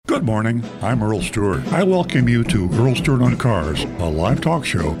Good morning, I'm Earl Stewart. I welcome you to Earl Stewart on Cars, a live talk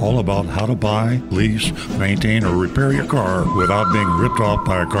show all about how to buy, lease, maintain, or repair your car without being ripped off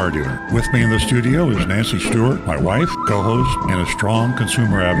by a car dealer. With me in the studio is Nancy Stewart, my wife, co-host, and a strong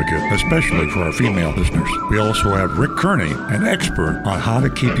consumer advocate, especially for our female listeners. We also have Rick Kearney, an expert on how to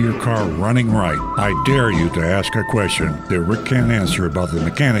keep your car running right. I dare you to ask a question that Rick can't answer about the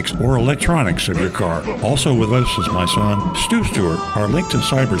mechanics or electronics of your car. Also with us is my son, Stu Stewart, our link to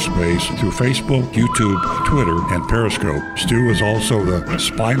cyberspace through Facebook, YouTube, Twitter, and Periscope. Stu is also the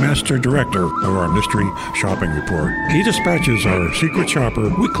Spymaster Director of our Mystery Shopping Report. He dispatches our secret shopper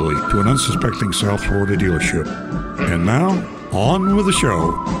weekly to an unsuspecting South Florida dealership. And now, on with the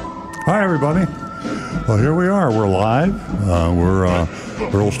show. Hi, everybody. Well, here we are. We're live. We're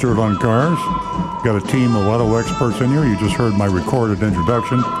Earl Stewart on Cars. Got a team of auto experts in here. You just heard my recorded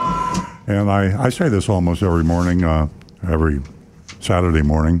introduction. And I say this almost every morning, every Saturday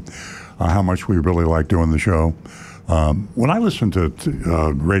morning, how much we really like doing the show. When I listen to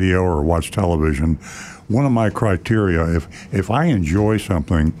radio or watch television, one of my criteria, if I enjoy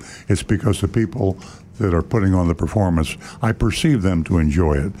something, it's because the people that are putting on the performance, I perceive them to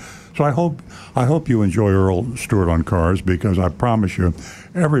enjoy it. So I hope you enjoy Earl Stewart on Cars, because I promise you,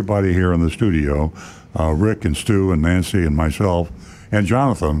 everybody here in the studio, Rick and Stu and Nancy and myself and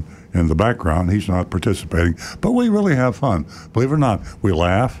Jonathan in the background, he's not participating, but we really have fun. Believe it or not, we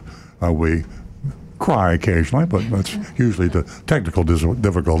laugh, we cry occasionally, but that's usually the technical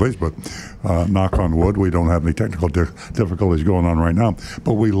difficulties, but knock on wood, we don't have any technical difficulties going on right now.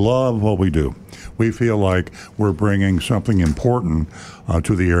 But we love what we do. We feel like we're bringing something important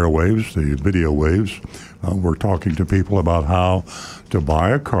to the airwaves, the video waves. We're talking to people about how to buy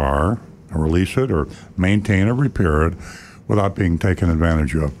a car, or lease it, or maintain or repair it without being taken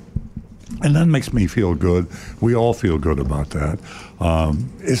advantage of. And that makes me feel good. We all feel good about that.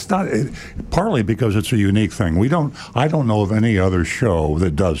 It's not partly because it's a unique thing. I don't know of any other show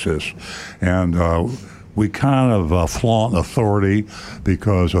that does this, and we kind of flaunt authority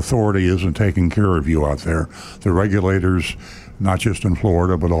because authority isn't taking care of you out there. The regulators, not just in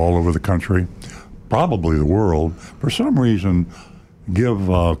Florida but all over the country, probably the world, for some reason, give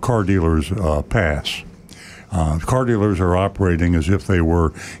car dealers a pass. Car dealers are operating as if they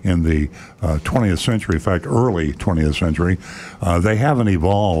were in the 20th century, in fact, early 20th century. They haven't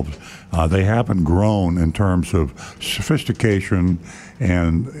evolved. They haven't grown in terms of sophistication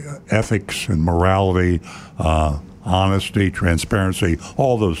and ethics and morality, honesty, transparency,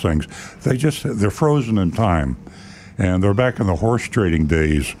 all those things. They're frozen in time. And they're back in the horse trading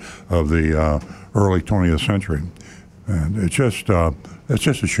days of the early 20th century. And it's just a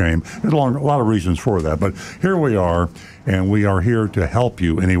shame. There's a lot of reasons for that. But here we are, and we are here to help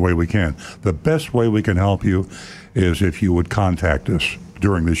you any way we can. The best way we can help you is if you would contact us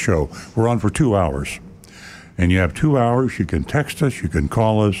during the show. We're on for 2 hours. And you have 2 hours. You can text us. You can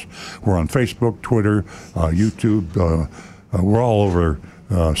call us. We're on Facebook, Twitter, YouTube. We're all over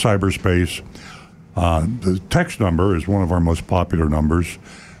cyberspace. The text number is one of our most popular numbers.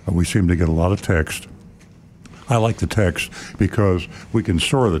 We seem to get a lot of text. I like the text because we can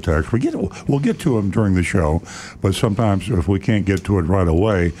store the text. We'll get to them during the show, but sometimes if we can't get to it right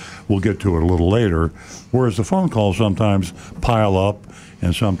away, we'll get to it a little later. Whereas the phone calls sometimes pile up,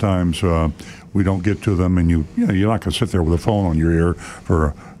 and sometimes we don't get to them, and you're not going to sit there with a phone on your ear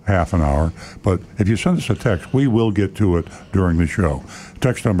for half an hour. But if you send us a text, we will get to it during the show.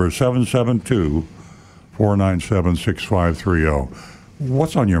 Text number is 772-497-6530.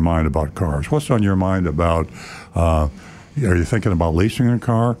 What's on your mind about cars? What's on your mind about, are you thinking about leasing a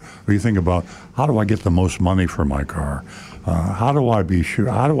car? Or are you thinking about, how do I get the most money for my car? How am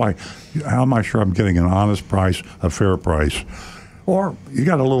I sure I'm getting an honest price, a fair price? Or you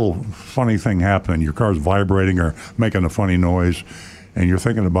got a little funny thing happening. Your car's vibrating or making a funny noise, and you're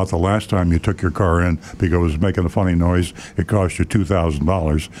thinking about the last time you took your car in because it was making a funny noise. It cost you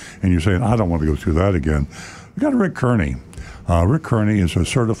 $2,000, and you're saying, I don't want to go through that again. We got Rick Kearney. Rick Kearney is a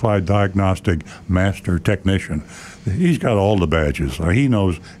certified diagnostic master technician. He's got all the badges. He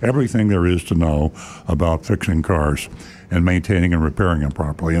knows everything there is to know about fixing cars and maintaining and repairing them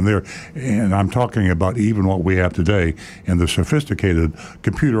properly. And I'm talking about even what we have today in the sophisticated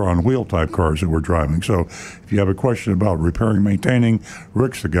computer-on-wheel type cars that we're driving. So if you have a question about repairing, maintaining,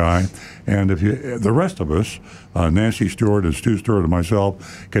 Rick's the guy. And the rest of us, Nancy Stewart and Stu Stewart and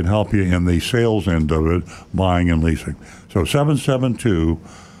myself, can help you in the sales end of it, buying and leasing. So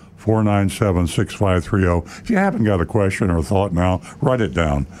 772-497-6530. If you haven't got a question or a thought now, write it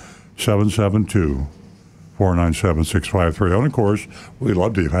down. 772-497-6530. And of course, we'd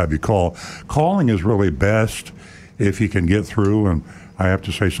love to have you call. Calling is really best if you can get through, and I have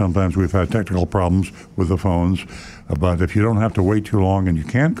to say sometimes we've had technical problems with the phones, but if you don't have to wait too long and you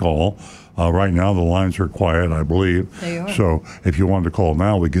can call, right now the lines are quiet, I believe. They are. So if you wanted to call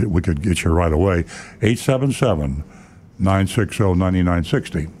now, we could get you right away.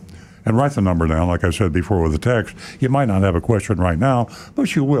 877-960-9960. And write the number down, like I said before with the text. You might not have a question right now,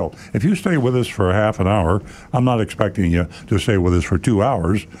 but you will. If you stay with us for half an hour, I'm not expecting you to stay with us for 2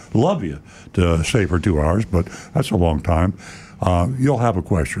 hours. Love you to stay for 2 hours, but that's a long time. You'll have a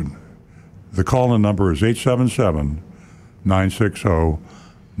question. The call-in number is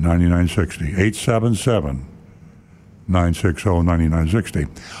 877-960-9960. 877-960-9960.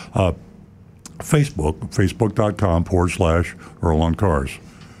 Facebook.com/Earl on Cars.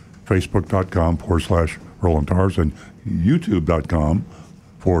 Facebook.com/Earl on Cars and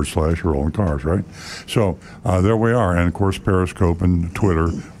YouTube.com/Earl on Cars, right? So there we are. And of course, Periscope and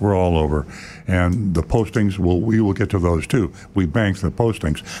Twitter, we're all over. And the postings, we will get to those too. We bank the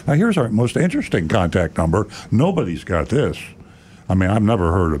postings. Now, here's our most interesting contact number. Nobody's got this. I mean, I've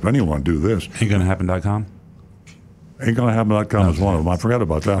never heard of anyone do this. AintGonnaHappen.com? AintGonnaHappen.com is one of them. I forgot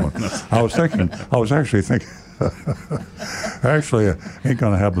about that one. I was actually thinking. Actually,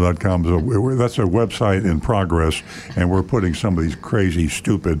 AintGonnaHappen.com that's a website in progress, and we're putting some of these crazy,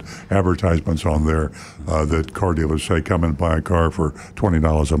 stupid advertisements on there that car dealers say, come and buy a car for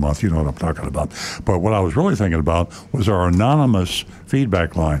 $20 a month. You know what I'm talking about. But what I was really thinking about was our anonymous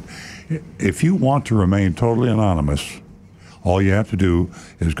feedback line. If you want to remain totally anonymous, all you have to do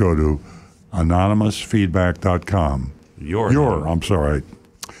is go to anonymousfeedback.com. Your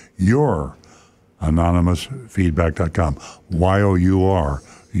anonymousfeedback.com. YOUR.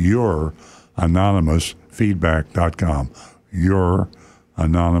 Your anonymousfeedback.com. Your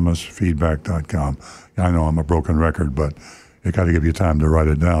anonymousfeedback.com. I know I'm a broken record, but you got to give you time to write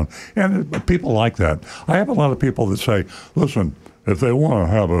it down. And people like that. I have a lot of people that say, listen, if they want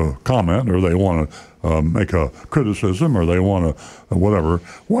to have a comment or they want to make a criticism or they want to whatever,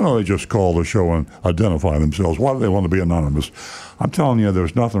 why don't they just call the show and identify themselves? Why do they want to be anonymous? I'm telling you,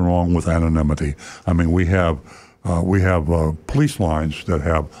 there's nothing wrong with anonymity. I mean, we have police lines that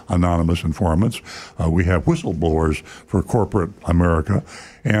have anonymous informants. We have whistleblowers for corporate America.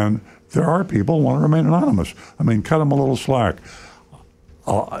 And there are people who want to remain anonymous. I mean, cut them a little slack.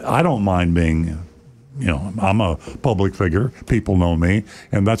 I don't mind being... I'm a public figure. People know me,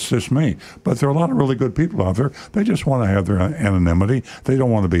 and that's just me. But there are a lot of really good people out there. They just want to have their anonymity. They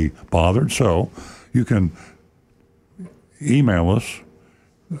don't want to be bothered. So you can email us,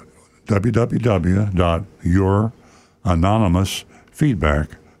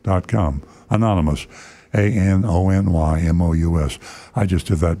 www.youranonymousfeedback.com. Anonymous. ANONYMOUS. I just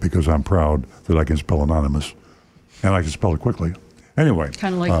did that because I'm proud that I can spell anonymous. And I can spell it quickly. Anyway.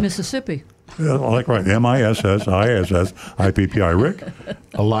 Kind of like Mississippi. Like right, MISSISSIPPI. Rick?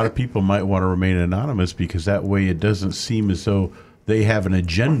 A lot of people might want to remain anonymous because that way it doesn't seem as though they have an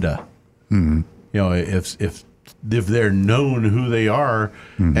agenda. Mm-hmm. If they're known who they are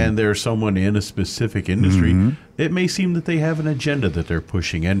mm-hmm. and they're someone in a specific industry, mm-hmm. it may seem that they have an agenda that they're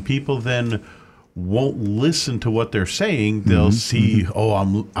pushing, and people then won't listen to what they're saying. They'll mm-hmm. see,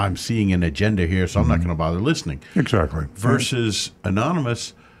 oh, I'm seeing an agenda here, so I'm not going to bother listening. Exactly. Versus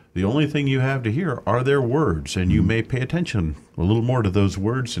anonymous, the only thing you have to hear are their words, and you may pay attention a little more to those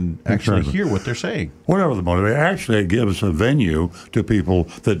words and actually hear what they're saying. Whatever the motive, actually it gives a venue to people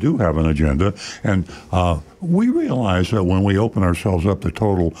that do have an agenda. And we realize that when we open ourselves up to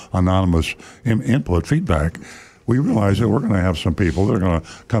total anonymous input feedback, we realize that we're going to have some people that are going to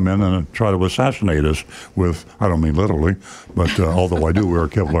come in and try to assassinate us with, I don't mean literally, but although I do wear a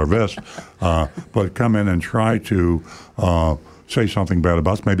Kevlar vest, but come in and try to say something bad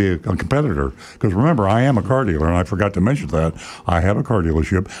about us, maybe a competitor. Because remember, I am a car dealer, and I forgot to mention that. I have a car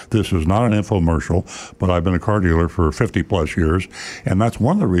dealership. This is not an infomercial, but I've been a car dealer for 50-plus years, and that's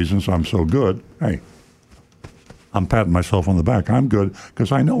one of the reasons I'm so good. Hey, I'm patting myself on the back. I'm good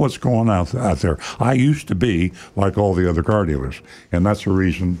because I know what's going on out there. I used to be like all the other car dealers, and that's the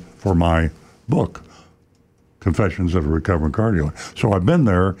reason for my book, Confessions of a Recovering Car Dealer. So I've been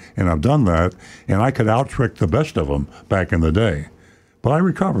there, and I've done that, and I could out-trick the best of them back in the day. But I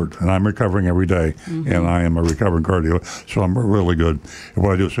recovered, and I'm recovering every day, and I am a recovering car dealer, so I'm really good at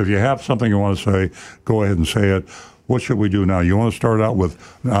what I do. So if you have something you want to say, go ahead and say it. What should we do now? You want to start out with,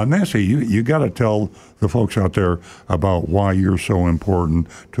 Nancy, you got to tell the folks out there about why you're so important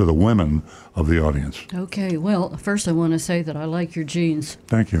to the women of the audience. Okay, well, first I want to say that I like your jeans.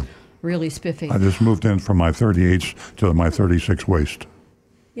 Thank you. Really spiffy. I just moved in from my 38s to my 36 waist.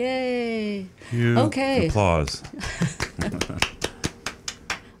 Yay. Okay. Applause.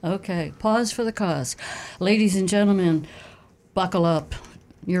 Okay, pause for the cause. Ladies and gentlemen, buckle up.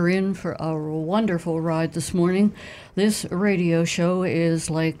 You're in for a wonderful ride this morning. This radio show is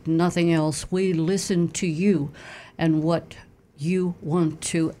like nothing else. We listen to you and what you want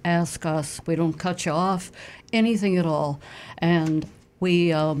to ask us. We don't cut you off, anything at all. And we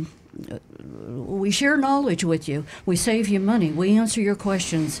share knowledge with you. We save you money. We answer your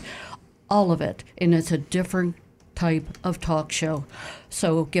questions, all of it. And it's a different type of talk show.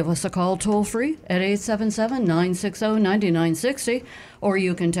 So give us a call toll free at 877-960-9960, or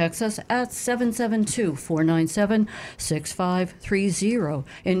you can text us at 772-497-6530.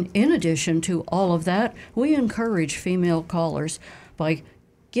 And in addition to all of that, we encourage female callers by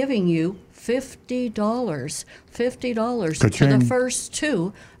giving you $50 to the first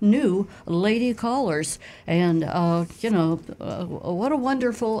 2 new lady callers. And, what a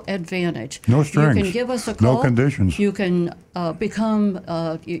wonderful advantage. No strings. You can give us a call. No conditions. You can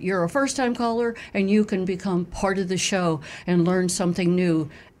you're a first-time caller, and you can become part of the show and learn something new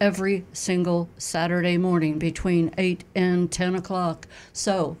every single Saturday morning between 8 and 10 o'clock.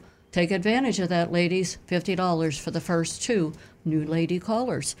 So take advantage of that, ladies. $50 for the first 2 new lady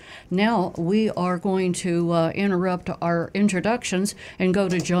callers. Now we are going to interrupt our introductions and go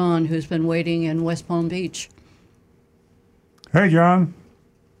to John, who's been waiting in West Palm Beach. Hey, John.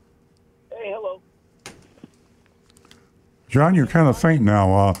 Hey, hello. John, you're kind of faint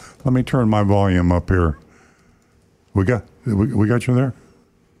now. Let me turn my volume up here. We got you there?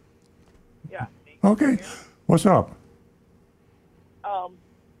 Yeah. Okay. What's up? My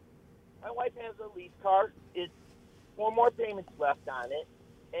wife has a lease car. It's 4 more payments left on it,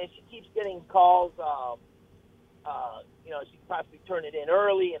 and she keeps getting calls. She can possibly turn it in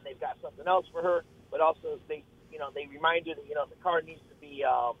early, and they've got something else for her. But also, they remind her that the car needs to be,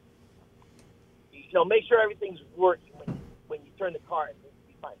 make sure everything's working when you turn the car in. It needs to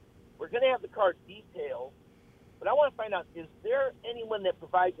be fine. We're going to have the car detailed, but I want to find out: is there anyone that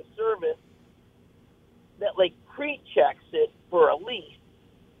provides a service that pre-checks it for a lease?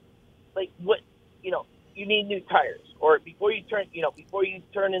 You need new tires, or before you turn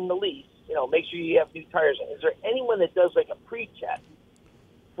in the lease, make sure you have new tires. Is there anyone that does a pre-check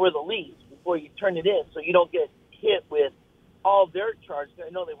for the lease before you turn it in, so you don't get hit with all their charges?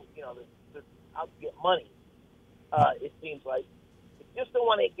 I know they're out to get money. It seems like just don't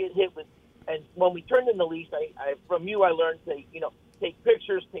want to get hit with. And when we turned in the lease, from you I learned to take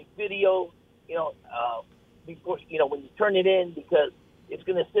pictures, take video, before when you turn it in, because it's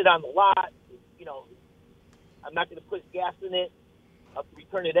going to sit on the lot. I'm not going to put gas in it. I'll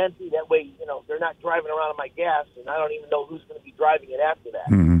return it empty. That way, they're not driving around on my gas, and I don't even know who's going to be driving it after that.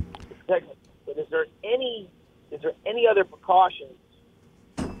 Mm-hmm. But is there any other precautions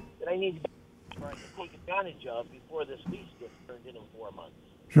that I need to take advantage of before this lease gets turned in 4 months?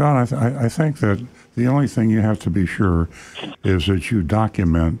 John, I think that the only thing you have to be sure is that you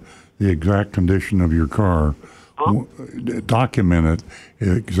document the exact condition of your car. Document it,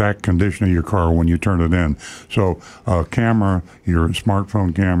 the exact condition of your car when you turn it in. So camera, your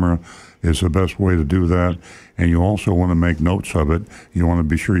smartphone camera, is the best way to do that. And you also want to make notes of it. You want to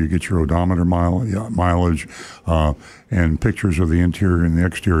be sure you get your odometer mileage and pictures of the interior and the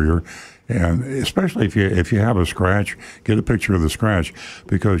exterior. And especially if you have a scratch, get a picture of the scratch,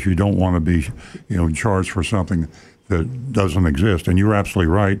 because you don't want to be charged for something that doesn't exist. And you're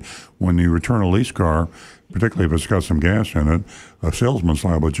absolutely right. When you return a lease car, particularly if it's got some gas in it, a salesman's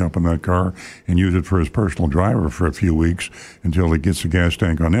liable to jump in that car and use it for his personal driver for a few weeks until he gets the gas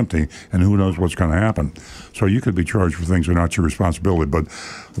tank on empty, and who knows what's going to happen. So you could be charged for things that are not your responsibility, but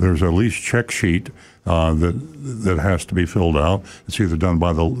there's a lease check sheet that has to be filled out. It's either done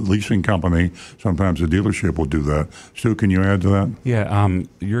by the leasing company. Sometimes the dealership will do that. Stu, can you add to that? Yeah,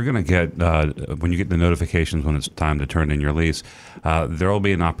 you're going to get, when you get the notifications when it's time to turn in your lease, there will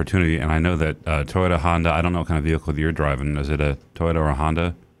be an opportunity, and I know that Toyota, Honda, I don't know what kind of vehicle you're driving. Is it a Toyota or a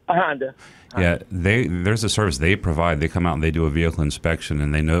Honda? A Honda. Yeah, there's a service they provide. They come out and they do a vehicle inspection,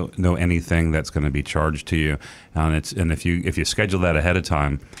 and they know anything that's going to be charged to you. And if you schedule that ahead of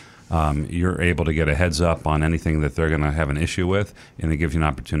time, you're able to get a heads up on anything that they're going to have an issue with, and it gives you an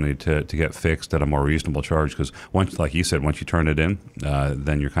opportunity to get fixed at a more reasonable charge. Because once, like you said, once you turn it in,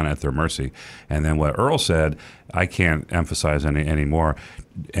 then you're kind of at their mercy. And then what Earl said, I can't emphasize any more.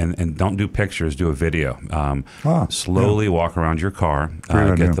 And don't do pictures, do a video. Slowly walk around your car,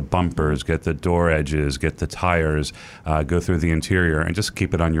 get the bumpers, get the door edges, get the tires, go through the interior, and just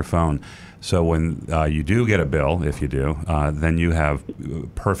keep it on your phone. So when you do get a bill, if you do, then you have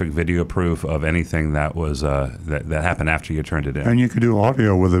perfect video proof of anything that was that happened after you turned it in. And you could do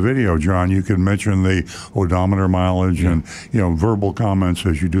audio with a video, John. You could mention the odometer mileage and verbal comments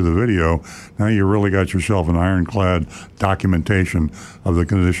as you do the video. Now you really got yourself an ironclad documentation of the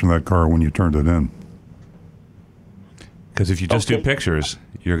condition of that car when you turned it in. Because if you just do pictures,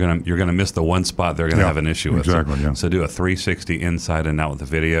 you're gonna miss the one spot they're gonna have an issue with. Exactly. So do a 360 inside and out with the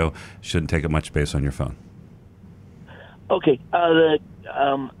video. Shouldn't take up much space on your phone. Okay. The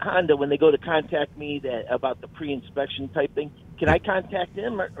Honda, when they go to contact me about the pre-inspection type thing, can I contact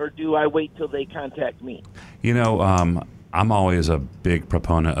them or do I wait till they contact me? I'm always a big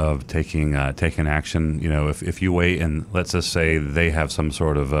proponent of taking action. If you wait and let's just say they have some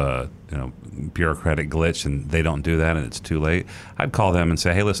sort of bureaucratic glitch and they don't do that and it's too late, I'd call them and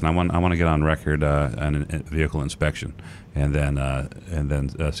say, hey, listen, I want to get on record an vehicle inspection, and then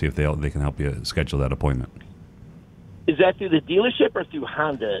see if they can help you schedule that appointment. Is that through the dealership or through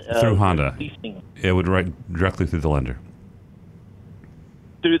Honda? Through Honda. Leasing? It would write directly through the lender.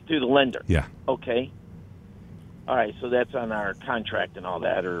 Through the lender. Yeah. Okay. All right, so that's on our contract and all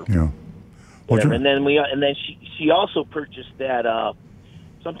that, or Well, and then she also purchased that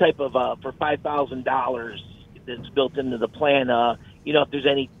some type of for $5,000 that's built into the plan. If there's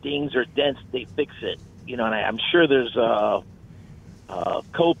any dings or dents, they fix it. And I'm sure there's a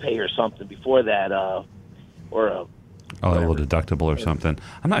copay or something before that, or a little deductible or something.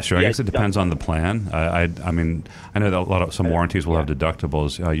 I'm not sure. I guess it depends on the plan. I mean, I know that some warranties will have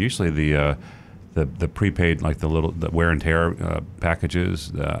deductibles. Usually the prepaid, like the wear and tear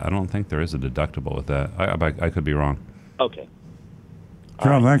packages, I don't think there is a deductible with that. I could be wrong. Okay.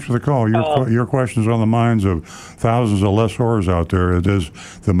 John, thanks for the call. Your question's on the minds of thousands of lessors out there. It is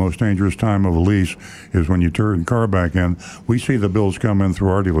the most dangerous time of a lease is when you turn the car back in. We see the bills come in through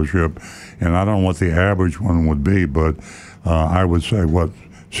our dealership, and I don't know what the average one would be, but I would say,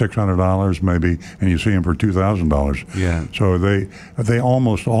 $600 maybe, and you see them for $2,000. Yeah. So they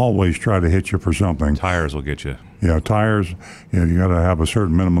almost always try to hit you for something. Tires will get you. Yeah, tires. You got to have a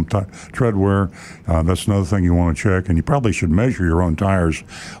certain minimum tread wear. That's another thing you want to check, and you probably should measure your own tires.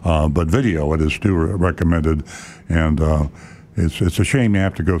 But video, it is still recommended, and it's a shame you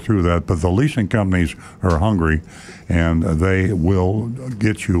have to go through that. But the leasing companies are hungry, and they will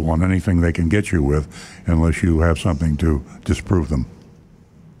get you on anything they can get you with, unless you have something to disprove them.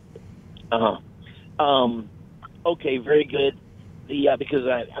 Okay, very good. Because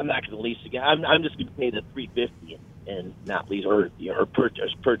I'm not going to lease again. I'm just going to pay the $350 and not lease or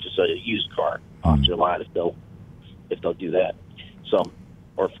purchase a used car off your lot if they'll do that. So,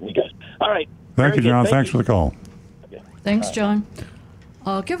 or from you guys. All right. Thank you, John. Thanks for the call. Okay. Thanks, John.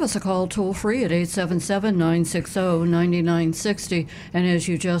 Give us a call toll free at 877-960-9960. And as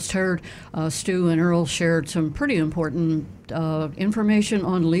you just heard, Stu and Earl shared some pretty important information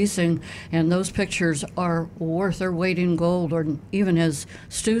on leasing, and those pictures are worth their weight in gold, or even as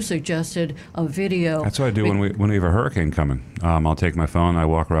Stu suggested, a video. That's what I do when we have a hurricane coming. I'll take my phone, I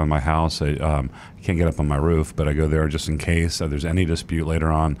walk around my house. I can't get up on my roof, but I go there just in case there's any dispute later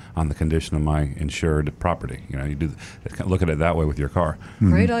on the condition of my insured property. You do look at it that way with your car.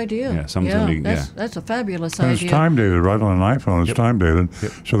 Great idea. Yeah, that's a fabulous and idea. It's time dated, right on an iPhone. It's time dated,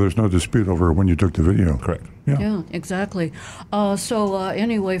 so there's no dispute over when you took the video. Correct. Yeah, exactly.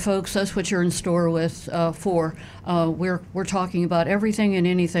 Anyway, folks, that's what you're in store with for. We're talking about everything and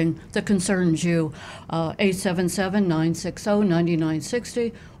anything that concerns you.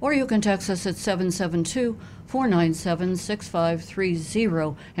 877-960-9960, or you can text us at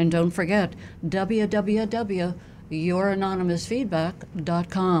 772-497-6530. And don't forget,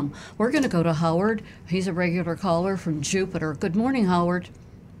 www.youranonymousfeedback.com. We're going to go to Howard. He's a regular caller from Jupiter. Good morning, Howard.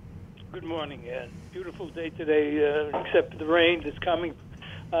 Good morning. Beautiful day today, except for the rain that's coming.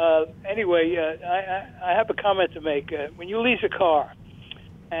 Anyway, I have a comment to make. When you lease a car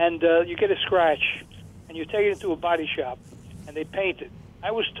and you get a scratch and you take it into a body shop and they paint it,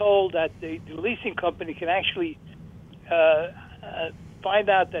 I was told that the leasing company can actually find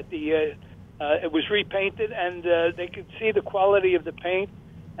out that it was repainted, and they can see the quality of the paint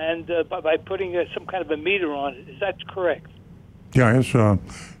and by putting some kind of a meter on it. Is that correct? Yeah, it's the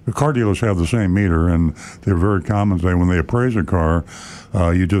car dealers have the same meter, and they're very common. When they appraise a car,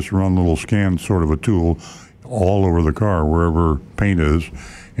 you just run a little scan, sort of a tool, all over the car, wherever paint is,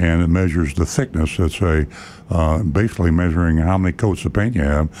 and it measures the thickness. It's basically measuring how many coats of paint you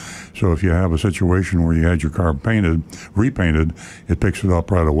have. So if you have a situation where you had your car repainted, it picks it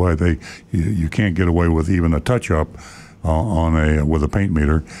up right away. You can't get away with even a touch-up with a paint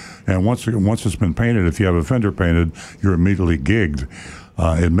meter. And once it's been painted, if you have a fender painted, you're immediately gigged.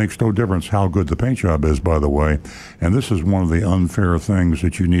 It makes no difference how good the paint job is, by the way. And this is one of the unfair things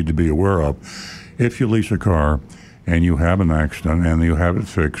that you need to be aware of. If you lease a car and you have an accident and you have it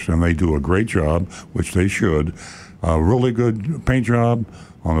fixed and they do a great job, which they should, a really good paint job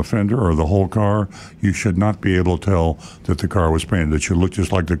on the fender or the whole car, you should not be able to tell that the car was painted. It should look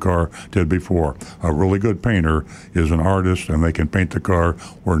just like the car did before. A really good painter is an artist, and they can paint the car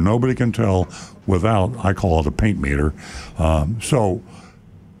where nobody can tell without, I call it a paint meter. So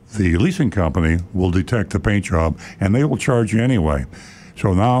the leasing company will detect the paint job, and they will charge you anyway.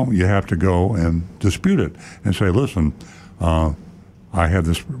 So now you have to go and dispute it and say, listen, I had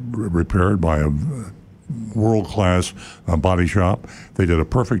this repaired by a world-class body shop. They did a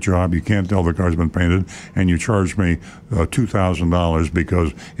perfect job. You can't tell the car's been painted, and you charged me $2,000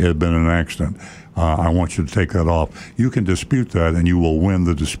 because it had been an accident. I want you to take that off. You can dispute that, and you will win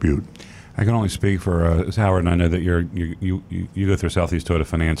the dispute. I can only speak for Howard, and I know that you go through Southeast Toyota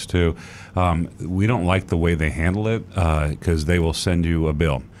Finance too. We don't like the way they handle it because they will send you a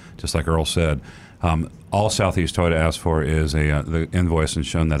bill, just like Earl said. All Southeast Toyota asks for is the invoice and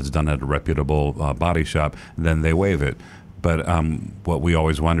shown that it's done at a reputable body shop. Then they waive it. But what we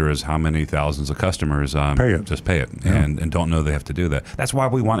always wonder is how many thousands of customers just pay it and don't know they have to do that. That's why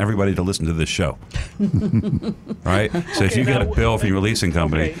we want everybody to listen to this show. Right? So if you get a bill from your leasing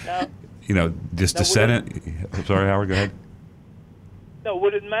company, just to send it. I'm sorry, Howard, go ahead. No,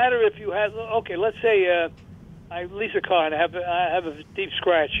 would it matter if you had? Okay, let's say I lease a car and I have a deep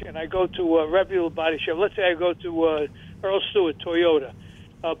scratch, and I go to a reputable body shop. Let's say I go to Earl Stewart Toyota.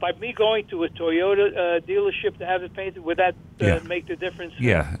 By me going to a Toyota dealership to have it painted, would that make the difference?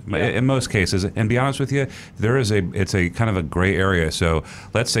 Yeah, in most cases. And be honest with you, it's a kind of a gray area. So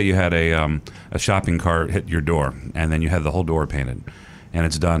let's say you had a shopping cart hit your door, and then you had the whole door painted. And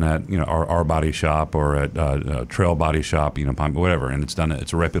it's done at our body shop or at Trail Body Shop, whatever, and it's done.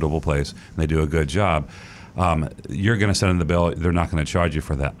 It's a reputable place, and they do a good job. You're going to send in the bill. They're not going to charge you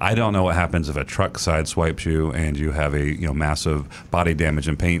for that. I don't know what happens if a truck side swipes you and you have a massive body damage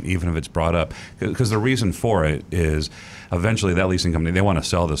and paint, even if it's brought up, because the reason for it is eventually that leasing company, they want to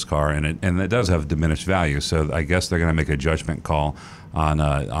sell this car, and it does have diminished value. So I guess they're going to make a judgment call on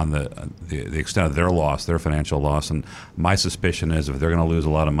the extent of their loss, their financial loss. And my suspicion is if they're going to lose a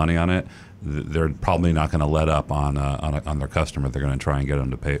lot of money on it, they're probably not going to let up on their customer. They're going to try and get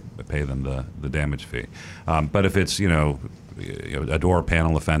them to pay them the damage fee. But if it's a door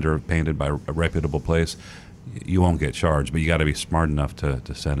panel, a fender painted by a reputable place, you won't get charged. But you got to be smart enough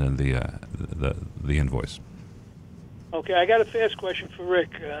to send in the invoice. Okay, I got a fast question for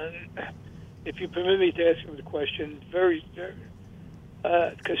Rick. If you permit me to ask him the question, very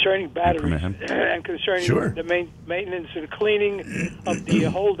concerning batteries and concerning the maintenance and cleaning of the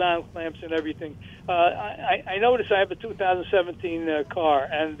hold-down clamps and everything. I noticed I have a 2017 car,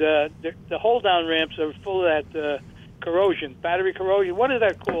 and the hold-down ramps are full of that corrosion, battery corrosion. What is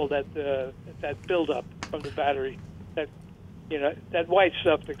that called? That buildup from the battery, that white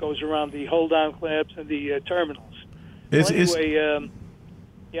stuff that goes around the hold-down clamps and the terminals. I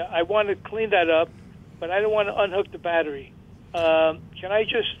want to clean that up, but I don't want to unhook the battery. Can I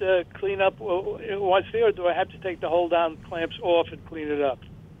just clean up once there, or do I have to take the hold-down clamps off and clean it up?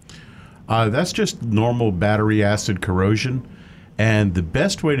 That's just normal battery acid corrosion. And the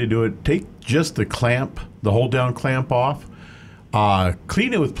best way to do it, take just the clamp, the hold-down clamp off.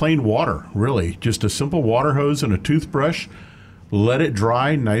 Clean it with plain water, really. Just a simple water hose and a toothbrush. Let it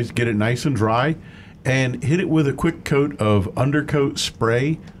dry, get it nice and dry. And hit it with a quick coat of undercoat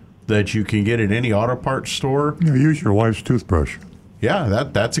spray that you can get at any auto parts store. Use your wife's toothbrush. Yeah,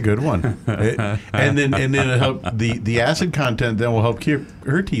 that's a good one. and then it'll help the acid content then will help keep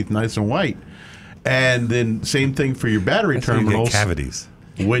her teeth nice and white. And then same thing for your battery terminals. You get cavities.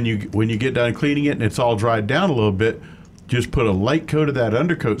 When you get done cleaning it and it's all dried down a little bit, just put a light coat of that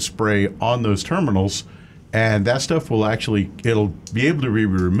undercoat spray on those terminals, and that stuff it'll be able to be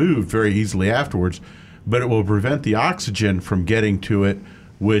removed very easily afterwards, but it will prevent the oxygen from getting to it,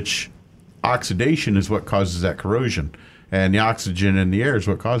 which oxidation is what causes that corrosion. And the oxygen in the air is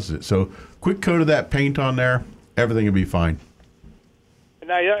what causes it. So quick coat of that paint on there, everything will be fine.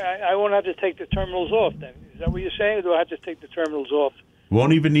 And I won't have to take the terminals off then. Is that what you're saying, or do I have to take the terminals off?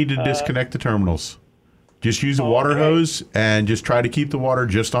 Won't even need to disconnect the terminals. Just use a water hose and just try to keep the water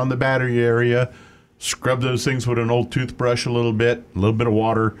just on the battery area. Scrub those things with an old toothbrush a little bit of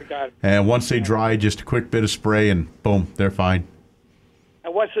water. And once they dry, just a quick bit of spray and boom, they're fine.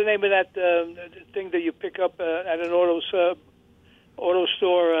 And what's the name of that thing that you pick up at an auto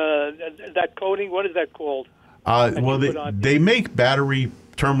store, that coating? What is that called? They make battery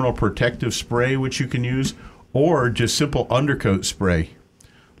terminal protective spray, which you can use, or just simple undercoat spray.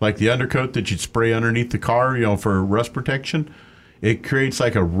 like the undercoat that you'd spray underneath the car, for rust protection. It creates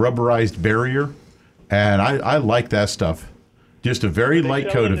like a rubberized barrier, and I like that stuff. Just a very light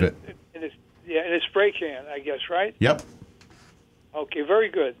coat of it. In a spray can, I guess, right? Yep. Okay, very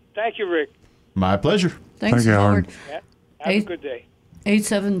good. Thank you, Rick. My pleasure. Thanks, Thank you, Howard. Yeah. Have a good day.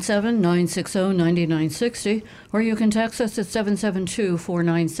 877-960-9960, or you can text us at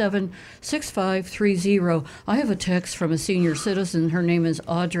 772-497-6530. I have a text from a senior citizen. Her name is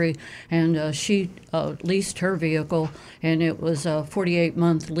Audrey, and she leased her vehicle, and it was a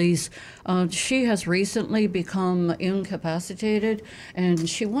 48-month lease. She has recently become incapacitated, and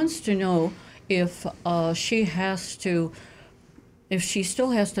she wants to know if she still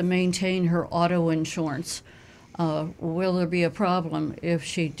has to maintain her auto insurance. Will there be a problem if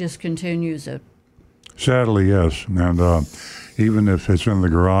she discontinues it? Sadly, yes. And even if it's in the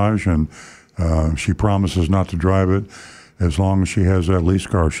garage and she promises not to drive it, as long as she has that lease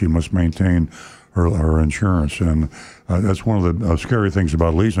car, she must maintain her insurance. And that's one of the scary things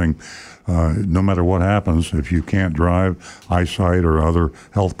about leasing. No matter what happens, if you can't drive, eyesight or other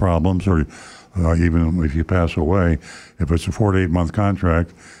health problems, or even if you pass away, if it's a 48-month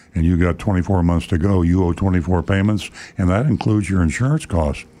contract, and you got 24 months to go, you owe 24 payments, and that includes your insurance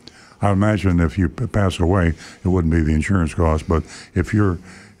costs. I imagine if you pass away, it wouldn't be the insurance cost, but if you're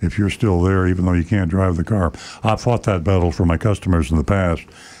still there, even though you can't drive the car. I've fought that battle for my customers in the past,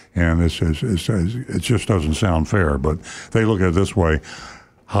 and it just doesn't sound fair, but they look at it this way.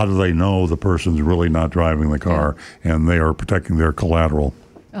 How do they know the person's really not driving the car, and they are protecting their collateral?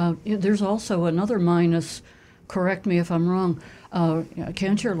 There's also another minus, correct me if I'm wrong,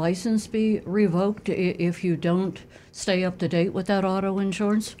 can't your license be revoked if you don't stay up to date with that auto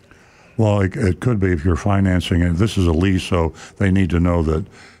insurance? Well, it could be if you're financing it. This is a lease, so they need to know that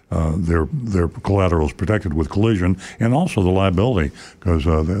their collateral is protected with collision and also the liability, because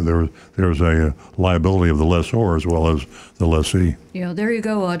there's a liability of the lessor as well as the lessee. Yeah, there you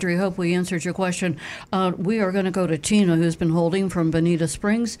go, Audrey. Hope we answered your question. We are going to go to Tina, who's been holding from Bonita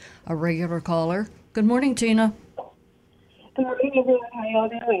Springs, a regular caller. Good morning, Tina. Good morning, everyone. How y'all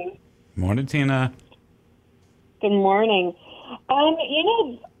doing? Morning, Tina. Good morning.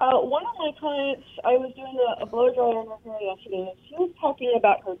 One of my clients, I was doing a blow dryer on her yesterday, and she was talking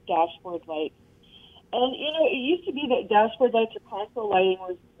about her dashboard lights. And, it used to be that dashboard lights or console lighting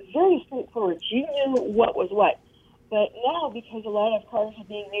was very straightforward. You knew what was what. But now, because a lot of cars are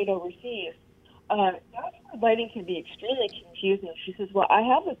being made overseas, dashboard lighting can be extremely confusing. She says, well, I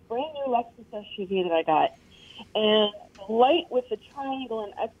have this brand new Lexus SUV that I got, and the light with the triangle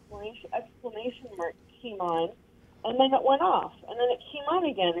and exclamation mark came on, and then it went off, and then it came on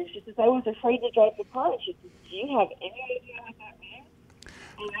again. And she says, I was afraid to drive the car. And she says, do you have any idea what that means?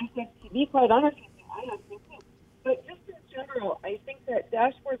 And I said, to be quite honest with you, I have no clue. But just in general, I think that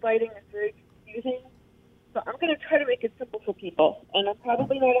dashboard lighting is very confusing. So I'm going to try to make it simple for people. And I'm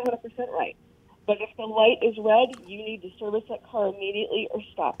probably not 100% right. But if the light is red, you need to service that car immediately or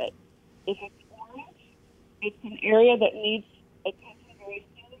stop it. If it's orange, it's an area that needs attention very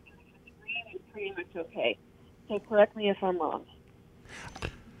soon. And if it's green, it's pretty much okay. So correct me if I'm wrong.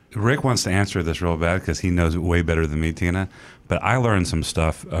 Rick wants to answer this real bad because he knows it way better than me, Tina. But I learned some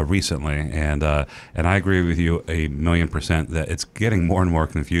stuff recently, and I agree with you 1,000,000% that it's getting more and more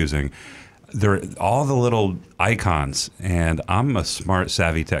confusing. There are all the little icons, and I'm a smart,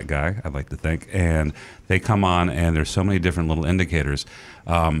 savvy tech guy, I'd like to think, and they come on, and there's so many different little indicators.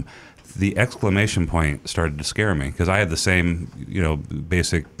 The exclamation point started to scare me because I had the same,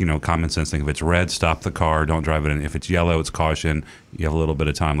 basic, common sense thing. If it's red, stop the car, don't drive it in. If it's yellow, it's caution. You have a little bit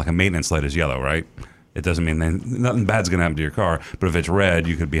of time. Like a maintenance light is yellow, right? It doesn't mean nothing bad's going to happen to your car. But if it's red,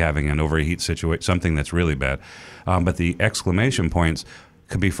 you could be having an overheat situation, something that's really bad. But the exclamation points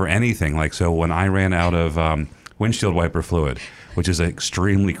could be for anything. Like, so when I ran out of windshield wiper fluid, which is an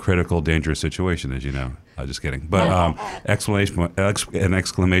extremely critical, dangerous situation, as you know. Just kidding. But an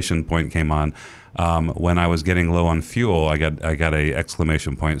exclamation point came on when I was getting low on fuel. I got a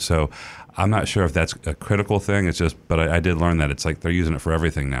exclamation point. So I'm not sure if that's a critical thing. It's just, but I did learn that it's like they're using it for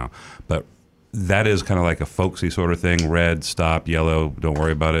everything now. But that is kind of like a folksy sort of thing. Red, stop. Yellow, don't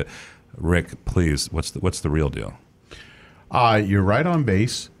worry about it. Rick, please, what's the real deal? You're right on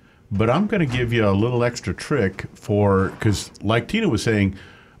base, but I'm going to give you a little extra trick because like Tina was saying,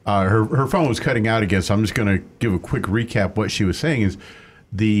 her phone was cutting out again, so I'm just going to give a quick recap. What she was saying is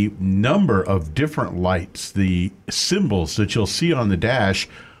the number of different lights, the symbols that you'll see on the dash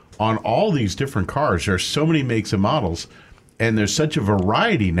on all these different cars. There are so many makes and models, and there's such a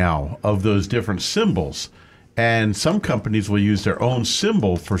variety now of those different symbols. And some companies will use their own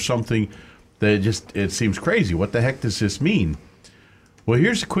symbol for something that it seems crazy. What the heck does this mean? Well,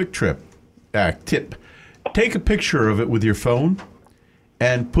 here's a quick tip. Take a picture of it with your phone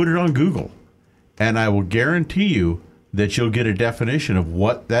and put it on Google. And I will guarantee you that you'll get a definition of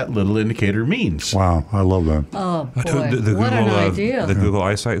what that little indicator means. Wow, I love that. Oh, boy. The what an idea. The Google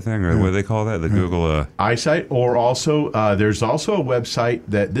Eyesight thing, or what do they call that? The Google... Eyesight, or also, there's also a website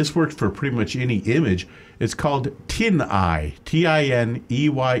that this works for pretty much any image. It's called TinEye,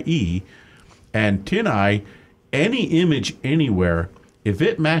 Tineye. And TinEye, any image anywhere, if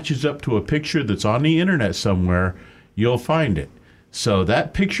it matches up to a picture that's on the internet somewhere, you'll find it. So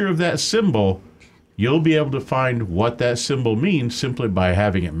that picture of that symbol, you'll be able to find what that symbol means simply by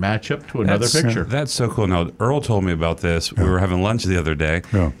having it match up to another picture. That's so cool. Now, Earl told me about this. We were having lunch the other day,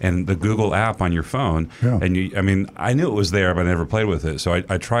 and the Google app on your phone. And I knew it was there, but I never played with it. So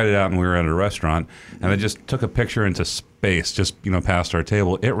I tried it out, and we were at a restaurant, and I just took a picture into space, just past our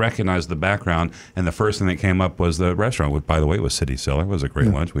table. It recognized the background, and the first thing that came up was the restaurant, which, by the way, was City Cellar. It was a great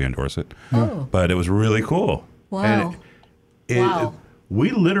lunch. We endorse it. But it was really cool. Wow. Wow. We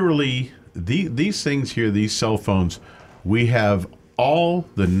literally... These things here, these cell phones, we have all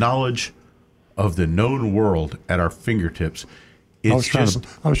the knowledge of the known world at our fingertips. I was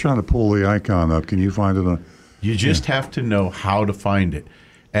trying to pull the icon up. Can you find it? You just have to know how to find it.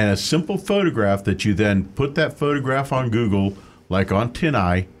 And a simple photograph that you then put that photograph on Google, like on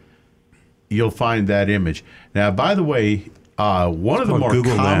TinEye, you'll find that image. Now, by the way, one of the more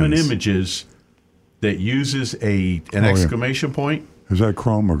Google common Lens. images that uses an exclamation point. Is that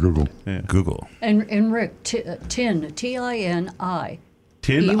Chrome or Google? Yeah. Google. And Rick, Tin, T-I-N-I.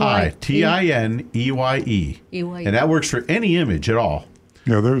 TinEye, Tineye. And that works for any image at all.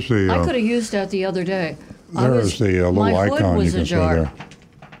 Yeah, there's the... I could have used that the other day. There's the little my hood icon was you can see ajar.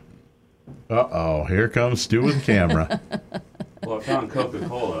 there. Uh-oh, here comes Stu with the camera. Well, I found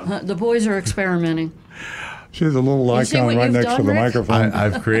Coca-Cola. The boys are experimenting. See the little You see icon what right you've next done, to the Rick? microphone?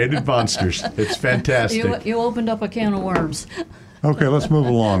 I've created monsters. It's fantastic. You opened up a can of worms. Okay, let's move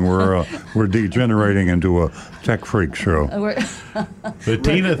along. We're degenerating into a tech freak show. But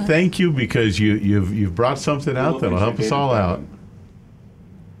Tina, thank you, because you've brought something out that'll help us all out.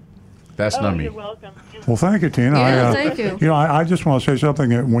 That's not me. You're welcome. Well, thank you, Tina. Yeah, thank you. I just want to say something.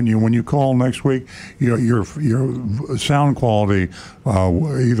 That when you call next week, your sound quality,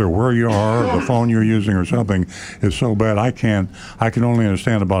 either where you are, or the phone you're using, or something, is so bad. I can only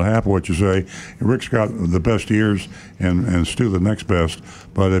understand about half of what you say. Rick's got the best ears, and Stu the next best.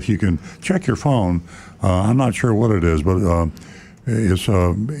 But if you can check your phone, I'm not sure what it is, but. It's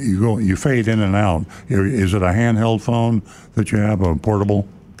you fade in and out. Is it a handheld phone that you have, a portable?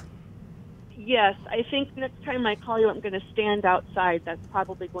 Yes, I think next time I call you, I'm going to stand outside. That's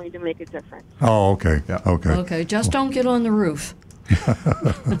probably going to make a difference. Oh, okay. Yeah. Okay. Okay, just don't get on the roof.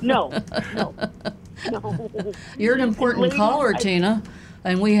 No. You're an important Ladies, caller, Tina,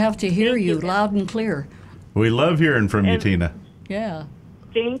 and we have to hear Thank you you. loud and clear. We love hearing from you, And- Tina. Yeah.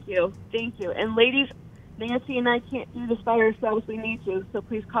 Thank you. And ladies, Nancy and I can't do this by ourselves. We need to, so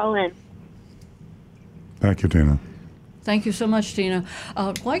please call in. Thank you, Tina. Thank you so much, Tina.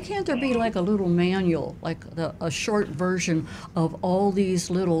 Why can't there be like a little manual, like a short version of all these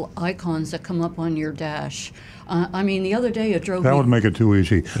little icons that come up on your dash? I mean, the other day it drove me... That would make it too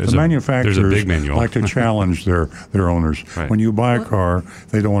easy. The manufacturers there's a big manual. like to challenge their owners. Right. When you buy a car,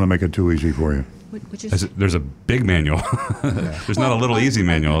 they don't want to make it too easy for you. Which is, There's a big manual. There's not a little easy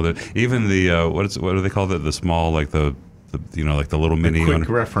manual. Even the what do they call it? The small, like the like the little mini quick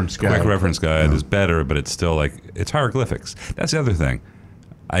reference guide. Quick reference guide is better, but it's still it's hieroglyphics. That's the other thing.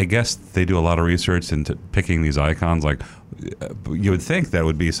 I guess they do a lot of research into picking these icons. Like you would think that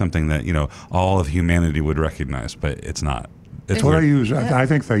would be something that all of humanity would recognize, but it's not. It's Well, weird. I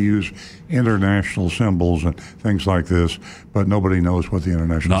think they use international symbols and things like this, but nobody knows what the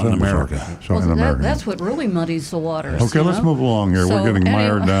international Not in symbols America. are. So well, in America. that's what really muddies the waters. Okay, let's move along here. So We're getting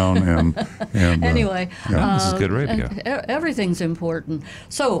mired anyway- down, and Anyway, This is good radio. Everything's important.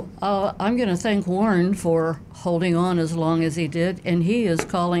 So I'm going to thank Warren for holding on as long as he did, and he is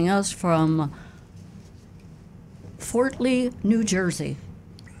calling us from Fort Lee, New Jersey.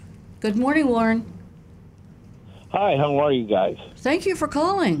 Good morning, Warren. Hi, how are you guys? Thank you for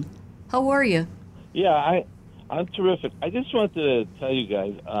calling. How are you? Yeah, I'm terrific. I just wanted to tell you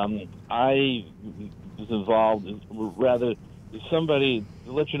guys, I was involved, rather, somebody,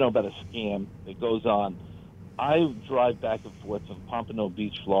 to let you know about a scam that goes on. I drive back and forth from Pompano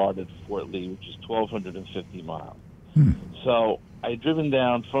Beach, Florida to Fort Lee, which is 1,250 miles. So I had driven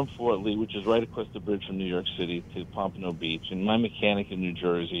down from Fort Lee, which is right across the bridge from New York City, to Pompano Beach, and my mechanic in New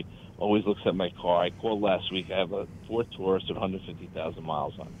Jersey always looks at my car. I called last week. I have a Ford Taurus with 150,000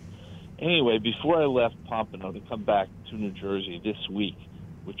 miles on it. Anyway, before I left Pompano to come back to New Jersey this week,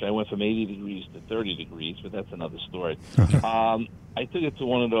 which I went from 80 degrees to 30 degrees, but that's another story. I took it to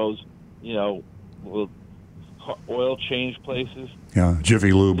one of those, little oil change places. Yeah,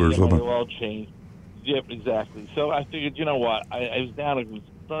 Jiffy Lube or something. Oil change. Yep, exactly. So I figured, you know what, I was down, it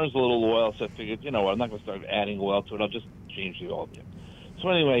burns a little oil, so I figured, you know what, I'm not going to start adding oil to it, I'll just change the oil there. So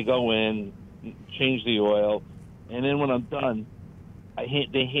anyway, go in, change the oil, and then when I'm done, they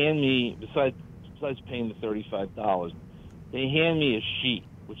hand me, besides paying the $35, they hand me a sheet,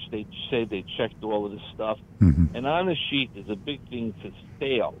 which they say they checked all of this stuff. Mm-hmm. And on the sheet, there's a big thing that says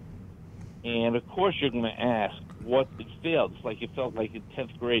failed. And, of course, you're going to ask what it failed. It's like you felt like in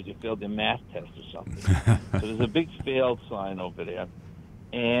 10th grade you failed your math test or something. So there's a big failed sign over there.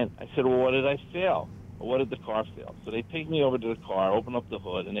 And I said, well, what did I fail? Or what did the car fail? So they take me over to the car, open up the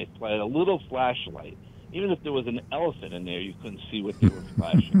hood, and they flash a little flashlight. Even if there was an elephant in there, you couldn't see what they were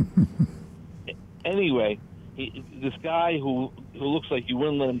flashing. Anyway, this guy who looks like you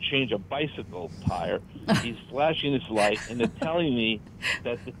wouldn't let him change a bicycle tire, he's flashing this light, and they're telling me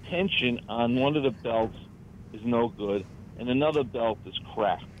that the tension on one of the belts is no good, and another belt is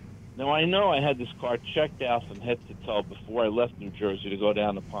cracked. Now, I know I had this car checked out from head to toe before I left New Jersey to go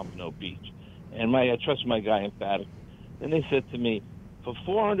down to Pompano Beach, and I trust my guy emphatically. Then they said to me, for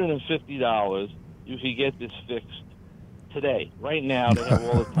 $450, you could get this fixed today. Right now, they have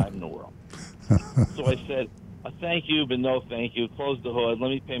all the time in the world. So I said, thank you, but no thank you. Close the hood. Let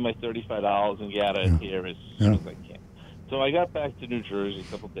me pay my $35 and get out of here as soon as I can. So I got back to New Jersey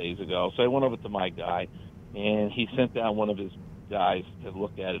a couple of days ago. So I went over to my guy, and he sent down one of his guys to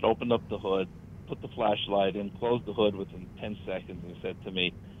look at it, opened up the hood, put the flashlight in, closed the hood within 10 seconds, and said to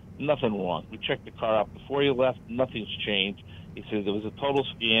me, nothing wrong. We checked the car out before you left. Nothing's changed. He said it was a total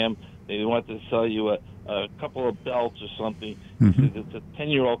scam. They wanted to sell you a couple of belts or something. He said it's a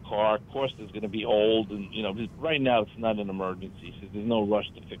 10-year-old car. Of course, it's going to be old, and right now it's not an emergency. He said there's no rush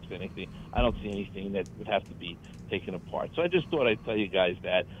to fix anything. I don't see anything that would have to be taken apart. So I just thought I'd tell you guys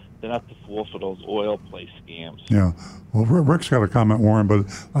that they're not to fall for those oil place scams. Yeah. Well, Rick's got a comment, Warren, but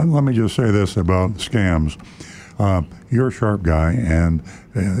let me just say this about scams. You're a sharp guy, and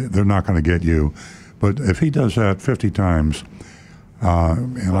they're not going to get you. But if he does that 50 times,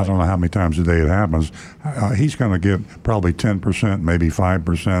 and I don't know how many times a day it happens, he's going to get probably 10%, maybe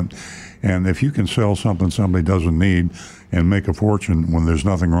 5%. And if you can sell something somebody doesn't need and make a fortune when there's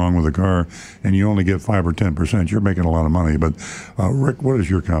nothing wrong with the car, and you only get 5 or 10%, you're making a lot of money. But Rick, what is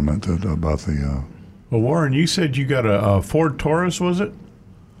your comment about the? Well, Warren, you said you got a Ford Taurus, was it?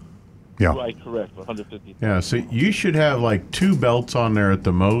 Yeah. Right, correct. 150. Yeah. So you should have like 2 belts on there at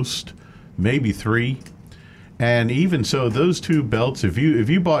the most, maybe 3. And even so, those 2 belts, if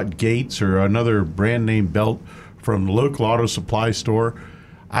you bought Gates or another brand name belt from the local auto supply store,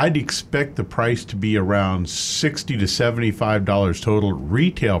 I'd expect the price to be around $60 to $75 total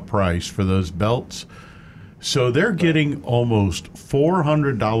retail price for those belts. So they're getting almost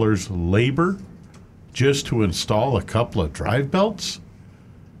 $400 labor just to install a couple of drive belts.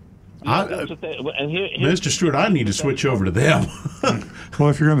 Mr. Stewart, I need to switch over to them. Well,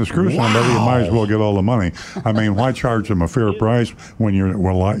 if you're going to screw somebody, you might as well get all the money. I mean, why charge them a fair price when you're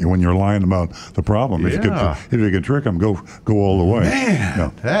lying about the problem? If you could trick them, go all the way.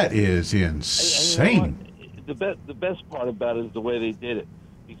 Man, that is insane. The best part about it is the way they did it,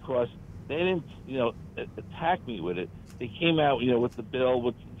 because they didn't attack me with it. They came out with the bill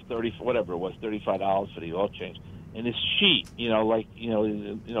with $35 for the oil change. And this sheet, this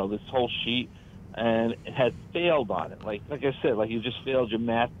whole sheet, and it had failed on it. Like I said, like you just failed your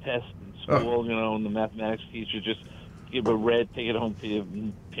math test in school, and the mathematics teacher just give a red, take it home to your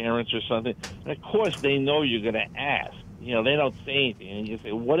parents or something. And of course, they know you're going to ask. They don't say anything, and you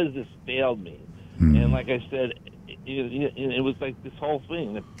say, "What does this failed mean?" And like I said, it was like this whole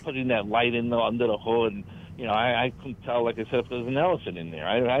thing, putting that light under the hood. And, I couldn't tell, like I said, if there was an elephant in there.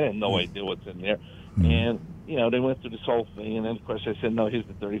 I had no idea what's in there. And, they went through this whole thing. And then, of course, I said, no, here's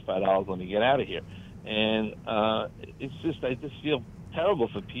the $35. Let me get out of here. And I just feel terrible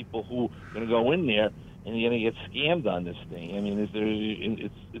for people who are going to go in there and you're going to get scammed on this thing. I mean,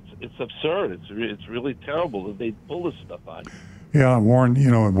 it's absurd. It's really terrible that they pull this stuff on you. Yeah, Warren,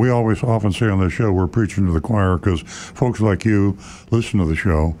 we always often say on this show we're preaching to the choir because folks like you listen to the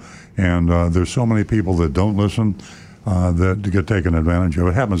show, and there's so many people that don't listen that get taken advantage of.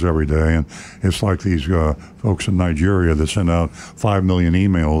 It happens every day, and it's like these folks in Nigeria that send out 5 million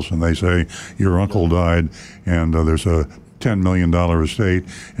emails, and they say, your uncle died, and there's a $10 million estate,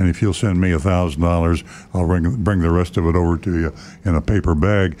 and if you'll send me $1,000, I'll bring the rest of it over to you in a paper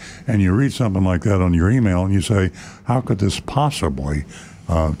bag. And you read something like that on your email, and you say, how could this possibly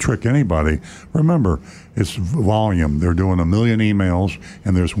trick anybody. Remember, it's volume. They're doing 1 million emails,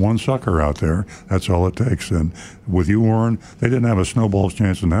 and there's one sucker out there. That's all it takes. And with you, Warren, they didn't have a snowball's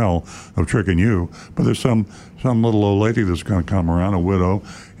chance in hell of tricking you. But there's some little old lady that's going to come around, a widow,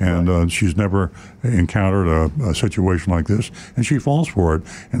 and she's never encountered a situation like this, and she falls for it,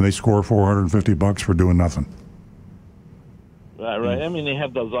 and they score $450 for doing nothing. Right. I mean, they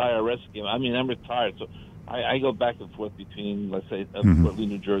have those IRS schemes. I mean, I'm retired, so I go back and forth between, let's say, Fort Lee,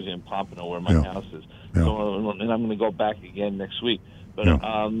 New Jersey, and Pompano, where my house is. Yeah. So, and I'm going to go back again next week. But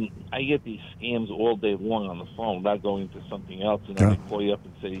I get these scams all day long on the phone without going to something else, and then they call you up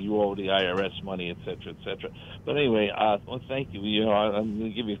and say you owe the IRS money, et cetera, et cetera. But anyway, well, thank you. You know, I'm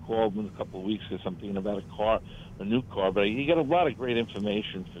going to give you a call in a couple of weeks because I'm thinking about a new car. But you get a lot of great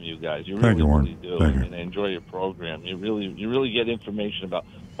information from you guys. You really, really do. And I enjoy your program. You really get information about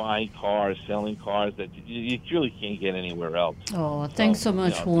buying cars, selling cars that you really can't get anywhere else. Oh, thanks so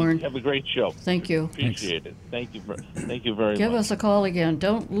much, Warren. Have a great show. Thank you. Appreciate it. Thank you very much. Give us a call again.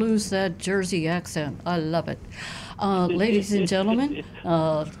 Don't lose that Jersey accent. I love it. Ladies and gentlemen,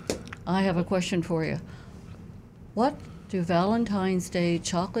 I have a question for you. What do Valentine's Day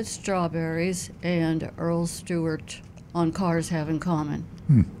chocolate strawberries and Earl Stewart on cars have in common?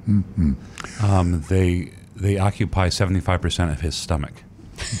 They occupy 75% of his stomach.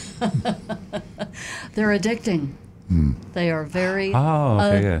 They're addicting. They are very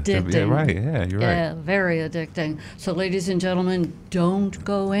addicting. Yeah, right. Yeah, you're right. Yeah, very addicting. So, ladies and gentlemen, don't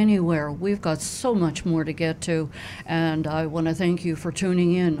go anywhere. We've got so much more to get to. And I want to thank you for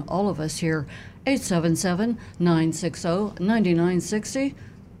tuning in, all of us here, 877-960-9960.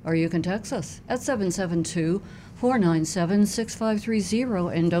 Or you can text us at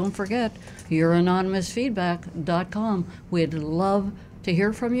 772-497-6530. And don't forget, youranonymousfeedback.com. We'd love to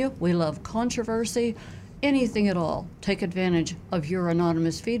hear from you. We love controversy. Anything at all. Take advantage of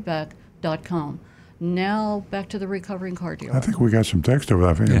youranonymousfeedback.com. Now back to the recovering car dealer. I think we got some text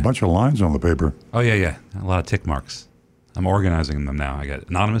over there. A bunch of lines on the paper. Oh, yeah. A lot of tick marks. I'm organizing them now. I got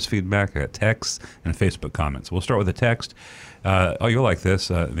anonymous feedback, I got texts, and Facebook comments. We'll start with the text. You'll like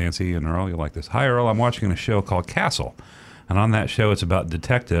this, Nancy and Earl. You'll like this. Hi, Earl. I'm watching a show called Castle. And on that show, it's about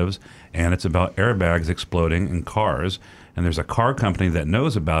detectives, and it's about airbags exploding in cars. And there's a car company that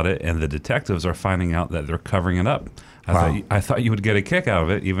knows about it, and the detectives are finding out that they're covering it up. I thought you would get a kick out of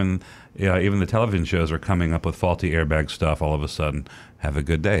it. Even the television shows are coming up with faulty airbag stuff all of a sudden. Have a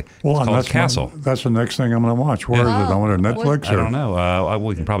good day. Well, it's called Castle. That's the next thing I'm going to watch. Where is it? I wonder Netflix? I don't know.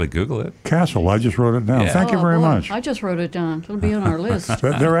 We can probably Google it. Castle. I just wrote it down. Yeah. Thank you very much. I just wrote it down. It'll be on our list.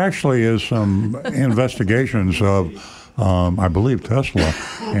 There actually is some investigations of I believe Tesla,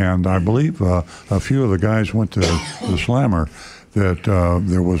 and I believe a few of the guys went to the Slammer, that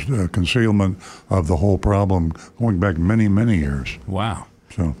there was concealment of the whole problem going back many, many years. Wow.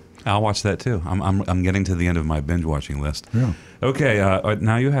 So I'll watch that too. I'm getting to the end of my binge watching list. Yeah. Okay.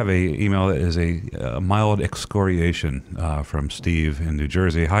 Now you have a email that is a mild excoriation from Steve in New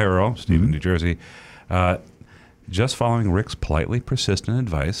Jersey. Hi, Earl. Steve in New Jersey. Just following Rick's politely persistent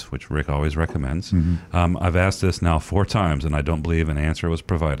advice, which Rick always recommends, I've asked this now 4 times, and I don't believe an answer was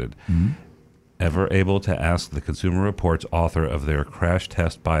provided. Ever able to ask the Consumer Reports author of their crash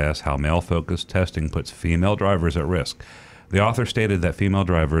test bias how male-focused testing puts female drivers at risk? The author stated that female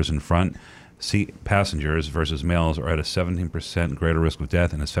drivers in front seat passengers versus males are at a 17% greater risk of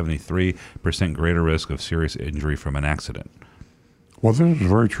death and a 73% greater risk of serious injury from an accident. Well, this is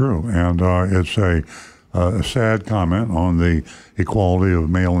very true, and it's a sad comment on the equality of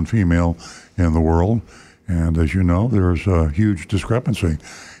male and female in the world. And as you know, there's a huge discrepancy,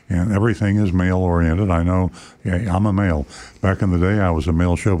 and everything is male-oriented. I know I'm a male. Back in the day, I was a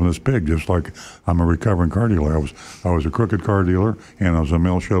male chauvinist pig, just like I'm a recovering car dealer. I was a crooked car dealer, and I was a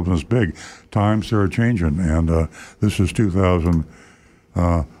male chauvinist pig. Times are changing, and this is 2000.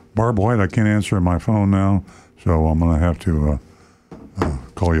 Barb White, I can't answer my phone now, so I'm going to have to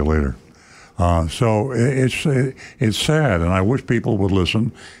call you later. So it's sad, and I wish people would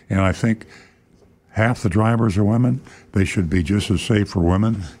listen. And I think half the drivers are women. They should be just as safe for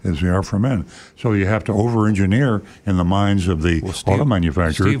women as they are for men. So you have to over-engineer in the minds of the auto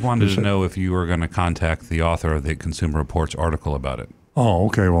manufacturers. Steve wanted to know if you were going to contact the author of the Consumer Reports article about it. Oh,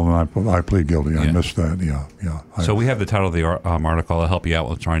 okay. Well, then I plead guilty. I missed that. Yeah. So we have the title of the article. I'll help you out.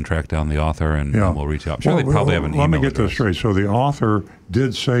 We'll try and track down the author, and we'll reach out. I'm sure they probably have an email. Let me get this straight. So the author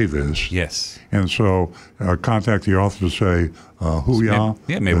did say this. Yes. And so contact the author to say who you are.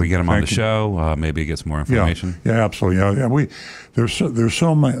 Yeah, maybe we get him on the show. Maybe he gets more information. Yeah, absolutely. Yeah, there's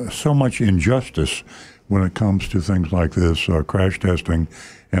so much injustice when it comes to things like this, crash testing,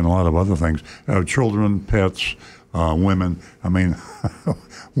 and a lot of other things. Children, pets, women. I mean,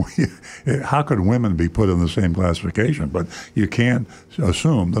 how could women be put in the same classification? But you can't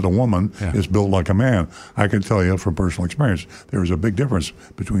assume that a woman is built like a man. I can tell you from personal experience, there is a big difference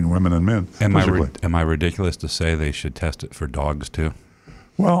between women and men. Am I ridiculous to say they should test it for dogs too?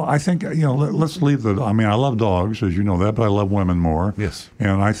 Well, I think, let's leave I mean, I love dogs, as you know that, but I love women more. Yes.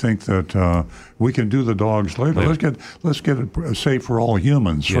 And I think that we can do the dogs later. Let's get it safe for all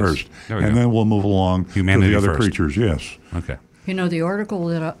humans first, and then we'll move along to the other creatures. Yes. Okay. The article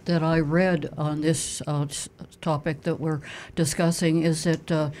that I read on this topic that we're discussing is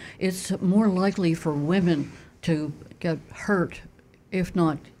that it's more likely for women to get hurt, if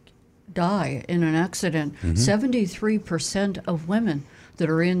not die, in an accident. 73% of women that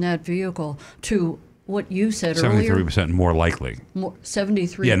are in that vehicle, to what you said earlier. 73% more likely.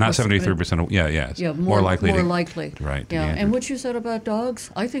 73%. Yeah, not 73%. Yeah, more likely. More likely. Right. Yeah, and what you said about dogs,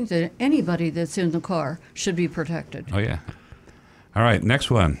 I think that anybody that's in the car should be protected. Oh, yeah. All right,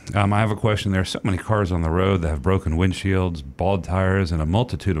 next one. I have a question. There are so many cars on the road that have broken windshields, bald tires, and a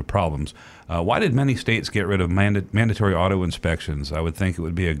multitude of problems. Why did many states get rid of mandatory auto inspections? I would think it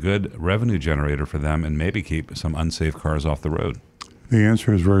would be a good revenue generator for them and maybe keep some unsafe cars off the road. The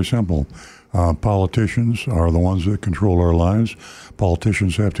answer is very simple. Politicians are the ones that control our lives.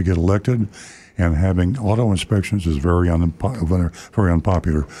 Politicians have to get elected, and having auto inspections is very unpopular.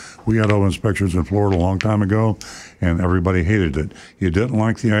 We had auto inspections in Florida a long time ago, and everybody hated it. You didn't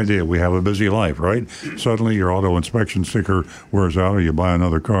like the idea. We have a busy life, right? Suddenly your auto inspection sticker wears out, or you buy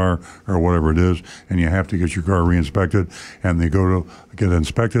another car or whatever it is, and you have to get your car re-inspected, and they go to get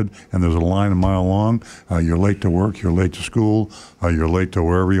inspected, and there's a line a mile long. You're late to work, you're late to school, you're late to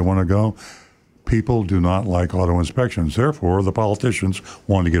wherever you want to go. People do not like auto inspections. Therefore, the politicians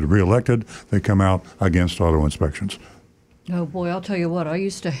want to get reelected. They come out against auto inspections. Oh, boy, I'll tell you what. I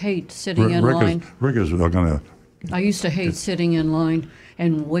used to hate sitting in line. Rick is going to... I used to hate sitting in line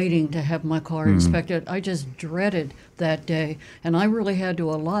and waiting to have my car inspected. I just dreaded that day. And I really had to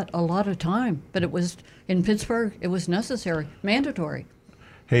allot a lot of time. But it was, in Pittsburgh, it was necessary, mandatory.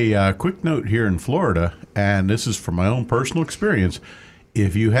 Hey, quick note here in Florida, and this is from my own personal experience.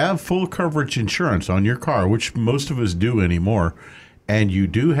 If you have full coverage insurance on your car, which most of us do anymore, and you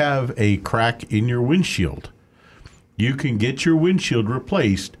do have a crack in your windshield, you can get your windshield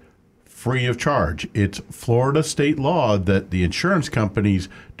replaced free of charge. It's Florida state law that the insurance companies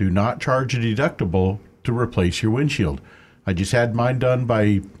do not charge a deductible to replace your windshield. I just had mine done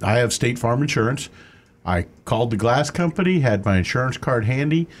I have State Farm Insurance. I called the glass company, had my insurance card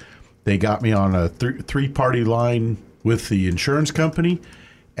handy. They got me on a three-party line with the insurance company,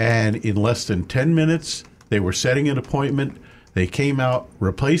 and in less than 10 minutes, they were setting an appointment. They came out,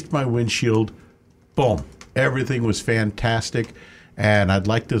 replaced my windshield. Boom. Everything was fantastic. And I'd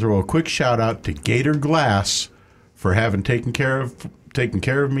like to throw a quick shout out to Gator Glass for having taken care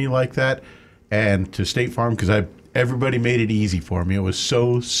of me like that, and to State Farm, because everybody made it easy for me. It was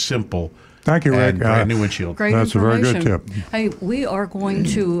so simple. Thank you, Rick. Brand new windshield. Great That's information. a very good tip. Hey, we are going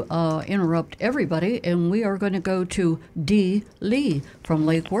to interrupt everybody, and we are going to go to Dee Lee from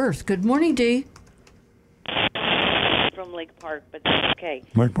Lake Worth. Good morning, Dee. From Lake Park, but that's okay.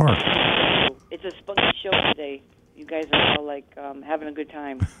 Lake Park. It's a spunky show today. You guys are all having a good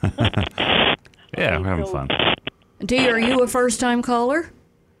time. Yeah, we're having fun. Dee, are you a first-time caller?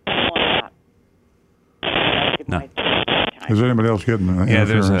 No, I'm not. No. Is anybody else getting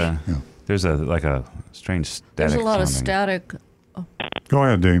there's a strange static. There's a lot of sounding. static. Go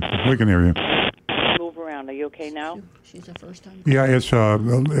ahead, Dee. We can hear you. Move around. Are you okay now? She's a first-time. Yeah, it's.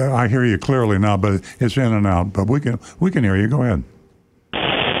 I hear you clearly now, but it's in and out. But we can hear you. Go ahead.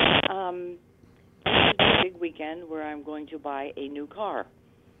 It's a big weekend where I'm going to buy a new car.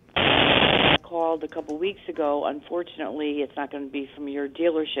 I called a couple weeks ago. Unfortunately, it's not going to be from your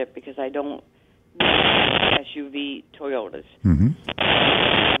dealership because I don't SUV Toyotas. Mm-hmm.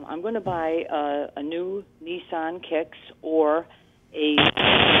 I'm going to buy a new Nissan Kicks or a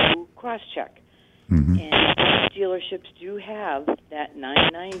new Crosscheck. Mm-hmm. And dealerships do have that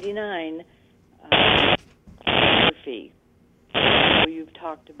 $9.99 fee. So you've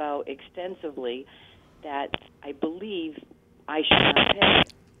talked about extensively that I believe I should not pay.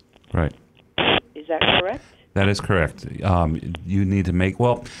 Right. Is that correct? That is correct. You need to make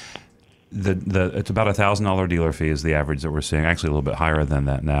it's about $1,000 dealer fee is the average that we're seeing. Actually, a little bit higher than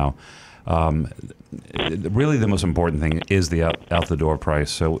that now. Really, the most important thing is the out the door price.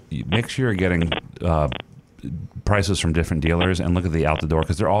 So make sure you're getting prices from different dealers and look at the out the door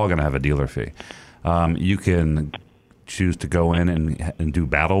because they're all going to have a dealer fee. You can choose to go in and do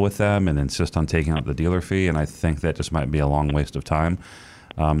battle with them and insist on taking out the dealer fee, and I think that just might be a long waste of time.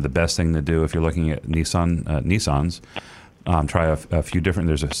 The best thing to do if you're looking at Nissans, try a few different.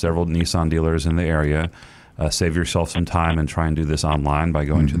 There's several Nissan dealers in the area. Save yourself some time and try and do this online by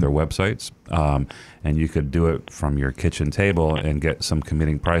going to their websites. And you could do it from your kitchen table and get some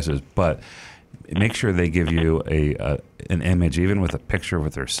committing prices. But make sure they give you an image, even with a picture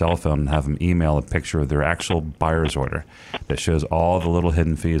with their cell phone, and have them email a picture of their actual buyer's order that shows all the little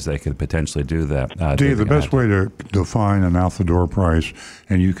hidden fees they could potentially do that. Dave, the best way to define an out-the-door price,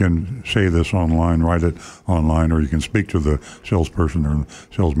 and you can say this online, write it online, or you can speak to the salesperson or the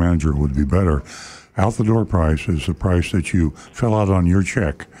sales manager would be better. Out-the-door price is the price that you fill out on your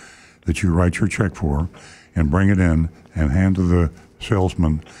check, that you write your check for, and bring it in and hand to the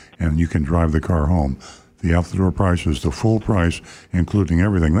salesman, and you can drive the car home. The out-the-door price is the full price, including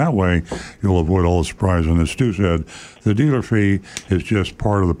everything. That way, you'll avoid all the surprise. And as Stu said, the dealer fee is just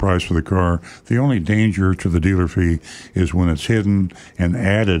part of the price of the car. The only danger to the dealer fee is when it's hidden and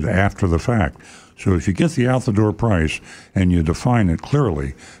added after the fact. So if you get the out-the-door price and you define it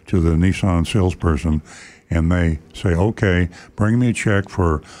clearly to the Nissan salesperson, and they say, okay, bring me a check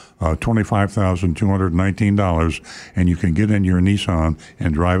for $25,219, and you can get in your Nissan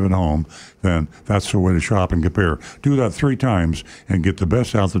and drive it home, then that's the way to shop and compare. Do that 3 times and get the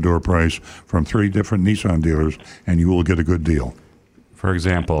best out-the-door price from 3 different Nissan dealers, and you will get a good deal. For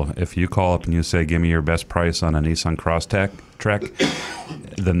example, if you call up and you say, give me your best price on a Nissan Crosstrek,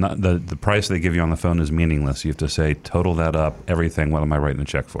 the price they give you on the phone is meaningless. You have to say, total that up, everything, what am I writing the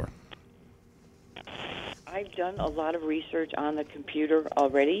check for? I've done a lot of research on the computer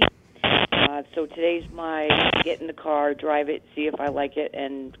already. So today's my get in the car, drive it, see if I like it,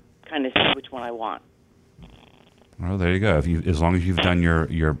 and kind of see which one I want. Well, there you go. As long as you've done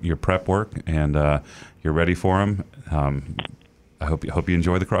your prep work and you're ready for them, I hope you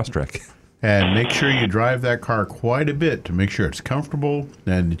enjoy the Crosstrek. And make sure you drive that car quite a bit to make sure it's comfortable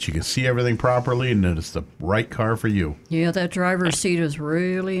and that you can see everything properly and that it's the right car for you. Yeah, that driver's seat is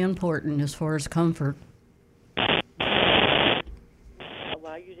really important as far as comfort.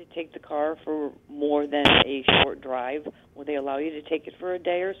 Allow you to take the car for more than a short drive? Will they allow you to take it for a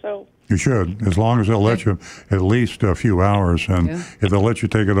day or so? You should, as long as they'll let you at least a few hours. And if they'll let you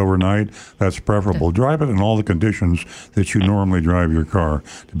take it overnight, that's preferable. Drive it in all the conditions that you normally drive your car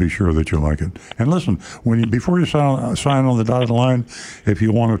to be sure that you like it. And listen, before you sign on the dotted line, if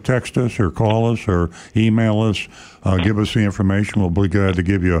you want to text us or call us or email us, give us the information. We'll be glad to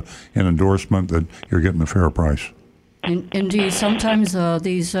give you an endorsement that you're getting a fair price. Indeed, sometimes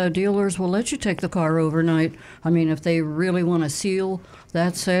these dealers will let you take the car overnight. I mean, if they really want to seal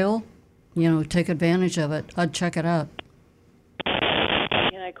that sale, take advantage of it. I'd check it out.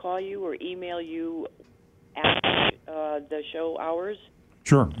 Can I call you or email you after the show hours?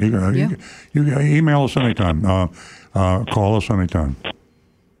 Sure. You email us anytime. Call us anytime.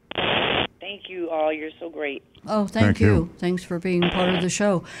 Thank you all. You're so great. Oh, thank you. Thanks for being part of the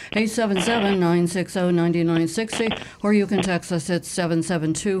show. 877-960-9960, or you can text us at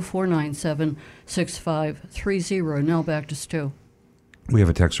 772-497-6530. Now back to Stu. We have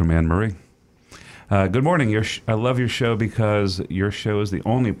a text from Anne Marie. Good morning. I love your show because your show is the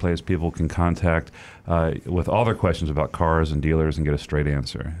only place people can contact with all their questions about cars and dealers and get a straight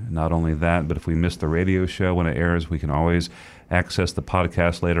answer. Not only that, but if we miss the radio show when it airs, we can always access the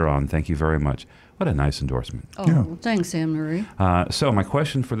podcast later on. Thank you very much. What a nice endorsement. Oh, thanks, Anne Marie. So my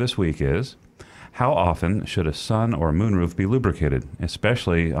question for this week is, how often should a sun or a moonroof be lubricated,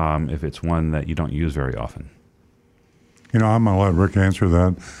 especially if it's one that you don't use very often? I'm going to let Rick answer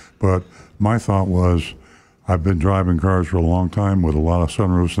that, but my thought was I've been driving cars for a long time with a lot of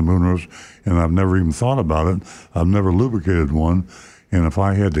sunroofs and moonroofs, and I've never even thought about it. I've never lubricated one, and if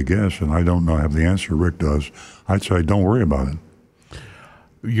I had to guess, and I don't know, have the answer, Rick does, I'd say don't worry about it.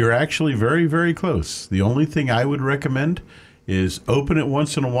 You're actually very, very close. The only thing I would recommend is open it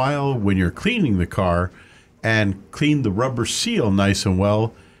once in a while when you're cleaning the car and clean the rubber seal nice and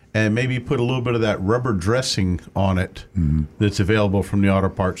well, and maybe put a little bit of that rubber dressing on it that's available from the auto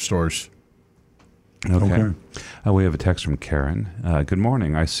parts stores. Okay. We have a text from Karen. Good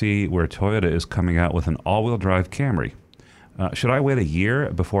morning. I see where Toyota is coming out with an all-wheel drive Camry. Should I wait a year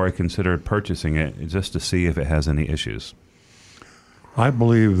before I consider purchasing it just to see if it has any issues? I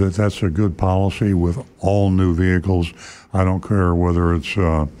believe that that's a good policy with all new vehicles. I don't care whether it's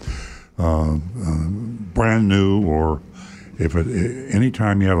brand new or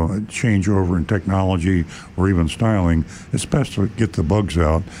anytime you have a changeover in technology or even styling, it's best to get the bugs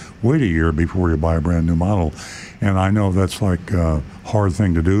out. Wait a year before you buy a brand new model. And I know that's like a hard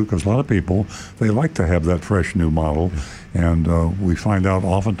thing to do because a lot of people, they like to have that fresh new model. And we find out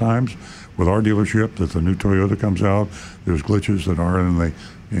oftentimes with our dealership that the new Toyota comes out, there's glitches that are in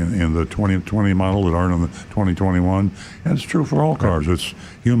the 2020 model that aren't in the 2021, and it's true for all cars. It's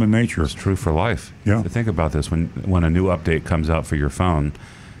human nature. It's true for life. Yeah. Think about this: when a new update comes out for your phone,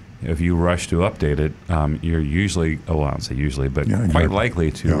 if you rush to update it, you're usually, I won't say usually, but quite likely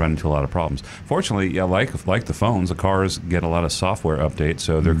to run into a lot of problems. Fortunately, like the phones, the cars get a lot of software updates,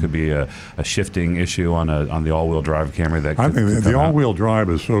 so there could be a shifting issue on the all-wheel drive camera. That I think the all-wheel drive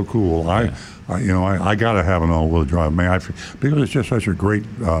is so cool. Yeah. I got to have an all-wheel drive, because it's just such a great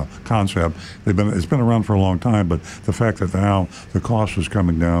concept. It's been around for a long time, but the fact that now the cost is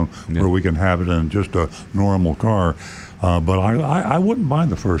coming down where we can have it in just a normal car. But I wouldn't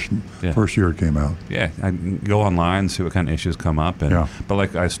mind the first year it came out. Yeah, I can go online, see what kind of issues come up. But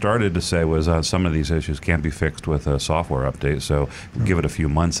like I started to say was some of these issues can't be fixed with a software update, so give it a few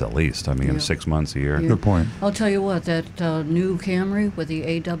months at least. 6 months, a year. Yeah. Good point. I'll tell you what, that new Camry with the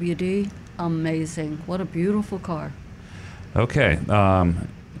AWD, amazing. What a beautiful car. Okay,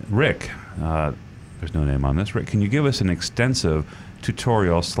 Rick, there's no name on this. Rick, can you give us an extensive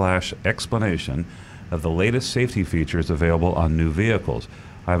tutorial / explanation of the latest safety features available on new vehicles?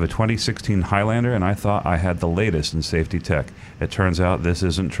 I have a 2016 Highlander, and I thought I had the latest in safety tech. It turns out this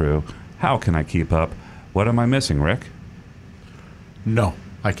isn't true. How can I keep up? What am I missing, Rick? No,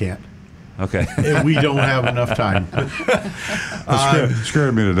 I can't. Okay. We don't have enough time. It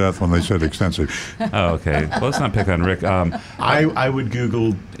scared me to death when they said extensive. Oh, okay. Well, let's not pick on Rick. I would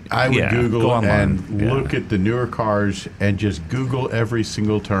Google. Go online. And look at the newer cars and just Google every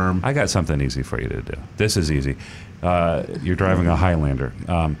single term. I got something easy for you to do. This is easy. You're driving a Highlander.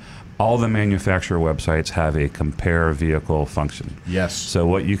 All the manufacturer websites have a compare vehicle function. Yes. So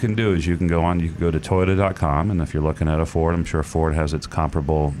what you can do is you can go to Toyota.com, and if you're looking at a Ford, I'm sure Ford has its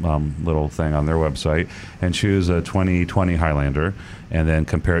comparable little thing on their website, and choose a 2020 Highlander, and then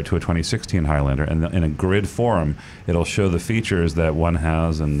compare it to a 2016 Highlander. And in a grid form, it'll show the features that one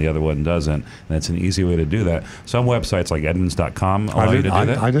has and the other one doesn't. And it's an easy way to do that. Some websites like Edmunds.com allow you to do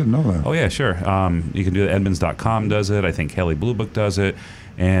that. I didn't know that. Oh, yeah, sure. You can do it. Edmunds.com does it. I think Kelley Blue Book does it.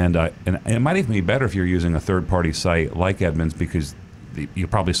 And it might even be better if you're using a third-party site like Edmunds, because you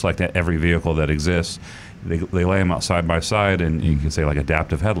probably select every vehicle that exists. They lay them out side by side, and you can say like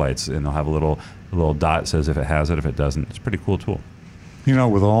adaptive headlights, and they'll have a little dot that says if it has it, if it doesn't. It's a pretty cool tool.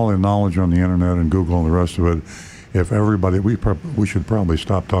 With all the knowledge on the internet and Google and the rest of it, if everybody, we should probably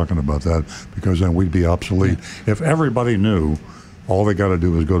stop talking about that, because then we'd be obsolete. Yeah. If everybody knew, all they got to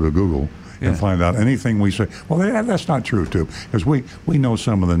do is go to Google and find out anything we say. Well, that's not true, too, because we know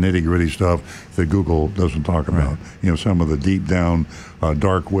some of the nitty-gritty stuff that Google doesn't talk about. Some of the deep-down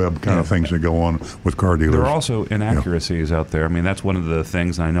dark web kind of things that go on with car dealers. There are also inaccuracies out there. That's one of the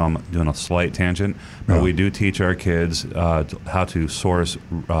things, and I know I'm doing a slight tangent, but we do teach our kids how to source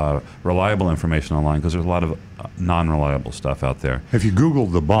reliable information online, because there's a lot of non-reliable stuff out there. If you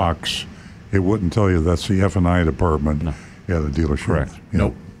Googled the box, it wouldn't tell you that's the F&I department. No. Yeah, the dealership. Correct.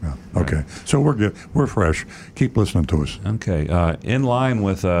 Nope. Yeah. Okay, right. So we're good. We're fresh. Keep listening to us. Okay. In line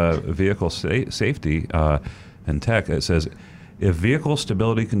with vehicle safety and tech, it says, if vehicle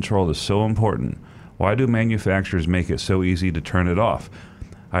stability control is so important, why do manufacturers make it so easy to turn it off?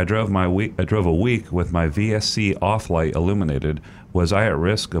 I drove a week with my VSC off light illuminated. Was I at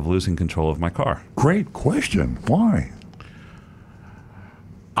risk of losing control of my car? Great question. Why?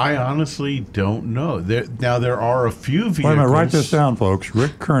 I honestly don't know. There are a few vehicles. Wait a minute, write this down, folks.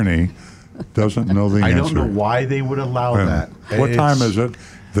 Rick Kearney doesn't know the answer. I don't know why they would allow that. What time is it?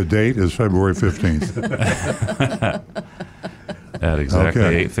 The date is February 15th. At exactly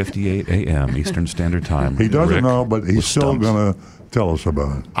 8:58 a.m. Eastern Standard Time. He doesn't know, but he's still going to tell us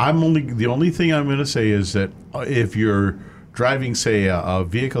about it. The only thing I'm going to say is that if you're driving, say, a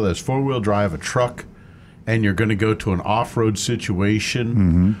vehicle that's four-wheel drive, a truck, and you're going to go to an off-road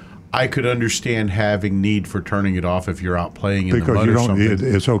situation, I could understand having need for turning it off if you're out playing in the mud or something.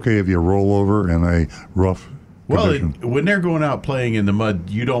 It's okay if you roll over in a rough condition. When they're going out playing in the mud,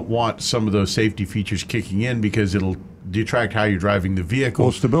 you don't want some of those safety features kicking in, because it'll detract how you're driving the vehicle.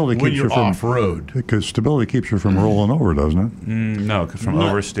 Well, stability when keeps you're you from off-road. Because stability keeps you from rolling over, doesn't it? No, from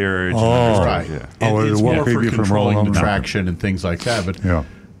oversteerage. Right. It's more for controlling the traction and things like that.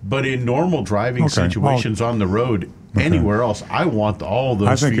 But in normal driving situations on the road, anywhere else, I want all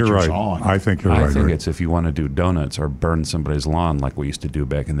those features on. I think you're right. I think it's if you want to do donuts or burn somebody's lawn like we used to do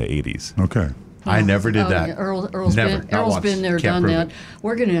back in the 80s. Okay. I never did that. Yeah, Earl's been there, done that.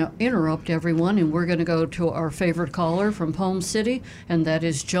 We're going to interrupt everyone, and we're going to go to our favorite caller from Palm City, and that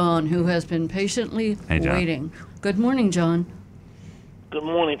is John, who has been patiently waiting. Good morning, John. Good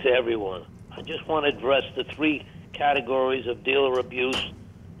morning to everyone. I just want to address the three categories of dealer abuse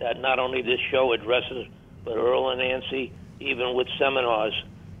that not only this show addresses, but Earl and Nancy, even with seminars.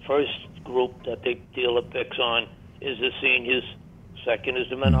 First group that the dealer picks on is the seniors, second is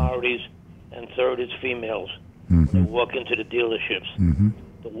the minorities, and third is females. They walk into the dealerships.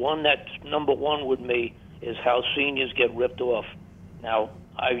 The one that's number one with me is how seniors get ripped off. Now,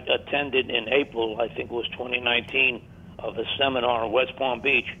 I attended in April, I think it was 2019, of a seminar in West Palm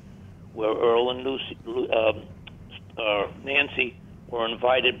Beach where Earl and Nancy were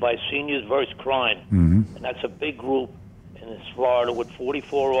invited by Seniors vs. Crime. And that's a big group in Florida with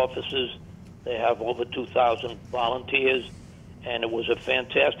 44 officers. They have over 2,000 volunteers, and it was a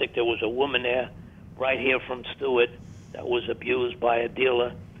fantastic. There was a woman there right here from Stewart that was abused by a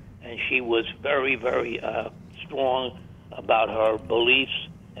dealer, and she was very, very strong about her beliefs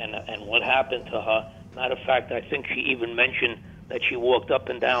and what happened to her. Matter of fact, I think she even mentioned that she walked up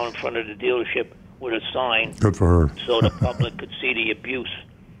and down in front of the dealership with a sign. Good for her. So the public could see the abuse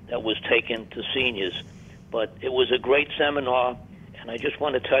that was taken to seniors. But it was a great seminar, and I just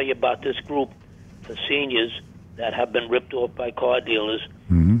want to tell you about this group for seniors that have been ripped off by car dealers.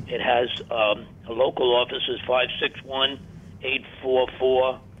 It has local offices,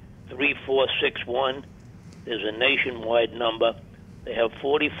 561-844-3461. There's a nationwide number. They have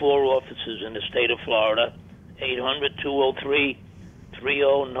 44 offices in the state of Florida,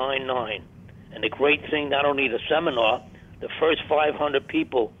 800-203-3099. And the great thing, not only the seminar, the first 500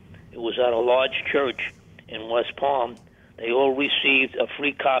 people, it was at a large church in West Palm, they all received a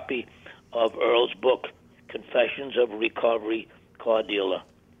free copy of Earl's book, Confessions of a Recovery Car Dealer.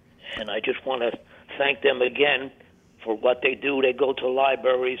 And I just want to thank them again for what they do. They go to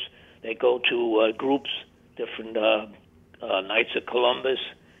libraries, they go to groups, different Knights of Columbus,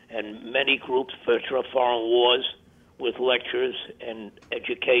 and many groups for foreign wars with lectures and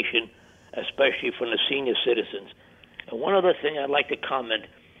education, especially from the senior citizens. And one other thing I'd like to comment,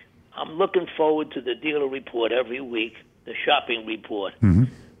 I'm looking forward to the dealer report every week, the shopping report.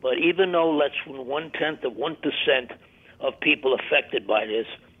 But even though less than 0.1% of people affected by this,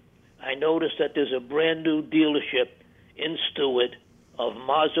 I noticed that there's a brand new dealership in Stewart of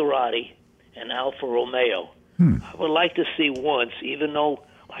Maserati and Alfa Romeo. I would like to see once, even though,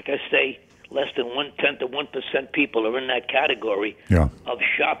 like I say, less than 0.1% people are in that category of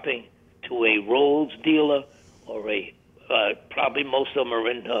shopping to a Rolls dealer or a probably most of them are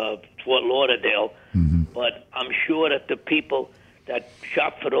in Fort Lauderdale. But I'm sure that the people that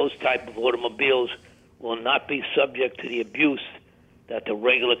shop for those type of automobiles will not be subject to the abuse that the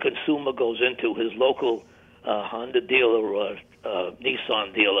regular consumer goes into his local Honda dealer or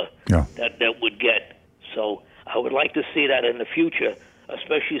Nissan dealer that would get. So I would like to see that in the future,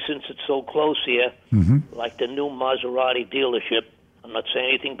 especially since it's so close here, like the new Maserati dealership. I'm not saying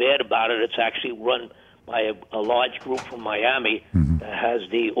anything bad about it. It's actually run by a large group from Miami that has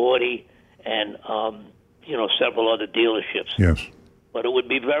the Audi and several other dealerships. Yes. But it would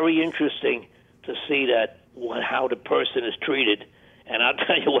be very interesting to see that how the person is treated. And I'll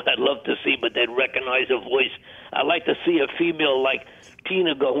tell you what I'd love to see, but they'd recognize her voice. I'd like to see a female like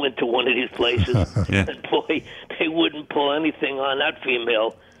Tina go into one of these places. And boy, they wouldn't pull anything on that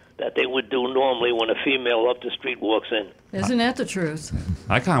female that they would do normally when a female up the street walks in. Isn't that the truth?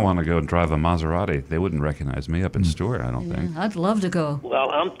 I kind of want to go and drive a Maserati. They wouldn't recognize me up in Stewart, I don't think. I'd love to go.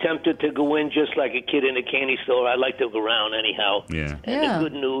 Well, I'm tempted to go in just like a kid in a candy store. I like to go around anyhow. Yeah. And the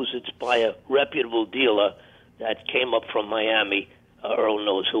good news, it's by a reputable dealer that came up from Miami. Earl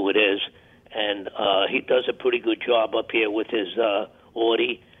knows who it is. And he does a pretty good job up here with his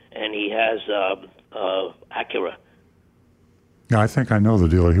Audi, and he has Acura. Yeah, I think I know the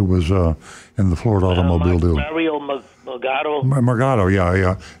dealer. He was in the Florida automobile dealer. Mario Morgado. Morgado,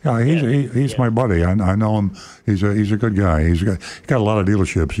 yeah. He's my buddy. I know him. He's a good guy. He's got a lot of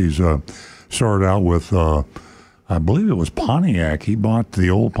dealerships. He's started out with I believe it was Pontiac. He bought the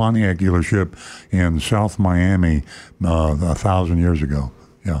old Pontiac dealership in South Miami 1,000 years ago.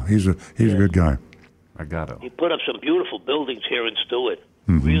 Yeah, he's a good guy. Morgado. He put up some beautiful buildings here in Stewart.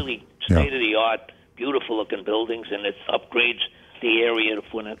 Really state of the art, beautiful looking buildings, and it upgrades the area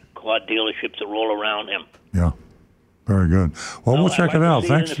when the car dealerships are all around him. Yeah, very good. Well, we'll check it out.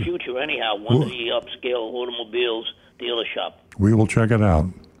 Thanks. In the future, anyhow, one of the upscale automobiles dealer shop. We will check it out.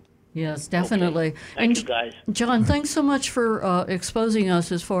 Yes, definitely. Okay. Thank you, guys. John, thanks so much for exposing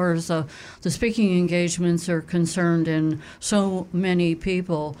us as far as the speaking engagements are concerned, and so many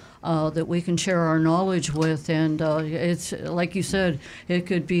people that we can share our knowledge with. And it's like you said, it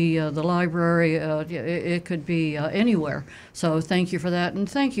could be the library, it could be anywhere. So thank you for that, and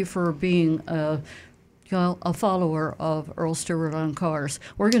thank you for being a follower of Earl Stewart on Cars.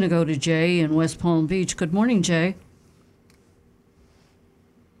 We're going to go to Jay in West Palm Beach. Good morning, Jay.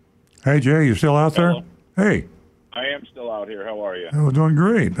 Hey, Jay, you still out there? Hello. Hey. I am still out here. How are you? Oh, doing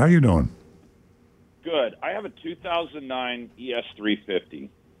great. How you doing? Good. I have a 2009 ES350.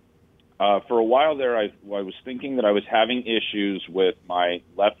 For a while there, I was thinking that I was having issues with my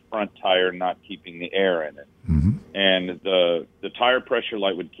left front tire not keeping the air in it. Mm-hmm. And the tire pressure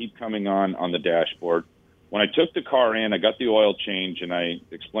light would keep coming on the dashboard. When I took the car in, I got the oil change, and I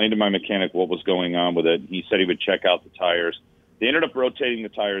explained to my mechanic what was going on with it. He said he would check out the tires. They ended up rotating the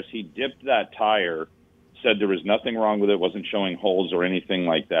tires. He dipped that tire, said there was nothing wrong with it, wasn't showing holes or anything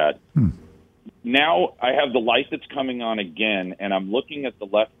like that. Now I have the light that's coming on again, and I'm looking at the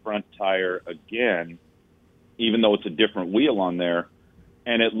left front tire again, even though it's a different wheel on there,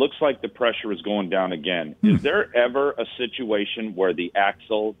 and it looks like the pressure is going down again. Is there ever a situation where the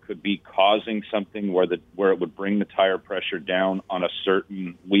axle could be causing something where it would bring the tire pressure down on a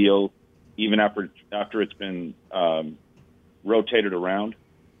certain wheel, even after it's been rotated around?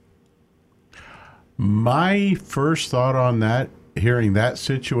 My first thought on that, hearing that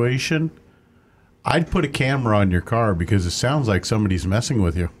situation, I'd put a camera on your car because it sounds like somebody's messing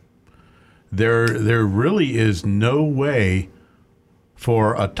with you. There really is no way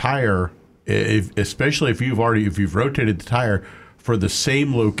for a tire, especially if you've rotated the tire for the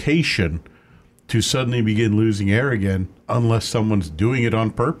same location, to suddenly begin losing air again, unless someone's doing it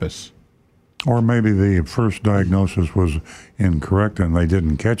on purpose. Or maybe the first diagnosis was incorrect and they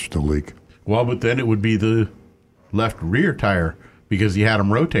didn't catch the leak. Well, but then it would be the left rear tire because you had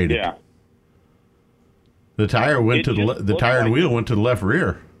them rotated. Yeah. The tire went to the tire and wheel went to the left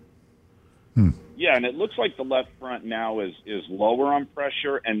rear. Yeah, and it looks like the left front now is lower on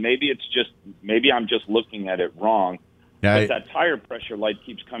pressure, and maybe I'm just looking at it wrong. Yeah, but that tire pressure light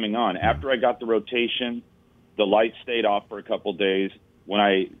keeps coming on. After I got the rotation, the light stayed off for a couple days. When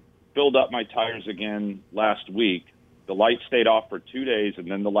I filled up my tires again last week, the light stayed off for 2 days, and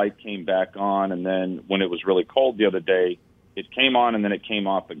then the light came back on. And then when it was really cold the other day, it came on, and then it came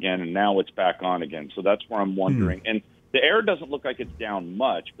off again, and now it's back on again. So that's where I'm wondering. And the air doesn't look like it's down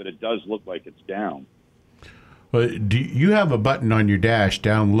much, but it does look like it's down. Well, do you have a button on your dash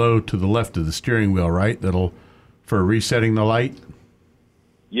down low to the left of the steering wheel, right? That'll for resetting the light?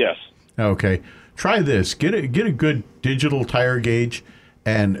 Yes. Okay. Try this. Get a good digital tire gauge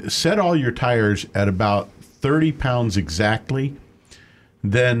and set all your tires at about 30 pounds exactly.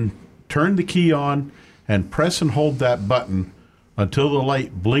 Then turn the key on and press and hold that button until the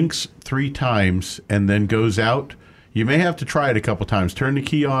light blinks 3 times and then goes out. You may have to try it a couple times. Turn the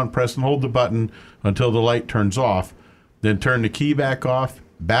key on, press and hold the button until the light turns off. Then turn the key back off,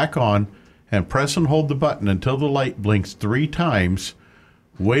 back on, and press and hold the button until the light blinks 3 times.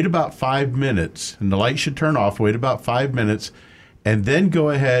 Wait about 5 minutes, and the light should turn off. Wait about 5 minutes, and then go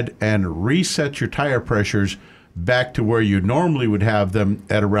ahead and reset your tire pressures back to where you normally would have them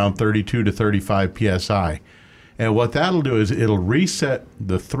at around 32 to 35 psi. And what that'll do is it'll reset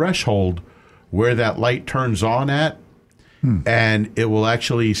the threshold where that light turns on at, and it will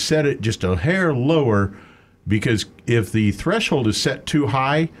actually set it just a hair lower, because if the threshold is set too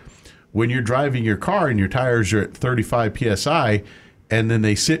high, when you're driving your car and your tires are at 35 psi, and then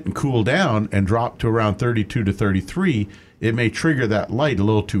they sit and cool down and drop to around 32 to 33, it may trigger that light a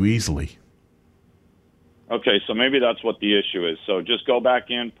little too easily. Okay, so maybe that's what the issue is. So just go back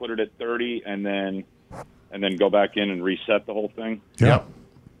in, put it at 30, and then go back in and reset the whole thing? Yep.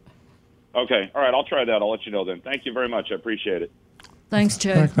 Okay, all right, I'll try that. I'll let you know then. Thank you very much. I appreciate it. Thanks,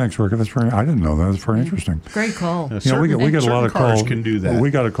 Jay. Thanks, Rick. I didn't know that. That's very interesting. Great call. You know, we get a lot of calls. Can do that. We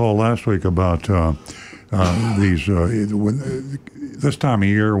got a call last week about these this time of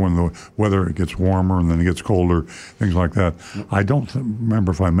year when the weather gets warmer and then it gets colder, things like that. I don't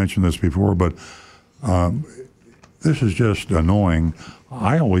remember if I mentioned this before, but this is just annoying.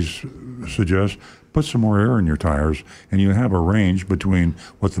 I always suggest put some more air in your tires, and you have a range between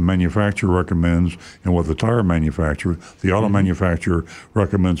what the manufacturer recommends and what the tire manufacturer, the auto manufacturer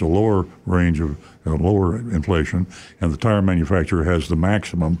recommends a lower range of lower inflation, and the tire manufacturer has the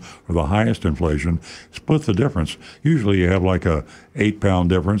maximum or the highest inflation. Split the difference. Usually you have like a 8-pound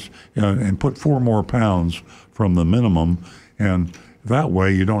difference, and put 4 more pounds from the minimum, and that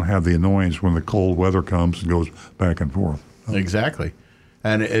way you don't have the annoyance when the cold weather comes and goes back and forth. Exactly.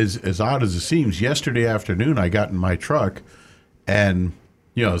 And as odd as it seems, yesterday afternoon I got in my truck, and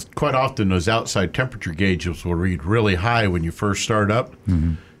you know, quite often those outside temperature gauges will read really high when you first start up.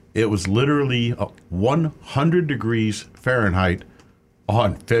 Mm-hmm. It was literally 100 degrees Fahrenheit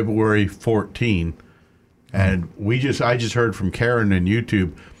on February 14, and I just heard from Karen on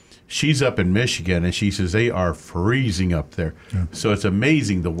YouTube. She's up in Michigan, and she says they are freezing up there. Yeah. So it's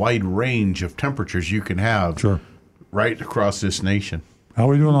amazing the wide range of temperatures you can have right across this nation. How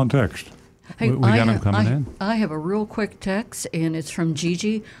are we doing on text? Hey, We got him coming in. I have a real quick text, and it's from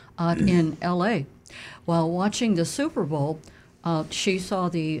Gigi in L.A. While watching the Super Bowl, she saw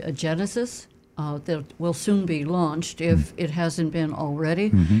the Genesis that will soon be launched if it hasn't been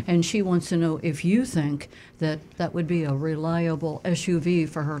already, and she wants to know if you think that that would be a reliable SUV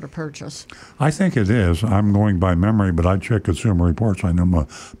for her to purchase. I think it is. I'm going by memory, but I check Consumer Reports. I know I'm a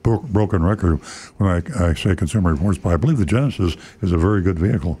broken record when I say Consumer Reports, but I believe the Genesis is a very good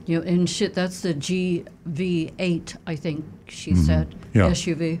vehicle. You know, and that's the GV8, I think she said, Yeah.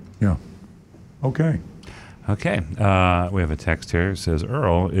 SUV. Yeah. Okay. Okay, we have a text here. It says,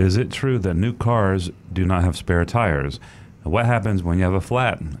 Earl, is it true that new cars do not have spare tires? What happens when you have a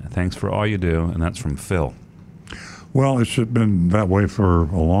flat? Thanks for all you do. And that's from Phil. Well, it's been that way for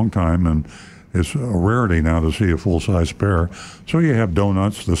a long time, and it's a rarity now to see a full-size spare. So you have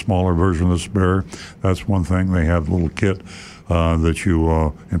donuts, the smaller version of the spare. That's one thing. They have a little kit that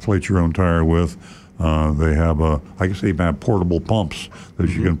you inflate your own tire with. They have I guess they even have portable pumps that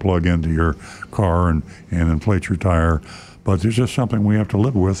you can plug into your car and inflate your tire. But there's just something we have to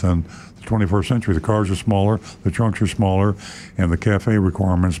live with in the 21st century. The cars are smaller, the trunks are smaller, and the CAFE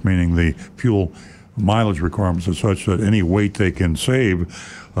requirements, meaning the fuel mileage requirements, are such that any weight they can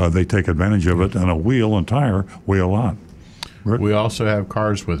save, they take advantage of it, and a wheel and tire weigh a lot. Rick? We also have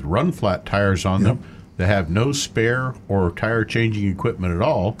cars with run-flat tires on them that have no spare or tire changing equipment at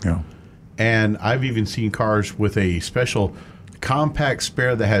all. Yeah. And I've even seen cars with a special compact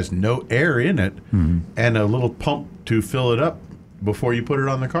spare that has no air in it and a little pump to fill it up before you put it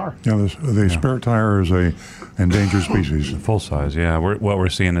on the car. Yeah, the spare tire is a endangered species. Full size, yeah. What we're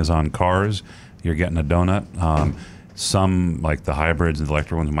seeing is on cars, you're getting a donut. Some, like the hybrids and the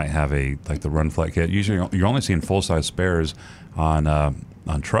electric ones, might have the run flat kit. Usually you're only seeing full-size spares on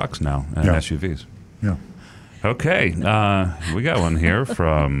trucks now and SUVs. Yeah. Okay, we got one here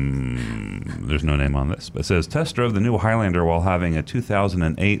from, there's no name on this, but it says, test drove the new Highlander while having a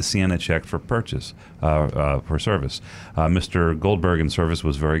 2008 Sienna checked for purchase, for service. Mr. Goldberg in service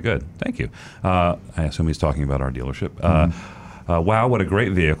was very good. Thank you. I assume he's talking about our dealership. Wow, what a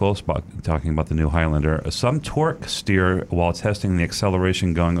great vehicle, talking about the new Highlander. Some torque steer while testing the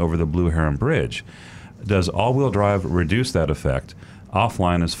acceleration going over the Blue Heron Bridge. Does all-wheel drive reduce that effect?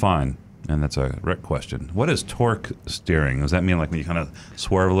 Offline is fine. And that's a Rick question. What is torque steering? Does that mean like when you kind of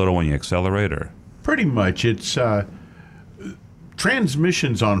swerve a little when you accelerate, or? Pretty much. It's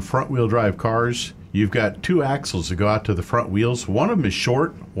transmissions on front-wheel drive cars. You've got two axles that go out to the front wheels. One of them is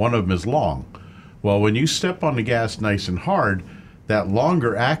short, one of them is long. Well, when you step on the gas nice and hard, that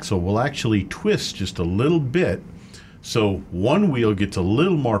longer axle will actually twist just a little bit. So one wheel gets a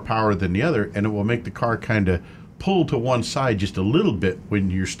little more power than the other, and it will make the car kind of pull to one side just a little bit when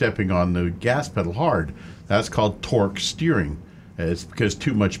you're stepping on the gas pedal hard. That's called torque steering. It's because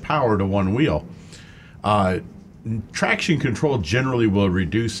too much power to one wheel. Traction control generally will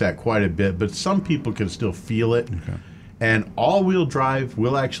reduce that quite a bit, but some people can still feel it. Okay. And all-wheel drive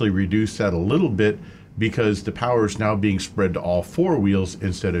will actually reduce that a little bit because the power is now being spread to all four wheels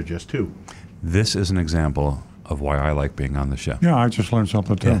instead of just two. This is an example of why I like being on the show. Yeah, I just learned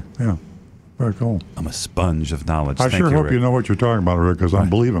something too. Yeah. Very cool. I'm a sponge of knowledge. I sure hope you know what you're talking about, Rick, because I'm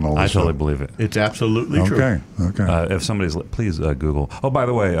believing all this. I totally stuff. believe it. It's absolutely true. Okay. If somebody's, please Google. Oh, by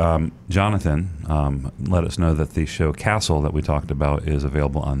the way, Jonathan let us know that the show Castle that we talked about is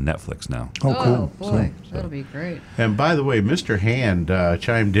available on Netflix now. Oh, cool. Oh, boy. That'll be great. And by the way, Mr. Hand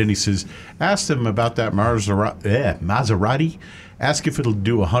chimed in. He says, ask them about that Maserati. Ask if it'll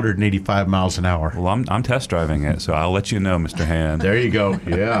do 185 miles an hour. Well, I'm test driving it, so I'll let you know, Mr. Hand. There you go.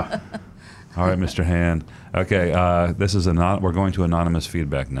 Yeah. All right, Mr. Hand. Okay, this is we're going to anonymous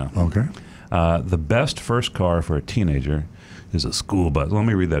feedback now. Okay. The best first car for a teenager is a school bus. Let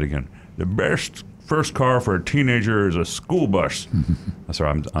me read that again. The best first car for a teenager is a school bus. Sorry,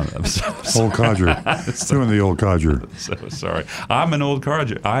 I'm so old codger. Doing the old codger. So sorry. I'm an old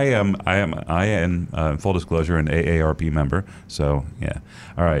codger. I am full disclosure, an AARP member. So yeah.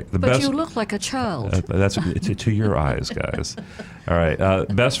 All right. But you look like a child. That's to your eyes, guys. All right.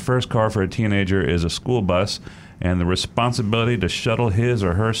 Best first car for a teenager is a school bus, and the responsibility to shuttle his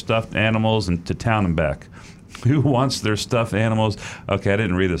or her stuffed animals to town and back. Who wants their stuffed animals? Okay, I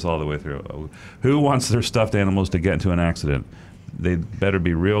didn't read this all the way through. Who wants their stuffed animals to get into an accident? They'd better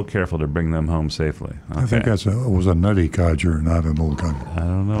be real careful to bring them home safely. Okay. I think it was a nutty codger, not an old codger. I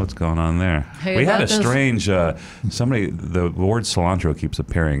don't know what's going on there. Hey, we had a strange the word cilantro keeps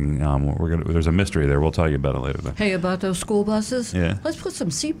appearing. There's a mystery there. We'll tell you about it later. Though. Hey, about those school buses? Yeah. Let's put some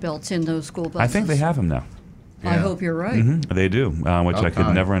seatbelts in those school buses. I think they have them now. I hope you're right. They do, which I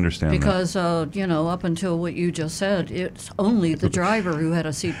could never understand. Because, up until what you just said, it's only the driver who had a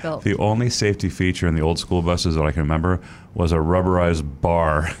seatbelt. The only safety feature in the old school buses that I can remember was a rubberized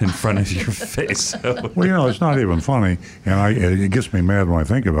bar in front of your face. Well, it's not even funny, and it gets me mad when I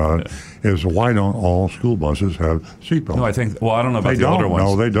think about it, is why don't all school buses have seatbelts? No, I don't know about the older ones.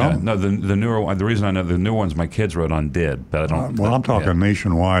 No, they don't. Yeah, no, the newer one, the reason I know the new ones my kids rode on did, but I don't. I'm talking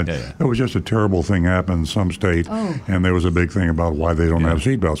nationwide. Yeah. It was just a terrible thing happened in some state, and there was a big thing about why they don't have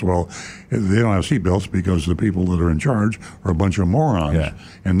seatbelts. Well, they don't have seatbelts because the people that are in charge are a bunch of morons. Yeah.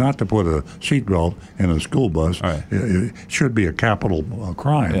 And not to put a seatbelt in a school bus, it should be a capital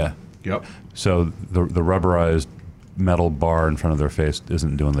crime. Yeah. Yep. So the rubberized metal bar in front of their face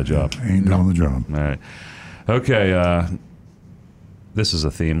isn't doing the job. Ain't doing the job. All right. Okay. This is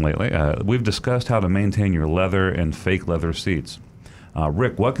a theme lately. We've discussed how to maintain your leather and fake leather seats.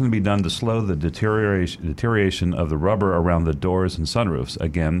 Rick, what can be done to slow the deterioration of the rubber around the doors and sunroofs?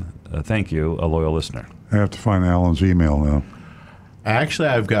 Again, thank you, a loyal listener. I have to find Alan's email now. Actually,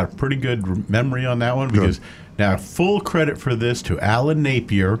 I've got a pretty good memory on that one because now full credit for this to Alan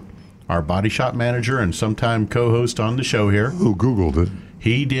Napier, our body shop manager and sometime co-host on the show here. Who Googled it.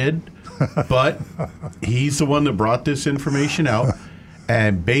 He did, but he's the one that brought this information out.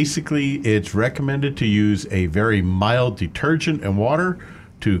 And basically, it's recommended to use a very mild detergent and water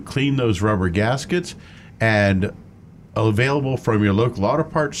to clean those rubber gaskets. And available from your local auto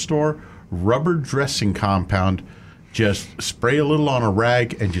parts store, rubber dressing compound. Just spray a little on a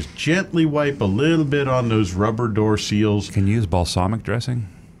rag and just gently wipe a little bit on those rubber door seals. Can you use balsamic dressing?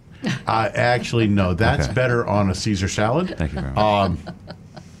 Actually, no. That's better on a Caesar salad. Thank you very much.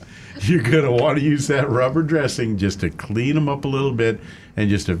 You're going to want to use that rubber dressing just to clean them up a little bit and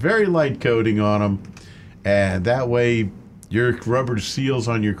just a very light coating on them. And that way, your rubber seals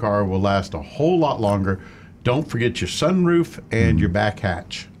on your car will last a whole lot longer. Don't forget your sunroof and your back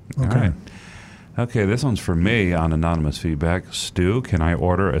hatch. Okay. Okay, this one's for me on anonymous feedback. Stu, can I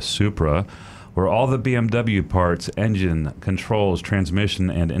order a Supra where all the BMW parts, engine, controls,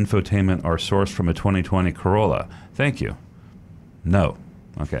 transmission, and infotainment are sourced from a 2020 Corolla? Thank you. No.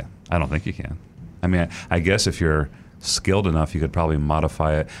 Okay. I don't think you can. I mean, I guess if you're skilled enough, you could probably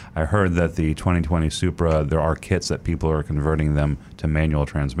modify it. I heard that the 2020 Supra, there are kits that people are converting them to manual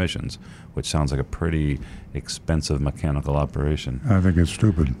transmissions, which sounds like a pretty expensive mechanical operation. I think it's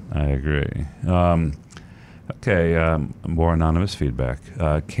stupid. I agree. More anonymous feedback.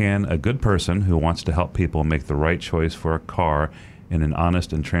 Can a good person who wants to help people make the right choice for a car in an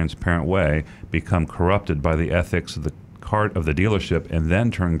honest and transparent way become corrupted by the ethics of the dealership and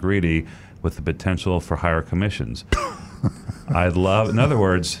then turn greedy with the potential for higher commissions? in other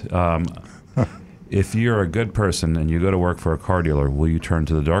words, if you're a good person and you go to work for a car dealer, will you turn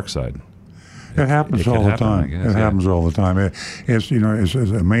to the dark side? It happens all the time. It happens all the time. It's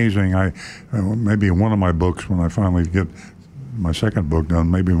amazing. Maybe in one of my books, when I finally get my second book done,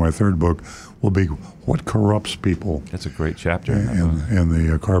 maybe my third book will be what corrupts people. That's a great chapter in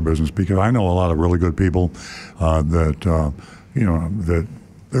the car business, because I know a lot of really good people that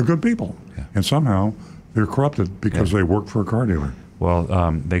they're good people, and somehow they're corrupted because they work for a car dealer. Well,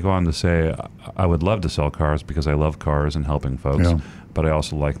 they go on to say, I would love to sell cars because I love cars and helping folks, but I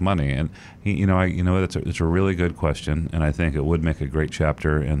also like money. And it's a really good question, and I think it would make a great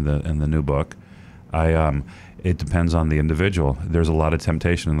chapter in the new book. It depends on the individual. There's a lot of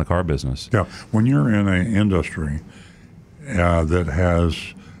temptation in the car business. Yeah, when you're in an industry that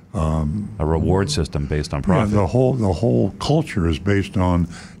has a reward system based on profit. Yeah, the whole culture is based on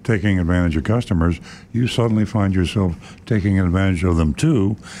taking advantage of customers. You suddenly find yourself taking advantage of them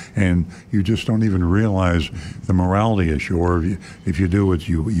too, and you just don't even realize the morality issue. Or if you do it,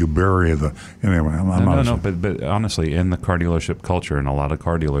 you bury the. Anyway, but honestly, in the car dealership culture, in a lot of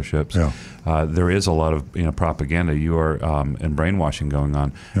car dealerships, there is a lot of propaganda. You are and brainwashing going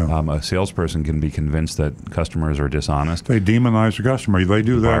on. A salesperson can be convinced that customers are dishonest. They demonize the customer. They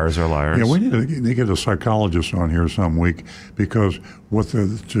do that. Buyers are liars. Yeah, we need to get a psychologist on here some week, because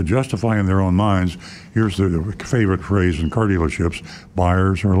to justify in their own minds, here's the favorite phrase in car dealerships: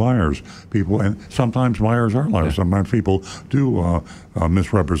 buyers are liars. And sometimes buyers are liars. Sometimes people do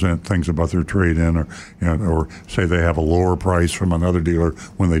misrepresent things about their trade-in, or say they have a lower price from another dealer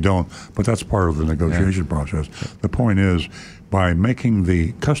when they don't. But that's part of the negotiation process. The point is, by making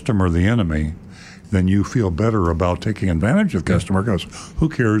the customer the enemy, then you feel better about taking advantage of the customer, because who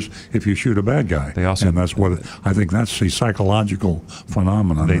cares if you shoot a bad guy? And that's what I think that's the psychological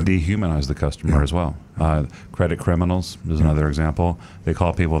phenomenon. They dehumanize the customer as well. Credit criminals is another example. They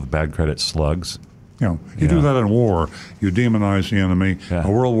call people with bad credit slugs. You do that in war. You demonize the enemy. Yeah.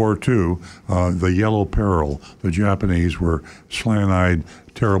 World War II, the Yellow Peril, the Japanese were slant-eyed,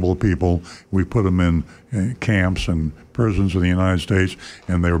 terrible people. We put them in camps and prisons in the United States,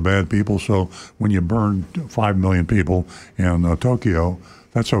 and they were bad people. So when you burn 5 million people in Tokyo,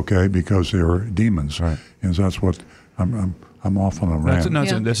 that's okay because they were demons. Right. And that's what I'm off on a rant.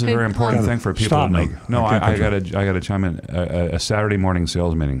 This is a very important thing for people to know. No, I gotta chime in. A Saturday morning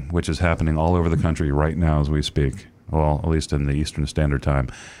sales meeting, which is happening all over the country right now as we speak. Well, at least in the Eastern Standard Time,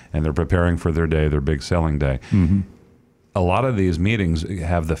 and they're preparing for their day, their big selling day. Mm-hmm. A lot of these meetings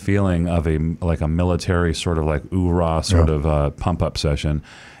have the feeling of a military sort of like oorah sort of pump up session,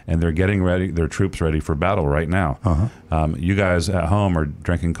 and they're getting ready, their troops ready for battle right now. You guys at home are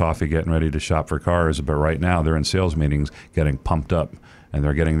drinking coffee, getting ready to shop for cars, but right now they're in sales meetings getting pumped up, and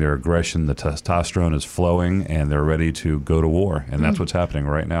they're getting their aggression, the testosterone is flowing, and they're ready to go to war. And that's what's happening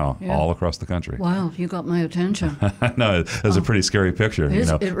right now all across the country. Wow, you got my attention. No, it's a pretty scary picture. It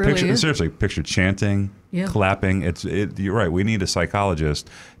really is. Seriously, picture chanting, clapping. You're right. We need a psychologist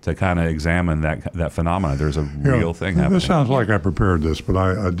to kind of examine that phenomena. There's a real thing happening. This sounds like I prepared this, but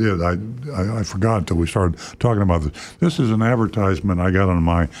I did. I forgot until we started talking about this. This is an advertisement I got on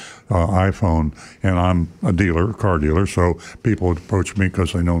my iPhone, and I'm a dealer, car dealer, so people approach me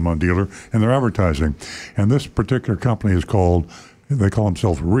because they know I'm a dealer, and they're advertising. And this particular company is called, they call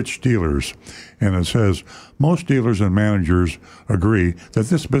themselves Rich Dealers, and it says, most dealers and managers agree that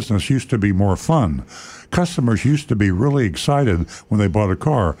this business used to be more fun. Customers used to be really excited when they bought a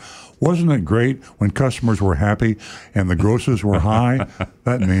car. Wasn't it great when customers were happy and the grosses were high?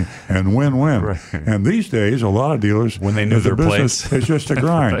 And win-win. Right. And these days, a lot of dealers, when they knew their business place, it's just a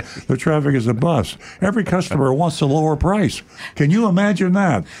grind. Right. The traffic is a bus. Every customer wants a lower price. Can you imagine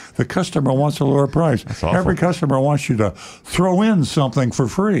that? The customer wants a lower price. That's awful. Every customer wants you to throw in something for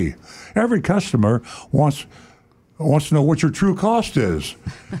free. Every customer wants to know what your true cost is.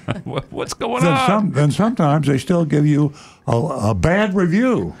 What's going on? Then sometimes they still give you a bad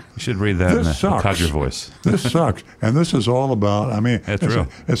review. You should read that in a Codger voice. This sucks. And this is all about,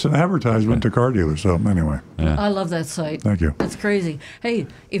 it's an advertisement to car dealers. So anyway. Yeah. I love that site. Thank you. That's crazy. Hey,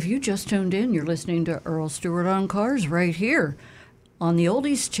 if you just tuned in, you're listening to Earl Stewart on Cars right here on the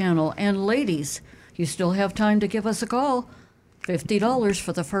Oldies channel. And ladies, you still have time to give us a call. $50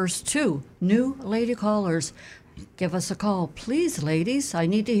 for the first 2 new lady callers. Give us a call, please, ladies. I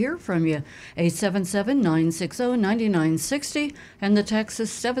need to hear from you. 877-960-9960, and the text is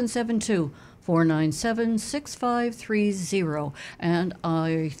 772-497-6530. And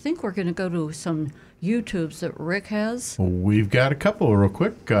I think we're going to go to some YouTubes that Rick has. Well, we've got a couple real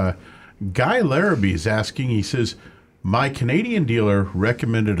quick. Guy Larrabee is asking, he says, my Canadian dealer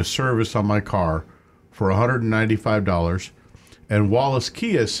recommended a service on my car for $195, and Wallace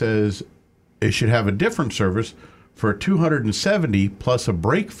Kia says it should have a different service for $270 plus a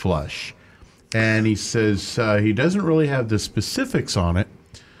brake flush. And he says he doesn't really have the specifics on it.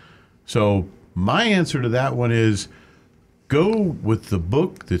 So my answer to that one is go with the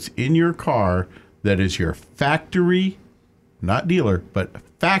book that's in your car that is your factory, not dealer, but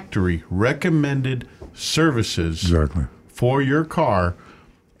factory recommended services for your car.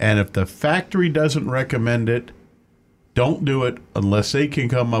 And if the factory doesn't recommend it, don't do it unless they can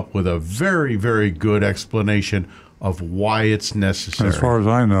come up with a very, very good explanation of why it's necessary. As far as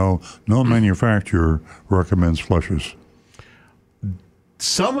I know, no manufacturer recommends flushes.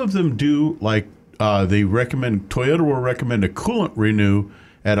 Some of them do, like they recommend, Toyota will recommend a coolant renew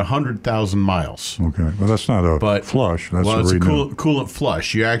at 100,000 miles. Okay, well that's not a flush. That's a renew. Coolant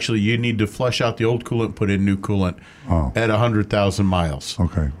flush. You need to flush out the old coolant, put in new coolant at 100,000 miles.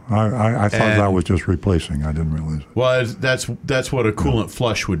 Okay, I thought that was just replacing. I didn't realize it. Well, that's what a coolant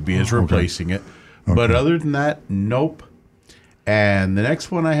flush would be, is replacing it. Okay. But other than that, nope. And the next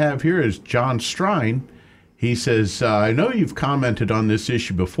one I have here is John Strine. He says, I know you've commented on this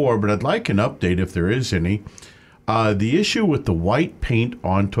issue before, but I'd like an update if there is any. The issue with the white paint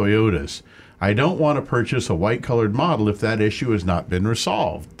on Toyotas. I don't want to purchase a white-colored model if that issue has not been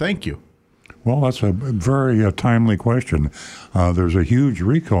resolved. Thank you. Well, that's a very timely question. There's a huge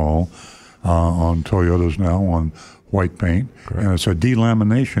recall on Toyotas now on white paint, and it's a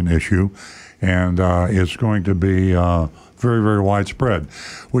delamination issue, and it's going to be very, very widespread,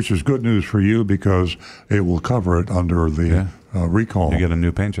 which is good news for you because it will cover it under the recall. You get a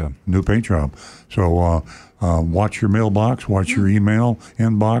new paint job. New paint job. So watch your mailbox, watch your email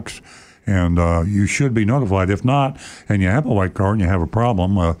inbox, and you should be notified. If not, and you have a white car and you have a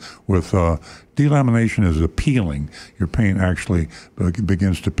problem with delamination is a peeling. Your paint actually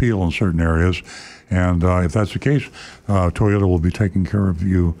begins to peel in certain areas, and if that's the case, Toyota will be taking care of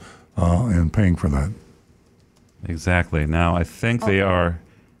you and paying for that. Exactly. Now, I think they're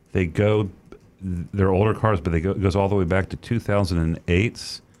older cars, but it goes all the way back to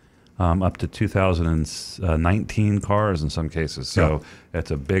 2008, up to 2019 cars in some cases. So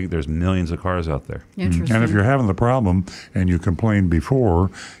there's millions of cars out there. Interesting. And if you're having the problem and you complained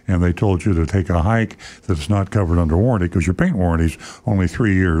before and they told you to take a hike that's not covered under warranty because your paint warranty's only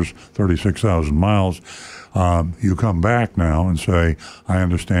 3 years, 36,000 miles, you come back now and say, I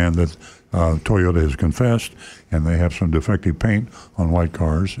understand that Toyota has confessed and they have some defective paint on white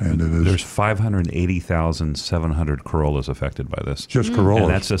cars, and There's 580,700 Corollas affected by this. Just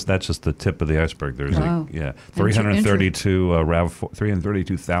Corollas. And that's just the tip of the iceberg. There's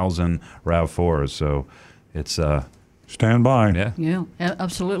 332,000 RAV4s. So it's stand by. Yeah,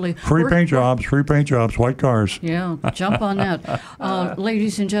 absolutely. Free paint jobs, white cars. Yeah, jump on that.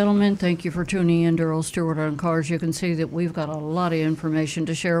 Ladies and gentlemen, thank you for tuning in to Earl Stewart on Cars. You can see that we've got a lot of information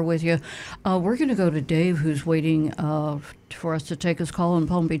to share with you. We're going to go to Dave, who's waiting for us to take his call in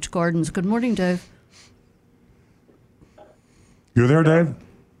Palm Beach Gardens. Good morning, Dave. You there, Dave?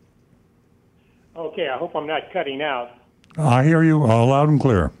 Okay, I hope I'm not cutting out. I hear you loud and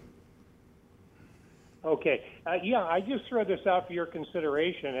clear. Okay. I just throw this out for your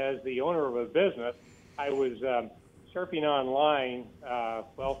consideration as the owner of a business. I was surfing online,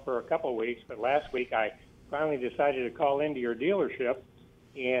 for a couple of weeks, but last week I finally decided to call into your dealership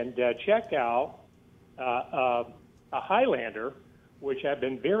and check out a Highlander, which I've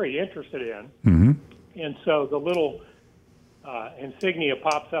been very interested in. Mm-hmm. And so the little insignia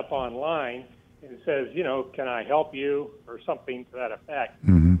pops up online and says, can I help you, or something to that effect.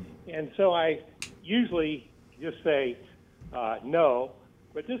 Mm-hmm. And so I usually just say no,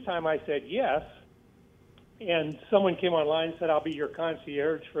 but this time I said yes, and someone came online and said, I'll be your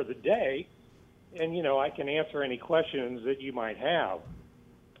concierge for the day, and, I can answer any questions that you might have.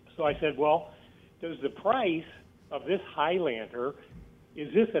 So I said, well, does the price of this Highlander,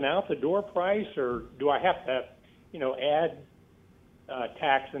 is this an out-the-door price, or do I have to, add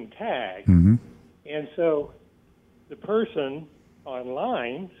tax and tag? Mm-hmm. And so the person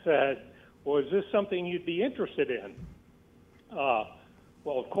online said, well, is this something you'd be interested in? Well,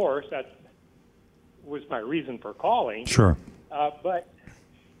 of course, that was my reason for calling. Sure. But,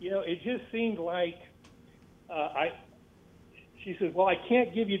 it just seemed like she said, well, I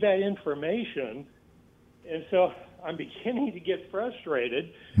can't give you that information. And so I'm beginning to get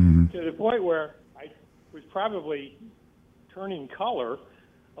frustrated to the point where I was probably turning color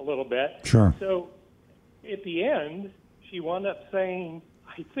a little bit. Sure. So at the end, she wound up saying,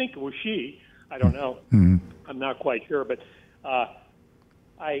 I think it was she, I don't know, I'm not quite sure, but I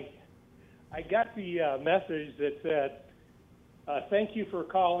got the message that said, thank you for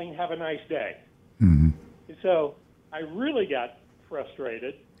calling, have a nice day. Mm-hmm. And so I really got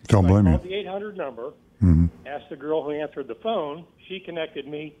frustrated. Don't blame I you. called the 800 number, Mm-hmm. asked the girl who answered the phone. She connected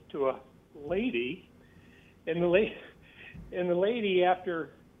me to a lady, and the lady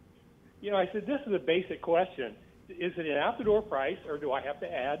after, I said, this is a basic question. Is it an out-the-door price, or do I have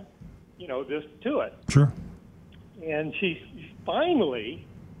to add, this to it? Sure. And she finally,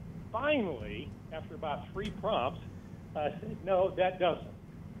 after about 3 prompts, said, no, that doesn't.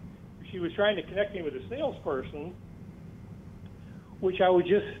 She was trying to connect me with a salesperson, which I was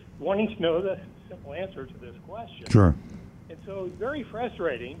just wanting to know the simple answer to this question. Sure. And so it was very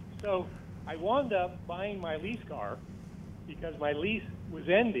frustrating. So I wound up buying my lease car because my lease was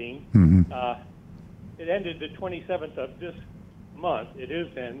ending. Mm-hmm. It ended the 27th of this month. It is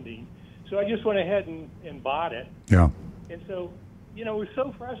ending. So I just went ahead and bought it. Yeah. And so, it was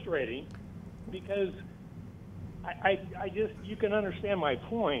so frustrating because I just, you can understand my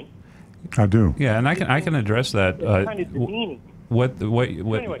point. I do. Yeah, and I can address that. It's kind of demeaning. What?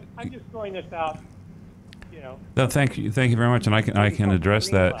 Anyway, I'm just throwing this out. No, thank you very much, and I can address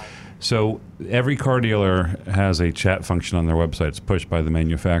that. So every car dealer has a chat function on their website. It's pushed by the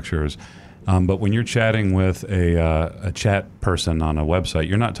manufacturers. But when you're chatting with a chat person on a website,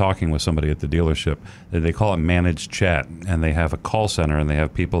 you're not talking with somebody at the dealership. They call it managed chat, and they have a call center, and they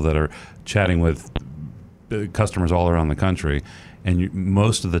have people that are chatting with customers all around the country. And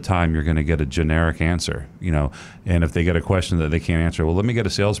most of the time, you're going to get a generic answer, And if they get a question that they can't answer, well, let me get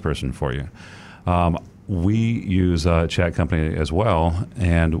a salesperson for you. We use a chat company as well,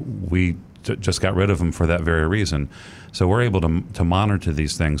 and we just got rid of them for that very reason. So we're able to monitor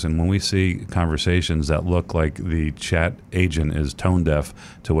these things, and when we see conversations that look like the chat agent is tone deaf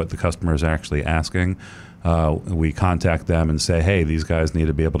to what the customer is actually asking, we contact them and say, hey, these guys need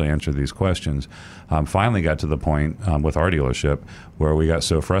to be able to answer these questions. Finally got to the point with our dealership where we got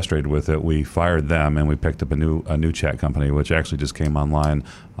so frustrated with it, we fired them and we picked up a new chat company, which actually just came online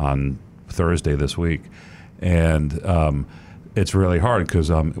on Thursday this week. And it's really hard because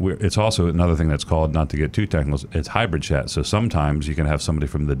it's also another thing that's called, not to get too technical, it's hybrid chat. So sometimes you can have somebody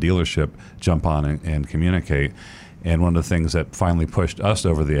from the dealership jump on and communicate. And one of the things that finally pushed us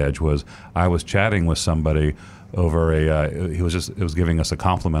over the edge was I was chatting with somebody over it was giving us a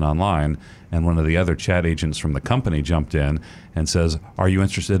compliment online, and one of the other chat agents from the company jumped in and says, are you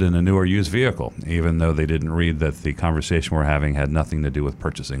interested in a new or used vehicle? Even though they didn't read that the conversation we're having had nothing to do with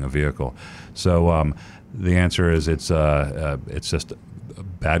purchasing a vehicle. So the answer is it's just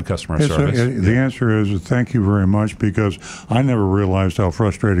bad customer service. The answer is thank you very much, because I never realized how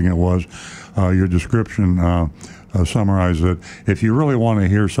frustrating it was. Your description summarized it. If you really want to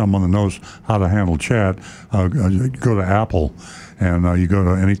hear someone that knows how to handle chat, go to Apple. And you go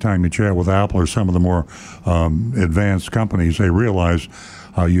to anytime you chat with Apple or some of the more advanced companies, they realize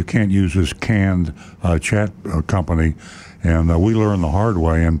you can't use this canned chat company. And we learned the hard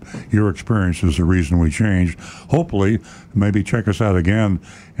way, and your experience is the reason we changed. Hopefully, maybe check us out again,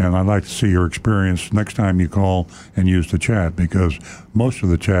 and I'd like to see your experience next time you call and use the chat, because most of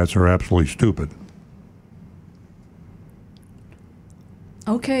the chats are absolutely stupid.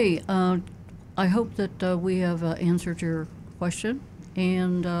 Okay, I hope that we have answered your question,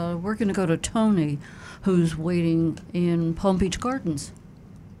 and we're going to go to Tony, who's waiting in Palm Beach Gardens.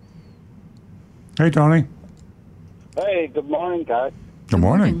 Hey, Tony. Hey, good morning, guys. Good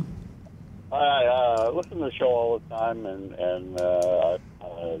morning. I listen to the show all the time, and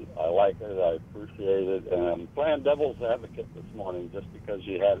I like it. I appreciate it, and I'm playing devil's advocate this morning just because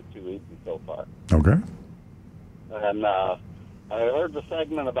you had it too easy so far. Okay. And I heard the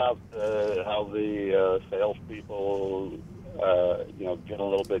segment about how the salespeople, get a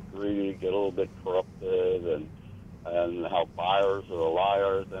little bit greedy, get a little bit corrupted, and how buyers are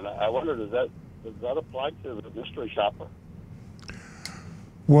liars. And I wondered, does that apply to the mystery shopper?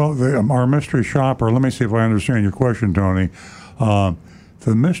 Well, our mystery shopper, let me see if I understand your question, Tony. The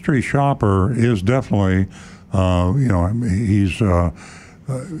mystery shopper is definitely, he's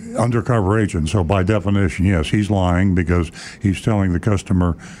undercover agent. So by definition, yes, he's lying because he's telling the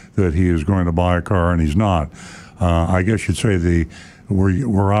customer that he is going to buy a car and he's not. I guess you'd say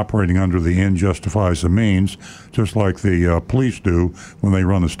we're operating under the end justifies the means, just like the police do when they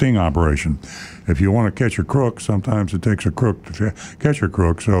run a sting operation. If you want to catch a crook, sometimes it takes a crook to catch a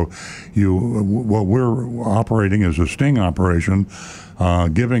crook. So what we're operating is a sting operation,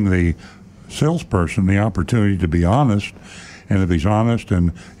 giving the salesperson the opportunity to be honest. And if he's honest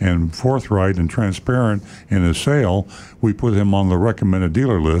and forthright and transparent in his sale, we put him on the recommended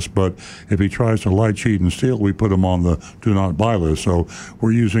dealer list. But if he tries to lie, cheat, and steal, we put him on the do not buy list. So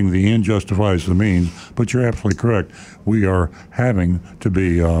we're using the end justifies the means. But you're absolutely correct. We are having to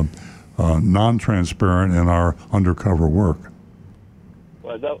be non-transparent in our undercover work.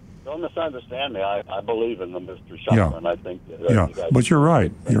 Well, don't misunderstand me. I believe in the mystery shopper, and I think that you guys, but you're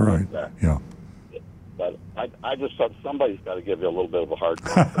right. You're right. Yeah. But I just thought somebody's got to give you a little bit of a hard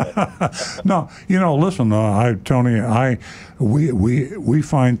time. No, listen, Tony, we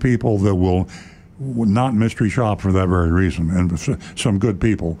find people that will not mystery shop for that very reason, and some good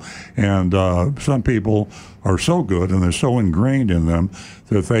people. And some people are so good and they're so ingrained in them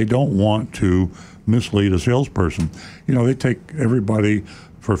that they don't want to mislead a salesperson. They take everybody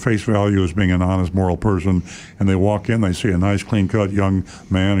for face value as being an honest, moral person, and they walk in, they see a nice, clean-cut young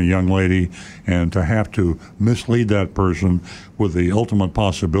man or young lady, and to have to mislead that person with the ultimate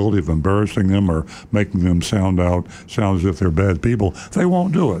possibility of embarrassing them or making them sound as if they're bad people, they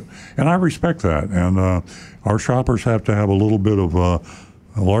won't do it. And I respect that. And our shoppers have to have a little bit of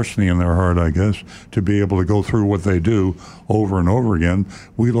larceny in their heart, I guess, to be able to go through what they do over and over again.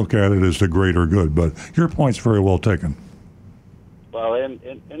 We look at it as the greater good. But your point's very well taken. Well,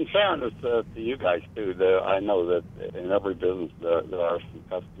 in fairness to you guys, too, I know that in every business there are some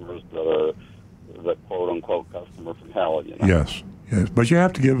customers that are the quote-unquote customer from hell. Yes, but you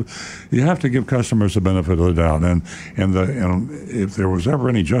have to give customers the benefit of the doubt, and if there was ever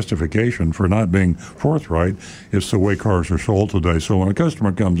any justification for not being forthright, it's the way cars are sold today. So when a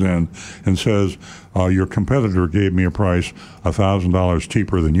customer comes in and says, your competitor gave me a price $1,000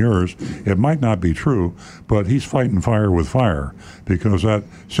 cheaper than yours, it might not be true, but he's fighting fire with fire because that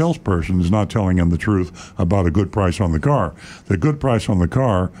salesperson is not telling him the truth about a good price on the car. The good price on the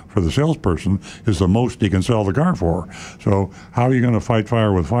car for the salesperson is the most he can sell the car for. So how are you you going to fight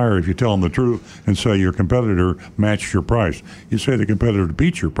fire with fire if you tell them the truth and say your competitor matched your price? You say the competitor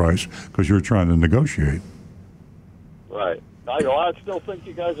beat your price because you're trying to negotiate. Right. I still think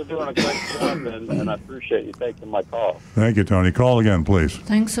you guys are doing a great job, and I appreciate you taking my call. Thank you, Tony. Call again, please.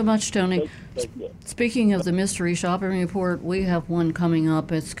 Thanks so much, Tony. Thank you. Speaking of the mystery shopping report, we have one coming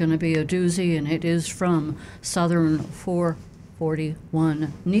up. It's going to be a doozy, and it is from Southern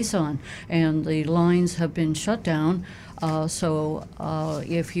 441 Nissan. And the lines have been shut down. So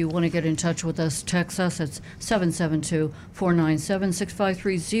if you want to get in touch with us, text us. It's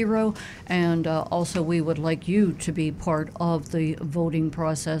 772-497-6530. And also, we would like you to be part of the voting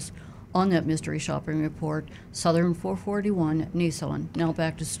process on that mystery shopping report. Southern 441 Nissan. Now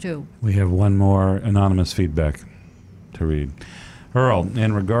back to Stu. We have one more anonymous feedback to read. Earl,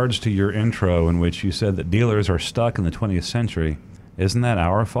 in regards to your intro in which you said that dealers are stuck in the 20th century, isn't that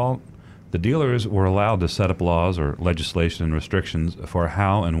our fault? The dealers were allowed to set up laws or legislation and restrictions for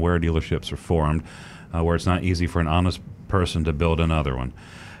how and where dealerships are formed, where it's not easy for an honest person to build another one,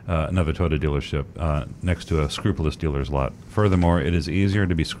 another Toyota dealership next to a scrupulous dealer's lot. Furthermore, it is easier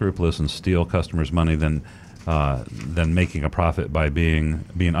to be scrupulous and steal customers' money than making a profit by being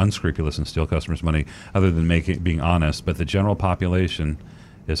unscrupulous and steal customers' money, other than being honest. But the general population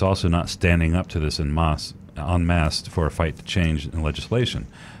is also not standing up to this en masse for a fight to change in legislation.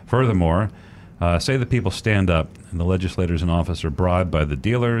 Furthermore, say the people stand up and the legislators in office are bribed by the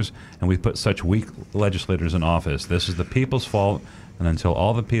dealers, and we put such weak legislators in office. This is the people's fault, and until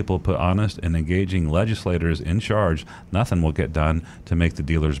all the people put honest and engaging legislators in charge, nothing will get done to make the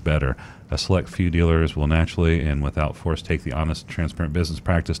dealers better. A select few dealers will naturally and without force take the honest, transparent business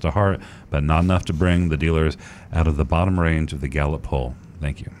practice to heart, but not enough to bring the dealers out of the bottom range of the Gallup poll.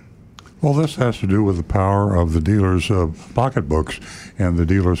 Thank you. Well, this has to do with the power of the dealers' pocketbooks and the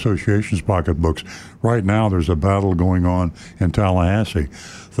dealer association's pocketbooks. Right now, there's a battle going on in Tallahassee.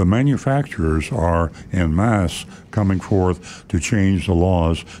 The manufacturers are en masse coming forth to change the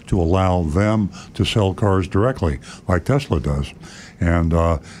laws to allow them to sell cars directly, like Tesla does. And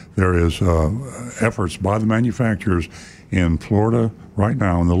there is efforts by the manufacturers in Florida right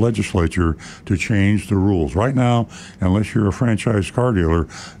now in the legislature to change the rules. Right now, unless you're a franchise car dealer,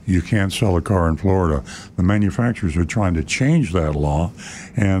 you can't sell a car in Florida. The manufacturers are trying to change that law,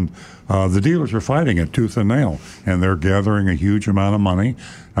 and the dealers are fighting it tooth and nail, and they're gathering a huge amount of money.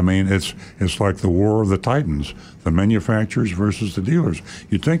 I mean, it's like the war of the titans, the manufacturers versus the dealers.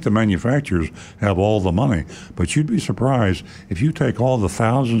 You'd think the manufacturers have all the money, but you'd be surprised if you take all the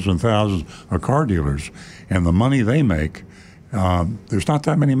thousands and thousands of car dealers and the money they make. There's not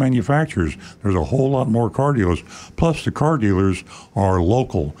that many manufacturers. There's a whole lot more car dealers. Plus, the car dealers are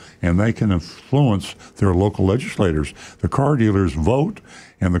local, and they can influence their local legislators. The car dealers vote,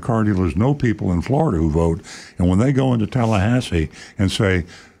 and the car dealers know people in Florida who vote. And when they go into Tallahassee and say,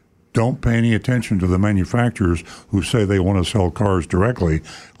 don't pay any attention to the manufacturers who say they want to sell cars directly.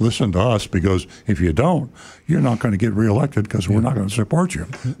 Listen to us, because if you don't, you're not going to get reelected because we're not going to support you.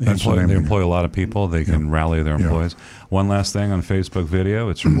 They employ a lot of people. They can rally their employees. One last thing on Facebook video.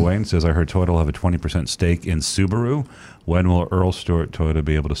 It's from Wayne. It says, I heard Toyota will have a 20% stake in Subaru. When will Earl Stewart Toyota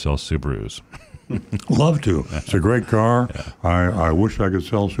be able to sell Subarus? Love to. It's a great car. I wish I could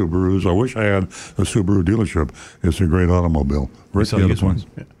sell Subarus. I wish I had a Subaru dealership. It's a great automobile. We sell used ones.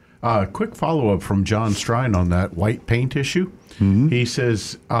 Quick follow-up from John Strine on that white paint issue. Mm-hmm. He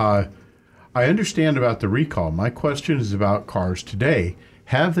says, I understand about the recall. My question is about cars today.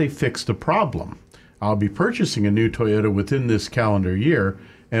 Have they fixed the problem? I'll be purchasing a new Toyota within this calendar year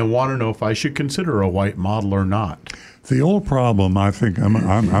and want to know if I should consider a white model or not. The old problem, I think,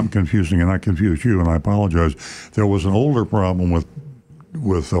 I'm confusing, and I confused you, and I apologize. There was an older problem with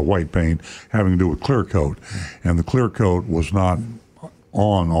white paint having to do with clear coat, and the clear coat was not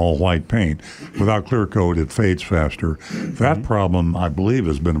on all white paint. Without clear coat, it fades faster. That problem, I believe,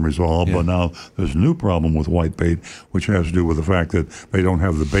 has been resolved, but now there's a new problem with white paint, which has to do with the fact that they don't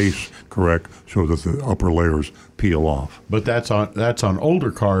have the base correct so that the upper layers peel off. But that's on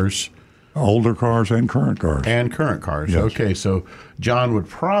older cars. Older cars and current cars. And current cars. Yes. Okay, so John would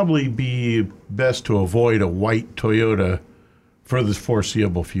probably be best to avoid a white Toyota for the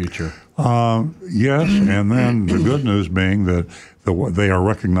foreseeable future. Yes, and then the good news being that they are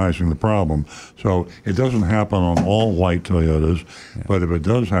recognizing the problem. So it doesn't happen on all white Toyotas, but if it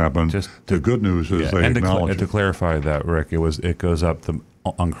does happen, the good news is they acknowledge it. To clarify that, Rick, it goes up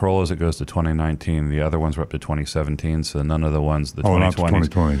on Corollas, it goes to 2019. The other ones were up to 2017, so none of the ones, the 2020s.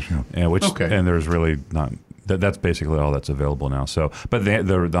 2020s, yeah. And there's really not... That's basically all that's available now. So, but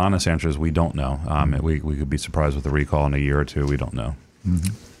the honest answer is we don't know. We could be surprised with the recall in a year or two. We don't know.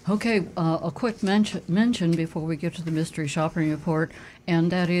 Mm-hmm. Okay, a quick mention before we get to the mystery shopping report,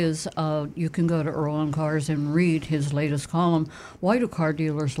 and that is you can go to Earl on Cars and read his latest column, Why Do Car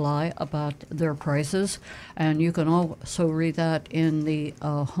Dealers Lie About Their Prices? And you can also read that in the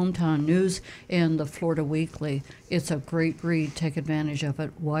Hometown News and the Florida Weekly. It's a great read. Take advantage of it.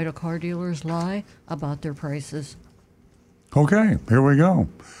 Why Do Car Dealers Lie About Their Prices? Okay, here we go.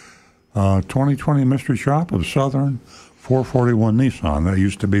 2020 Mystery Shop of Southern 441 Nissan. That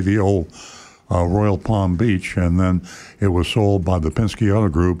used to be the old Royal Palm Beach, and then it was sold by the Penske Auto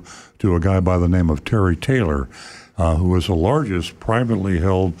Group to a guy by the name of Terry Taylor, who is the largest privately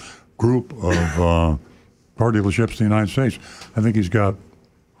held group of car dealerships in the United States. I think he's got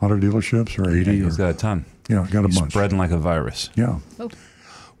 100 dealerships or 80. Yeah, he's got a ton. Yeah, got a bunch. Spreading like a virus. Yeah. Oh.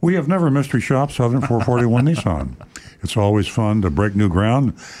 We have never mystery shopped Southern 441 Nissan. It's always fun to break new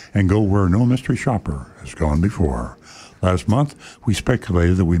ground and go where no mystery shopper has gone before. Last month, we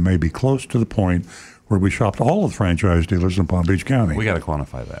speculated that we may be close to the point where we shopped all of the franchise dealers in Palm Beach County. We got to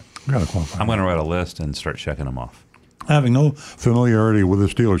quantify that. I'm going to write a list and start checking them off. Having no familiarity with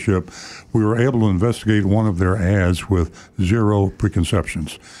this dealership, we were able to investigate one of their ads with zero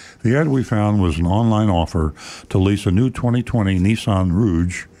preconceptions. The ad we found was an online offer to lease a new 2020 Nissan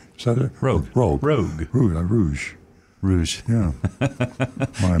Rouge. Is that it? Rogue. Rouge. Rouge. Yeah.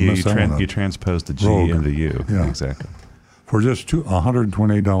 You transposed the G Rogue. into U. Yeah. Exactly. For just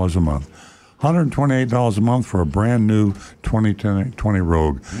 $128 a month. $128 a month for a brand new 2020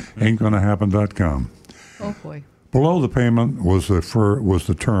 Rogue. Ain't gonna happen.com. Oh, boy. Below the payment was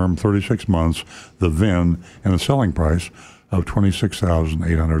the term 36 months, the VIN, and a selling price of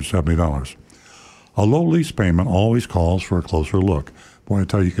 $26,870. A low lease payment always calls for a closer look. Boy, I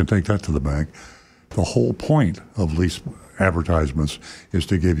tell you, you can take that to the bank. The whole point of lease advertisements is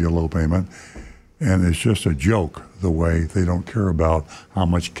to give you a low payment, and it's just a joke the way they don't care about how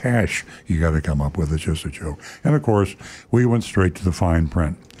much cash you got to come up with. It's just a joke. And of course, we went straight to the fine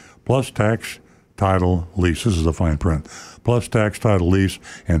print. Plus tax, title, lease. This is the fine print. Plus tax, title, lease,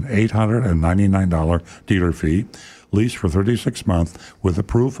 an $899 dealer fee. Lease for 36 months with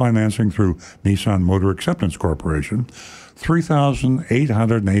approved financing through Nissan Motor Acceptance Corporation.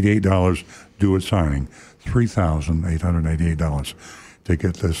 $3,888 due at signing. $3,888 to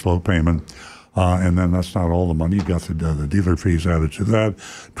get this low payment. And then that's not all the money. You've got the dealer fees added to that.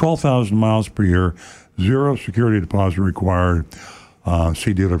 12,000 miles per year. Zero security deposit required.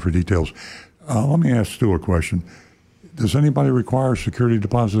 See dealer for details. Let me ask Stu a question. Does anybody require a security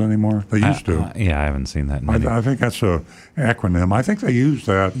deposit anymore? They used to. Yeah, I haven't seen that. I think that's a acronym. I think they use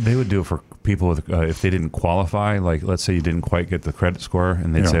that. They would do it for people with, if they didn't qualify, like let's say you didn't quite get the credit score,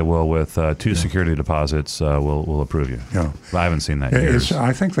 and they'd say, well, with two security deposits, we'll approve you. Yeah. But I haven't seen that in years.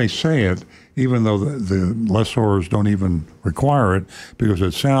 I think they say it, even though the lessors don't even require it, because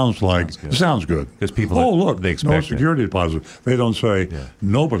it sounds good. Because people, they expect no security deposit. They don't say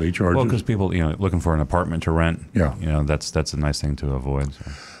nobody charges. Well, because people, looking for an apartment to rent. Yeah. That's a nice thing to avoid.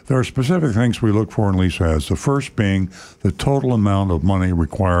 So. There are specific things we look for in lease ads. The first being the total amount of money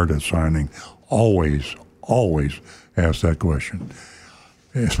required at signing. Always ask that question,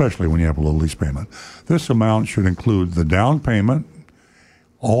 especially when you have a low lease payment. This amount should include the down payment,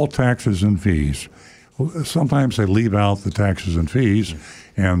 all taxes and fees. Sometimes they leave out the taxes and fees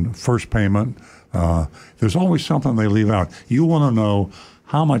and first payment. There's always something they leave out. You want to know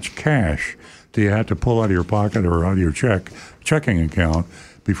how much cash do you have to pull out of your pocket or out of your checking account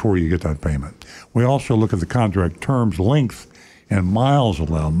before you get that payment. We also look at the contract terms, length, and miles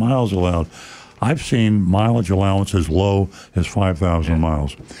allowed. I've seen mileage allowance as low as 5,000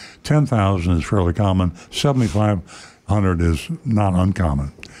 miles. 10,000 is fairly common. 7,500 is not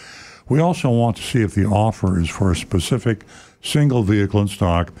uncommon. We also want to see if the offer is for a specific single vehicle in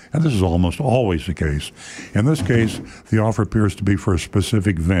stock, and this is almost always the case. In this case, the offer appears to be for a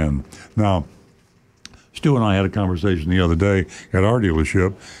specific VIN. Now, Stu and I had a conversation the other day at our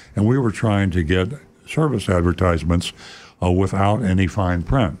dealership, and we were trying to get service advertisements without any fine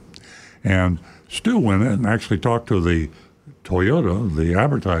print. And Stu went in and actually talked to the Toyota, the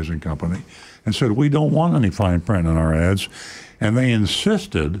advertising company, and said, we don't want any fine print in our ads. And they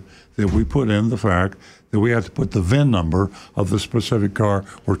insisted that we put in the fact that we have to put the VIN number of the specific car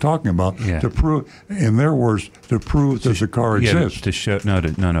we're talking about to prove, in their words, to prove that the car exists. To show, no,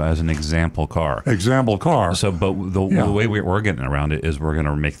 as an example car. Example car. So, but the way we're getting around it is we're going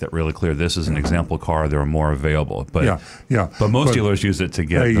to make that really clear. This is an example car. There are more available. But But most dealers use it to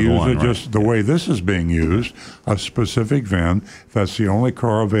get they the use one. It just the way this is being used, a specific VIN. That's the only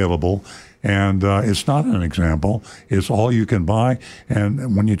car available. And it's not an example. It's all you can buy.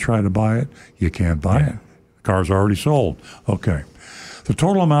 And when you try to buy it, you can't buy it. The car's already sold. Okay. The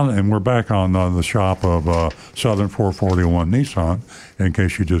total amount, and we're back on the shop of Southern 441 Nissan, in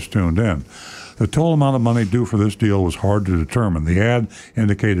case you just tuned in. The total amount of money due for this deal was hard to determine. The ad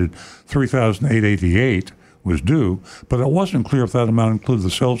indicated $3,888 was due, but it wasn't clear if that amount included the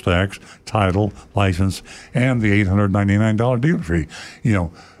sales tax, title, license, and the $899 dealer fee. You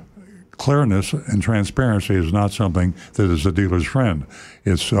know, clearness and transparency is not something that is a dealer's friend.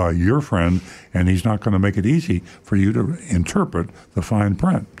 It's your friend, and he's not going to make it easy for you to interpret the fine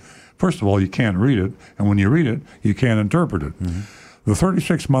print. First of all, you can't read it, and when you read it, you can't interpret it. Mm-hmm. The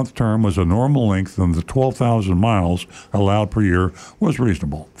 36-month term was a normal length, and the 12,000 miles allowed per year was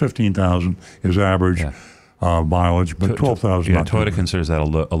reasonable. 15,000 is average mileage, but 12,000. Yeah, Toyota considers that a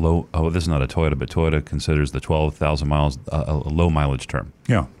low. Oh, this is not a Toyota, but Toyota considers the 12,000 miles a low mileage term.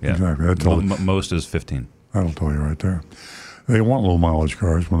 Yeah, exactly. Most is 15. That'll tell you right there. They want low mileage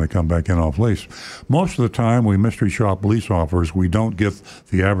cars when they come back in off lease. Most of the time, we mystery shop lease offers. We don't get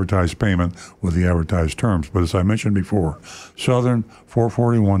the advertised payment with the advertised terms. But as I mentioned before, Southern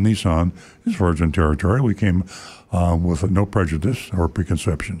 441 Nissan is virgin territory. We came with no prejudice or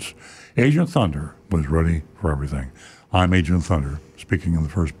preconceptions. Agent Thunder was ready for everything. I'm Agent Thunder, speaking in the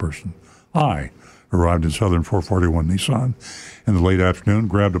first person. I arrived in Southern 441 Nissan in the late afternoon,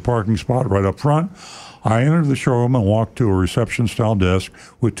 grabbed a parking spot right up front. I entered the showroom and walked to a reception-style desk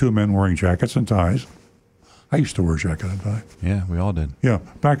with two men wearing jackets and ties. I used to wear a jacket and tie. Yeah, we all did. Yeah,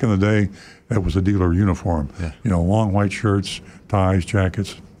 back in the day, that was a dealer uniform. Yeah. You know, long white shirts, ties,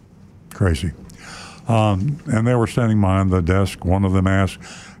 jackets. Crazy. And they were standing behind the desk. One of them asked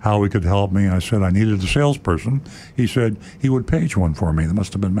how he could help me. I said I needed a salesperson. He said he would page one for me. They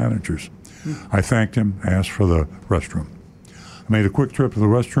must have been managers. I thanked him, asked for the restroom. I made a quick trip to the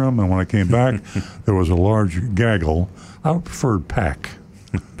restroom, and when I came back, there was a large gaggle. I preferred pack.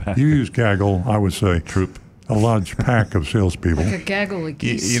 You use gaggle, I would say. Troop. A large pack of salespeople. Like a gaggle of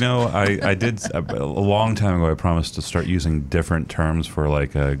geese. You know, I did a long time ago. I promised to start using different terms for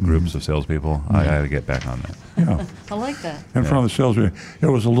like groups of salespeople. I got to get back on that. Yeah, I like that. In front of the sales, it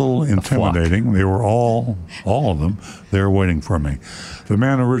was a little intimidating. They were all of them. They were waiting for me. The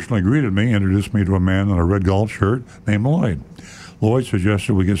man who originally greeted me introduced me to a man in a red golf shirt named Lloyd. Lloyd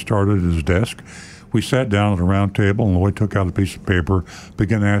suggested we get started at his desk. We sat down at a round table, and Lloyd took out a piece of paper,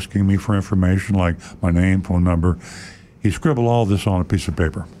 began asking me for information like my name, phone number. He scribbled all this on a piece of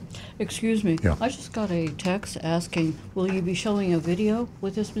paper. Excuse me. Yeah. I just got a text asking, will you be showing a video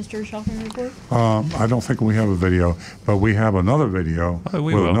with this mystery shopping report? I don't think we have a video, but we have another video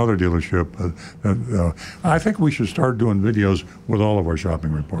with another dealership. I think we should start doing videos with all of our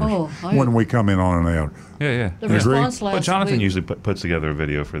shopping reports when we come in on an ad. Yeah. The response last But Jonathan week, usually puts together a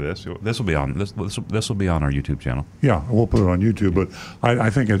video for this. This will be on this will be on our YouTube channel. Yeah, we'll put it on YouTube. But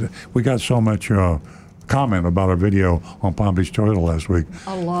I think we got so much comment about our video on Palm Beach Toyota last week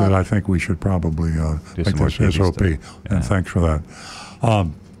that I think we should probably make this SOP. And thanks for that.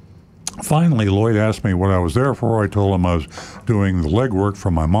 Finally, Lloyd asked me what I was there for. I told him I was doing the legwork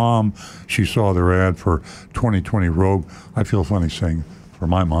for my mom. She saw their ad for 2020 Rogue. I feel funny saying for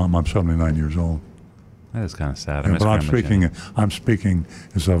my mom. I'm 79 years old. That is kind of sad. But I'm speaking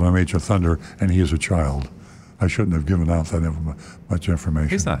as if I'm Agent Thunder, and he is a child. I shouldn't have given out that much information.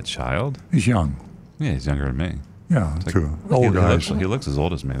 He's not a child. He's young. Yeah, he's younger than me. Yeah, old guys. He looks as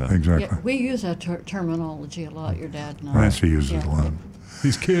old as me, though. Exactly. Yeah, we use that terminology a lot, your dad and I. Nancy uses it a lot.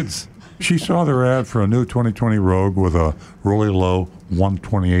 These kids. She saw their ad for a new 2020 Rogue with a really low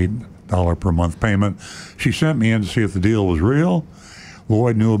 $128 per month payment. She sent me in to see if the deal was real.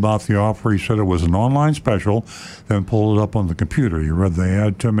 Lloyd knew about the offer. He said it was an online special, then pulled it up on the computer. He read the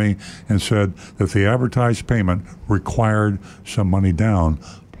ad to me and said that the advertised payment required some money down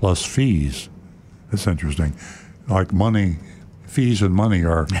plus fees. That's interesting. Like money, fees and money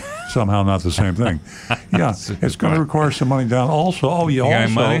are somehow not the same thing. Yeah, it's going to require some money down. Also,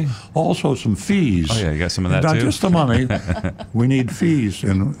 also some fees. Oh yeah, you got some of that not too. Not just the money. We need fees.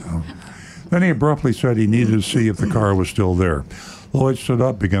 And then he abruptly said he needed to see if the car was still there. Lloyd stood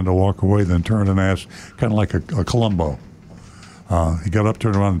up, began to walk away, then turned and asked, kind of like a Columbo. He got up,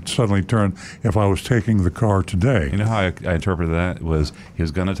 turned around, and suddenly turned if I was taking the car today. You know how I interpreted that was he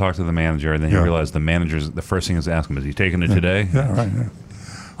was going to talk to the manager, and then he realized the first thing he was asking him, is he taking it today? Yeah, right. Yeah.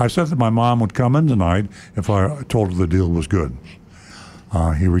 I said that my mom would come in tonight if I told her the deal was good.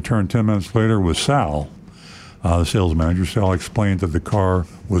 He returned 10 minutes later with Sal, the sales manager. Sal explained that the car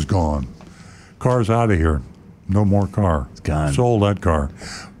was gone. Car's out of here. No more car. It's gone. Sold that car.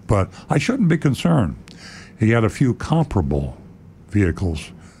 But I shouldn't be concerned. He had a few comparable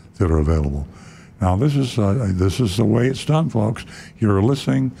vehicles that are available. Now this is the way it's done, folks. You're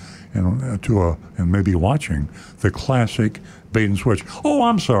listening and maybe watching the classic Bait and switch. Oh,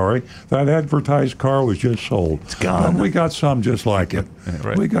 I'm sorry. That advertised car was just sold. It's gone. We got some just like it.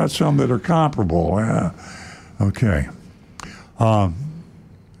 Right. We got some that are comparable. Okay.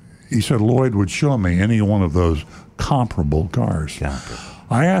 He said Lloyd would show me any one of those comparable cars.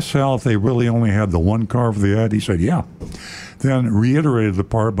 I asked Sal if they really only had the one car for the ad. He said, yeah. Then reiterated the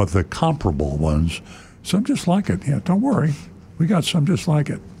part about the comparable ones. Some just like it. Yeah, don't worry. We got some just like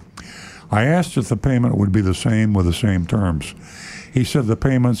it. I asked if the payment would be the same with the same terms. He said the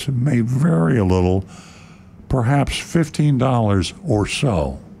payments may vary a little, perhaps $15 or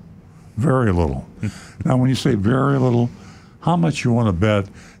so. Very little. Now, when you say very little, how much you want to bet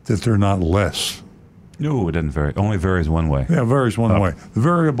that they're not less? No, it doesn't vary. It only varies one way. Yeah, it varies one way. The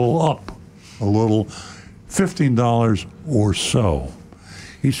variable up a little, $15 or so.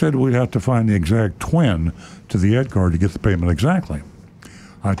 He said we'd have to find the exact twin to the Ed card to get the payment exactly.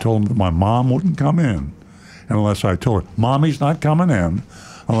 I told him that my mom wouldn't come in unless I told her, Mommy's not coming in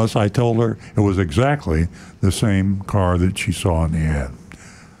unless I told her it was exactly the same car that she saw in the ad.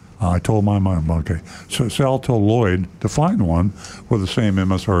 I told my mom, okay. So Sal told Lloyd to find one with the same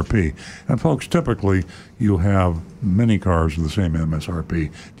MSRP. And folks, typically you have many cars with the same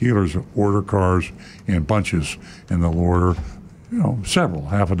MSRP. Dealers order cars in bunches and they'll order, several,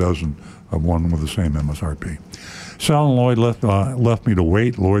 half a dozen of one with the same MSRP. Sal and Lloyd left me to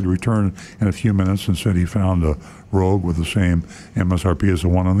wait. Lloyd returned in a few minutes and said he found a Rogue with the same MSRP as the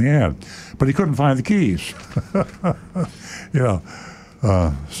one on the ad. But he couldn't find the keys. Yeah.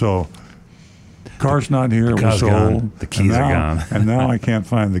 So, car's not here. It was sold. Gone. The keys are gone. And now I can't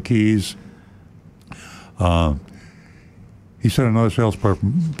find the keys. He said another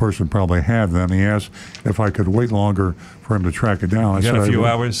salesperson probably had them. He asked if I could wait longer for him to track it down. You got a few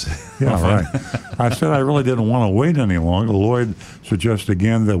hours? Yeah, right. I said I really didn't want to wait any longer. Lloyd suggested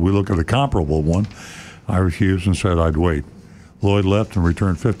again that we look at a comparable one. I refused and said I'd wait. Lloyd left and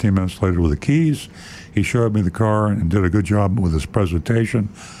returned 15 minutes later with the keys. He showed me the car and did a good job with his presentation.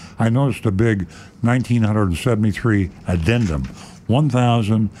 I noticed a big 1973 addendum,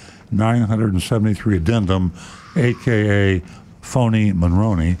 1,973 addendum, a.k.a. phony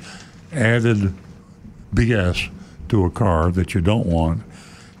Monroney, added BS to a car that you don't want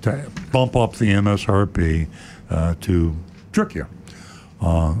to bump up the MSRP to trick you.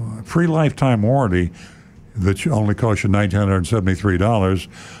 Free lifetime warranty that only costs you $1,973,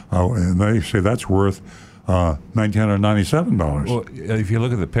 and they say that's worth $1,997. Well, if you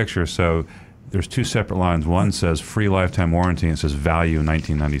look at the picture, so there's two separate lines. One says free lifetime warranty and says value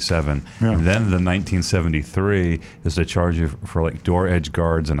 1997. Yeah. And then the 1973 is to charge you for like door edge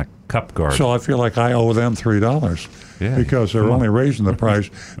guards and a cup guard. So I feel like I owe them $3 because they're only raising the price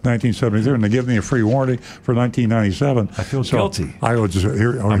 1973 and they give me a free warranty for 1997. I feel guilty. I would just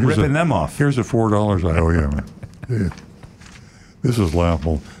I'm ripping them off. Here's the $4 I owe you. This is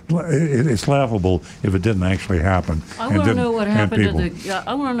laughable. It's laughable if it didn't actually happen. I want to know what happened to the.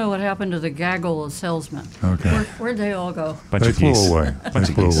 I want to know what happened to the gaggle of salesmen. Okay. Where'd they all go? They flew away. They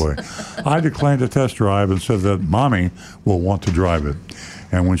flew away. I declined a test drive and said that Mommy will want to drive it.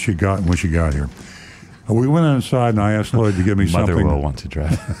 And when she got here, we went inside and I asked Lloyd to give me something. Mother will want to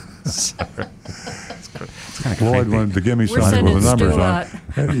drive. Sorry. Lloyd wanted to give me something with the numbers on.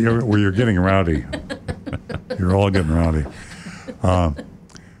 You're getting rowdy. You're all getting rowdy. I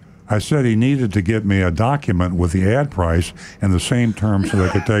said he needed to get me a document with the ad price and the same terms so they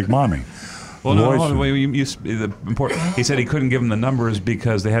could take Mommy. Well, he said he couldn't give him the numbers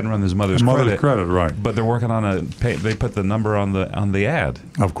because they hadn't run his mother's credit. Right. But they're working on they put the number on the ad.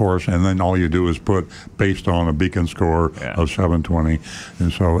 Of course, and then all you do is put based on a beacon score of 720,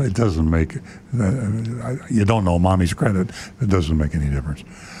 and so it doesn't make. You don't know Mommy's credit. It doesn't make any difference.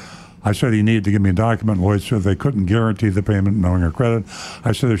 I said he needed to give me a document. Lloyd said they couldn't guarantee the payment knowing her credit.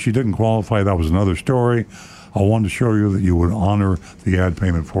 I said if she didn't qualify, that was another story. I wanted to show you that you would honor the ad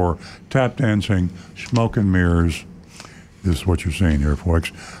payment for tap dancing, smoke and mirrors. This is what you're seeing here,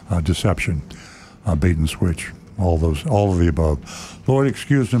 folks. Deception, bait and switch, all of the above. Lloyd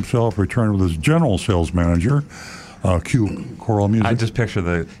excused himself, returned with his general sales manager. Cue choral music. I just picture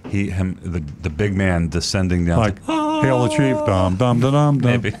the big man descending down. Like, hail the chief, dum dum dum dum.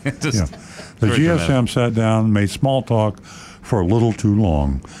 Maybe. The GSM sat down, made small talk for a little too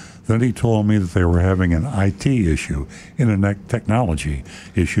long. Then he told me that they were having an IT issue, internet technology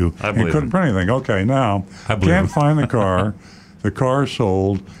issue, and couldn't print anything. Okay, now can't find the car. The car's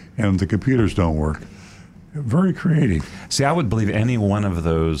sold, and the computers don't work. Very creative. See, I would believe any one of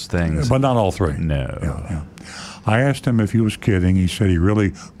those things, but not all three. No. Yeah. I asked him if he was kidding. He said he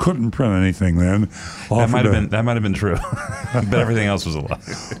really couldn't print anything then. That might have been true, but everything else was a lie.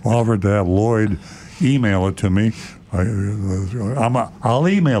 Offered to have Lloyd email it to me. I'll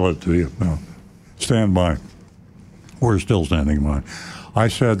email it to you. No, stand by. We're still standing by. I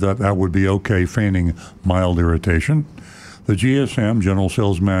said that would be okay, feigning mild irritation. The GSM, General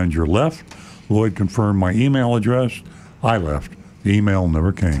Sales Manager, left. Lloyd confirmed my email address. I left. The email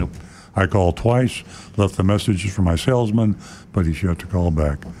never came. Nope. I called twice, left the messages for my salesman, but he's yet to call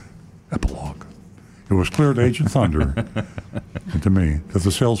back. Epilogue. It was clear to Agent Thunder and to me that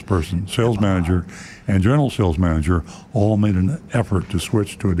the salesperson, sales manager, and general sales manager all made an effort to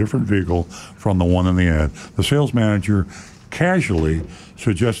switch to a different vehicle from the one in the ad. The sales manager casually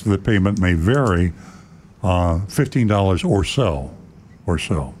suggested that payment may vary $15 or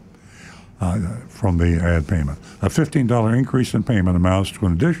so from the ad payment. A $15 increase in payment amounts to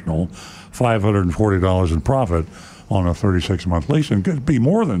an additional $540 in profit on a 36-month lease, and could be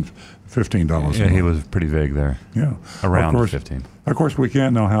more than $15. Yeah, he was pretty vague there. Yeah, around 15. Of course, we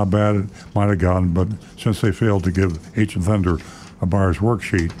can't know how bad it might have gotten, but since they failed to give Agent Thunder a buyer's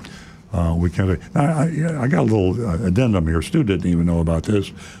worksheet, we can't. I got a little addendum here. Stu didn't even know about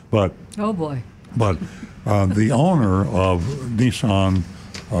this, but oh boy. But the owner of Nissan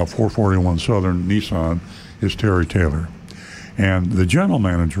 441 Southern Nissan is Terry Taylor, and the general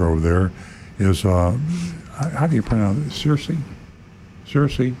manager over there is how do you pronounce it?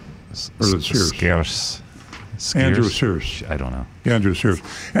 Searcy? Or is it Sears? Scarce. Andrew Sears. I don't know. Andrew Sears.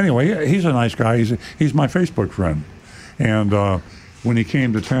 Anyway, he's a nice guy. He's my Facebook friend. And when he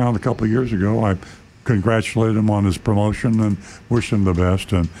came to town a couple of years ago, I congratulated him on his promotion and wished him the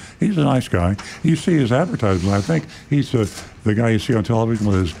best. And he's a nice guy. You see his advertisement. I think he's the guy you see on television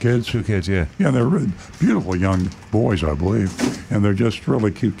with his kids. 2 kids, yeah. Yeah, they're beautiful young boys, I believe. And they're just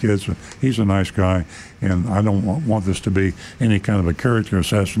really cute kids. He's a nice guy. And I don't want this to be any kind of a character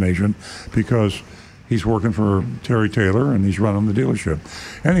assassination, because he's working for Terry Taylor and he's running the dealership.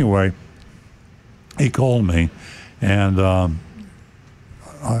 Anyway, he called me and,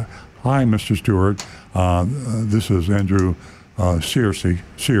 hi, Mr. Stewart. This is Andrew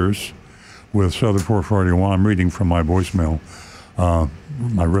Sears with Southern 441. I'm reading from my voicemail,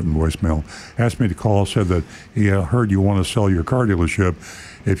 my written voicemail. Asked me to call, said that he heard you want to sell your car dealership.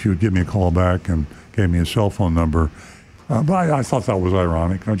 If you would give me a call back, and gave me a cell phone number. But I thought that was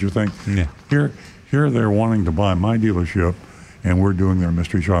ironic, don't you think? Yeah. Here they're wanting to buy my dealership, and we're doing their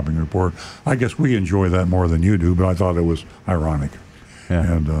mystery shopping report. I guess we enjoy that more than you do, but I thought it was ironic.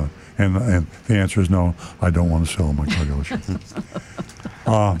 Yeah. And the answer is no, I don't want to sell my car dealership.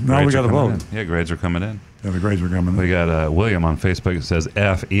 Now we got to vote. Yeah, grades are coming in. Yeah, the grades are coming in. We got William on Facebook that says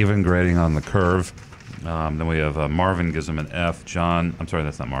F, even grading on the curve. Then we have Marvin gives him an F. John, I'm sorry,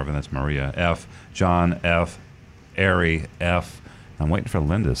 that's not Marvin, that's Maria. F. John, F. Ari, F. I'm waiting for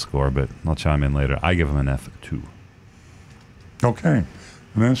Linda's score, but I'll chime in later. I give him an F2. Okay.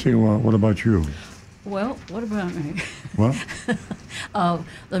 Nancy, what about you? Well, what about me? What?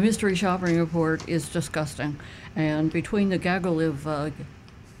 The mystery shopping report is disgusting. And between the gaggle of...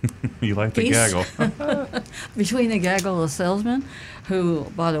 You like the gaggle. Between the gaggle of salesmen, who,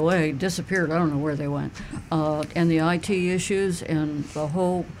 by the way, disappeared, I don't know where they went, and the IT issues and the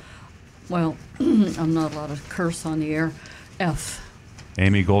whole, well, I'm not allowed to curse on the air, F.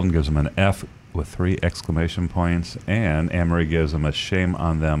 Amy Golden gives him an F with 3 exclamation points, and Anne-Marie gives him a shame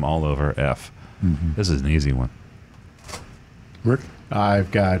on them all over F. Mm-hmm. This is an easy one. Rick?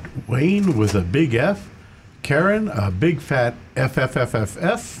 I've got Wayne with a big F. Karen, a big fat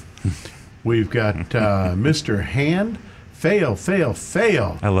FFFFF. We've got Mr. Hand. Fail.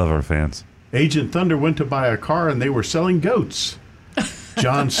 I love our fans. Agent Thunder went to buy a car and they were selling goats.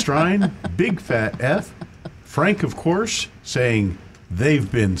 John Strine, big fat F. Frank, of course, saying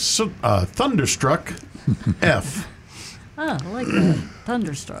they've been thunderstruck. F. Ah, I like that.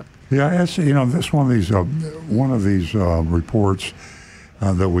 Thunderstruck. Yeah, it's, this one of these reports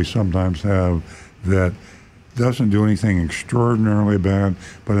that we sometimes have that doesn't do anything extraordinarily bad,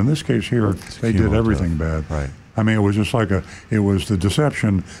 but in this case here, they did everything bad. Right. I mean, it was just like the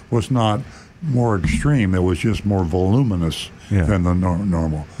deception was not more extreme, it was just more voluminous than the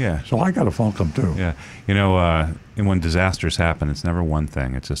normal. Yeah. So I got to funk them too. Yeah. And when disasters happen, it's never one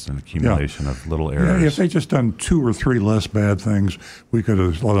thing. It's just an accumulation of little errors. Yeah, if they just done 2 or 3 less bad things, we could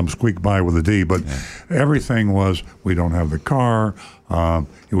have let them squeak by with a D. But everything was, we don't have the car,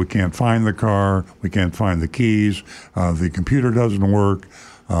 we can't find the car, we can't find the keys, the computer doesn't work,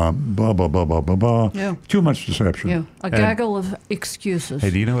 blah, blah, blah, blah, blah, blah. Yeah. Too much deception. Yeah, a gaggle of excuses.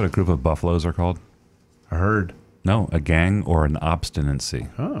 Hey, do you know what a group of buffaloes are called? I heard. No, a gang or an obstinacy.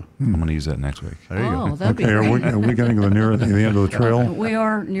 Oh. I'm going to use that next week. There you go. That'd be Okay, great. are we getting to the end of the trail? We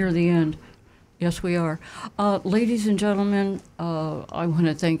are near the end. Yes, we are. Ladies and gentlemen, I want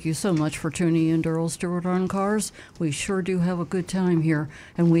to thank you so much for tuning in to Earl Stewart on Cars. We sure do have a good time here,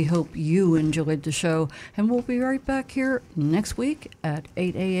 and we hope you enjoyed the show. And we'll be right back here next week at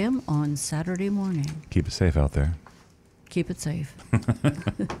 8 a.m. on Saturday morning. Keep it safe out there. Keep it safe.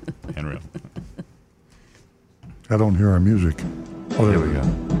 And real. I don't hear our music. Oh, there we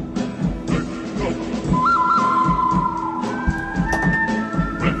go.